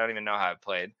skate. I don't even know how I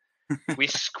played. We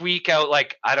squeak out,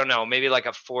 like, I don't know, maybe like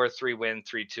a 4-3 win,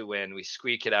 3-2 win. We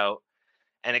squeak it out.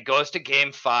 And it goes to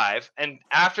game 5. And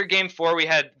after game 4, we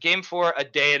had game 4 a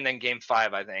day and then game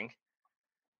 5, I think.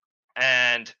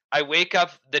 And I wake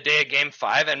up the day of game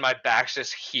 5 and my back's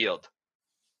just healed.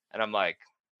 And I'm like,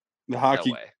 The hockey,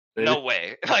 no way. No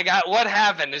way. Like, what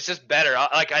happened? It's just better.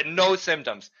 I had no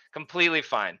symptoms, completely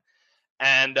fine.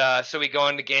 And so we go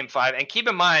into game 5. And keep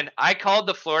in mind, I called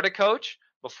the Florida coach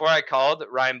before I called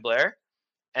Ryan Blair.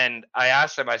 And I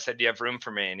asked him, I said, do you have room for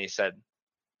me? And he said,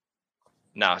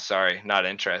 no, sorry, not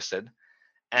interested.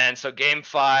 And so game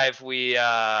 5, we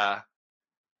go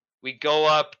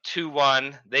up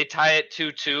 2-1. They tie it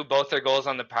 2-2, both their goals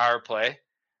on the power play.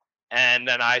 And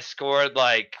then I scored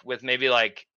with maybe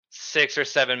 6 or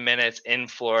 7 minutes in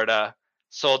Florida,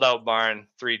 sold out barn,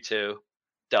 3-2.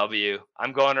 W.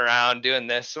 I'm going around doing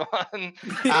this one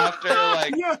after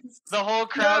Yes. the whole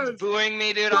crowd's booing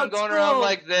me, dude. I'm going around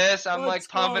like this. I'm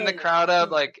pumping the crowd up.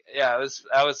 That was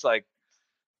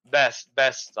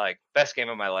best game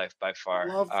of my life by far.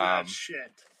 Love that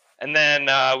shit. And then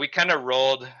we kind of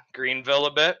rolled Greenville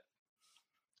a bit,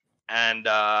 and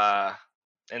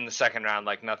in the second round,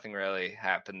 nothing really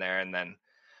happened there. And then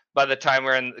by the time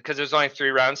we're in, because there's only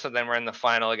 3 rounds, so then we're in the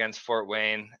final against Fort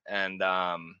Wayne, and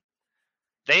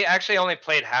they actually only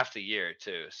played half the year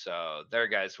too. So their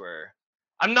guys were,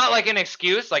 I'm not an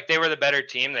excuse, they were the better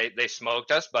team. They smoked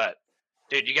us, but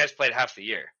dude, you guys played half the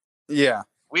year. Yeah.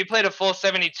 We played a full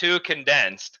 72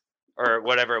 condensed or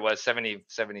whatever it was, 70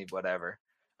 whatever.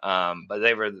 But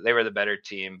they were the better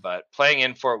team, but playing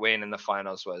in Fort Wayne in the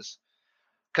finals was,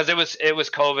 cause it was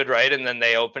COVID, right? And then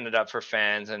they opened it up for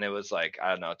fans, and it was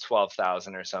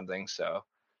 12,000 or something. So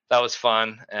that was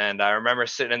fun. And I remember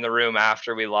sitting in the room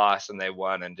after we lost and they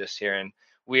won, and just hearing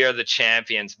 "We Are the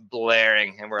Champions"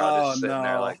 blaring, and we're all just sitting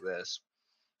there like this.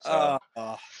 So,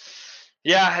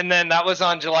 yeah. And then that was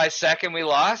on July 2nd. We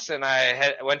lost, and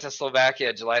I went to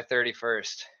Slovakia July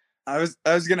 31st. I was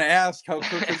going to ask, how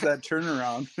quick was that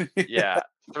turnaround? Yeah.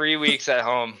 3 weeks at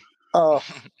home. Oh,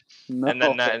 no.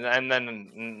 And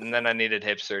then I needed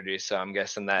hip surgery. So I'm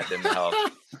guessing that didn't help.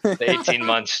 The 18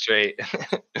 months straight.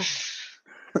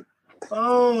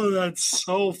 Oh, that's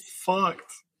so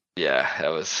fucked. Yeah, that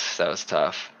was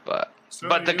tough. But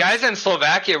the guys in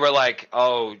Slovakia were like,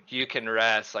 "Oh, you can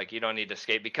rest. You don't need to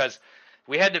skate," because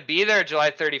we had to be there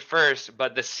July 31st,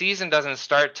 but the season doesn't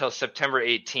start till September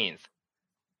 18th.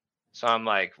 So I'm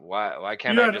like, why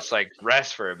can't I just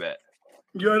rest for a bit?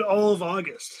 You had all of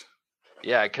August.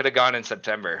 Yeah, I could have gone in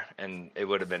September and it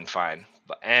would have been fine.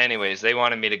 But anyways, they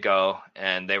wanted me to go,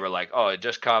 and they were like, "Oh,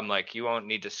 just come. You won't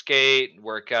need to skate,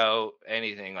 work out,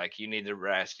 anything. You need to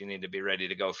rest. You need to be ready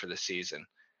to go for the season."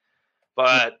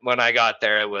 But when I got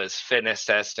there, it was fitness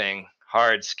testing,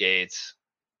 hard skates,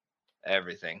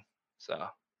 everything. So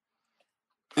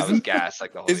I was gassed the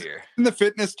whole year. In the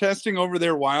fitness testing over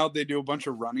there wild, they do a bunch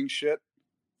of running shit?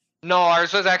 No,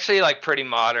 ours was actually pretty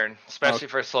modern, especially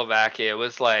for Slovakia. It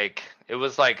was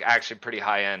actually pretty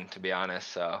high end, to be honest.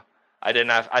 So I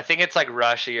think it's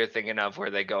Russia you're thinking of,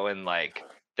 where they go in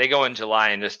they go in July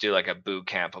and just do a boot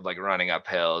camp of running up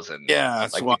hills and the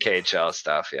KHL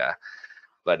stuff. Yeah.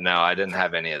 But no, I didn't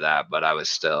have any of that, but I was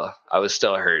still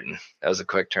hurting. That was a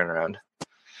quick turnaround.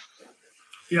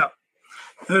 Yeah.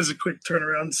 That is a quick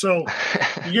turnaround. So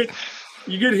you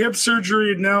get hip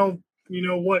surgery now,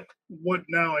 what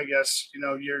now, I guess,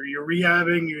 you're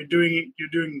rehabbing, you're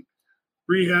doing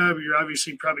rehab, you're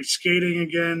obviously probably skating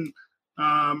again.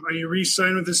 Are you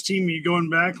re-signed with this team? Are you going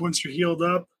back once you're healed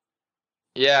up?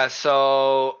 Yeah,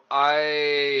 so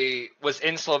I was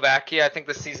in Slovakia. I think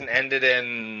the season ended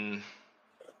in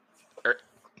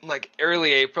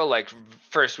early April,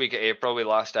 first week of April, we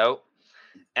lost out.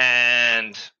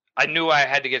 And I knew I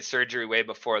had to get surgery way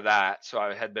before that, so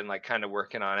I had been kind of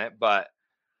working on it, but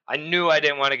I knew I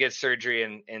didn't want to get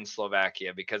surgery in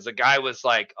Slovakia, because the guy was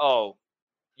like, "Oh,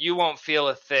 you won't feel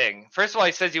a thing." First of all,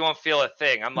 he says you won't feel a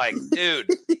thing. I'm like, dude,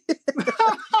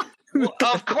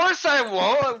 well, of course I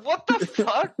won't. What the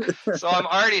fuck? So I'm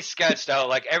already sketched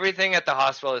out. Everything at the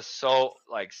hospital is so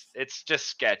it's just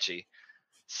sketchy.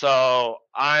 So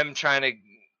I'm trying to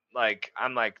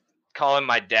I'm calling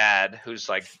my dad, who's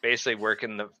basically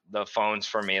working the phones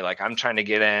for me. I'm trying to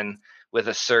get in with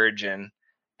a surgeon.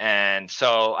 And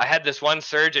so I had this one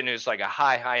surgeon who's a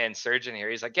high-end surgeon here.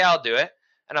 He's like, "Yeah, I'll do it."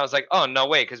 And I was like, "Oh, no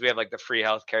way," because we have the free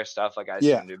healthcare stuff. I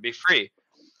assumed it would be free.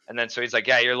 And then so he's like,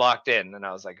 "Yeah, you're locked in." And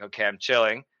I was like, "Okay, I'm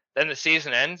chilling." Then the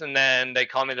season ends, and then they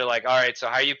call me. They're like, "All right, so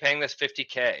how are you paying this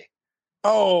 $50K?"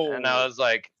 Oh. And I was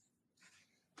like,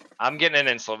 "I'm getting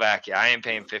in Slovakia. I ain't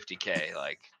paying $50K.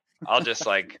 I'll just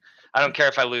I don't care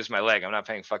if I lose my leg. I'm not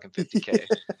paying fucking $50K."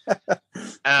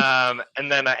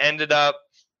 And then I ended up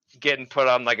getting put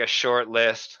on a short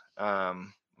list.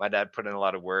 My dad put in a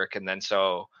lot of work, and then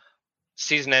so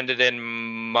season ended in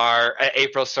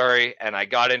April, and I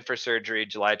got in for surgery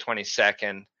July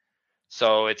 22nd.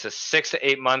 So it's a 6 to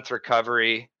 8 month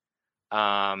recovery.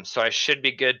 So I should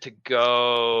be good to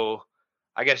go.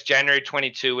 I guess January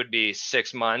 22 would be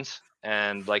 6 months.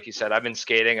 And like you said, I've been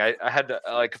skating. I had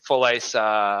like a full ice,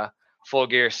 full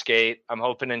gear skate. I'm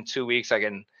hoping in 2 weeks I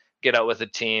can get out with a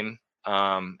team.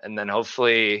 And then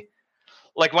hopefully,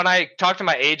 like when I talk to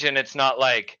my agent, it's not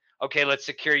like, okay, let's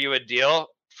secure you a deal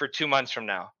for 2 months from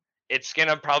now. It's going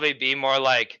to probably be more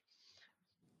like,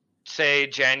 say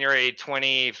January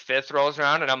 25th rolls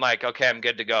around and I'm like, okay, I'm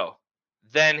good to go.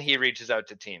 Then he reaches out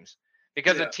to teams.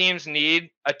 Because a team's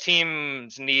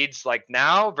needs like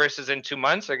now versus in 2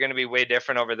 months are going to be way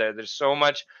different over there. There's so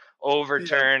much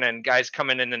overturn and guys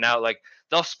coming in and out. Like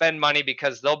they'll spend money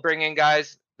because they'll bring in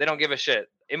guys. They don't give a shit.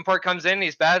 Import comes in,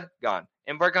 he's bad, gone.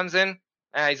 Import comes in,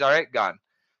 he's all right, gone.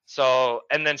 So,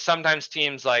 and then sometimes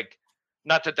teams like,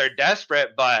 not that they're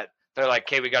desperate, but they're like,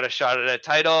 okay, we got a shot at a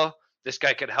title. This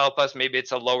guy could help us. Maybe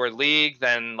it's a lower league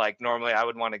than like normally I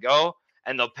would want to go.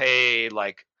 And they'll pay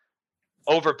like,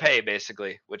 overpay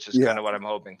basically, which is kind of what I'm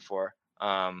hoping for.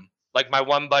 Like my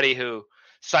one buddy who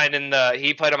signed in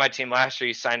he played on my team last year.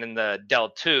 He signed in the Dell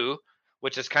 2,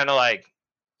 which is kind of like,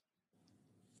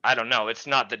 I don't know. It's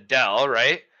not the Dell,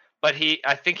 right? But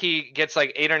I think he gets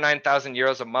like 8,000 or 9,000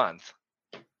 euros a month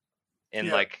in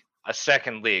like a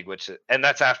second league, and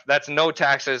that's no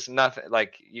taxes, nothing.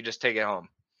 Like you just take it home.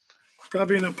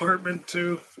 Probably an apartment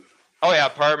too. Oh yeah,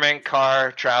 apartment,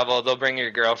 car, travel. They'll bring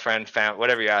your girlfriend,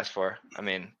 whatever you ask for. I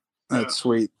mean, that's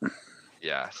sweet.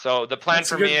 Yeah. So the plan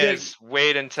for me is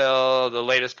wait until the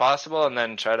latest possible, and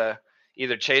then try to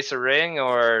either chase a ring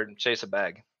or chase a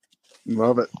bag.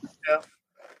 Love it. Yeah.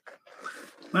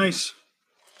 Nice.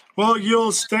 Well,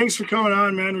 Yules, thanks for coming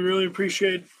on, man. We really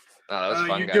appreciate that was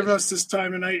fun, you guys. giving us this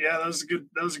time tonight. Yeah, that was good.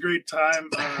 That was a great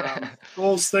time.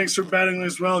 Coles, thanks for betting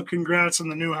as well. Congrats on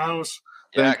the new house.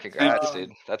 Yeah, congrats,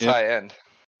 dude. That's high end.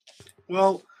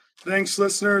 Well, thanks,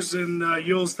 listeners, and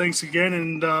Yules, thanks again,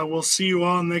 and we'll see you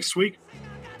all next week.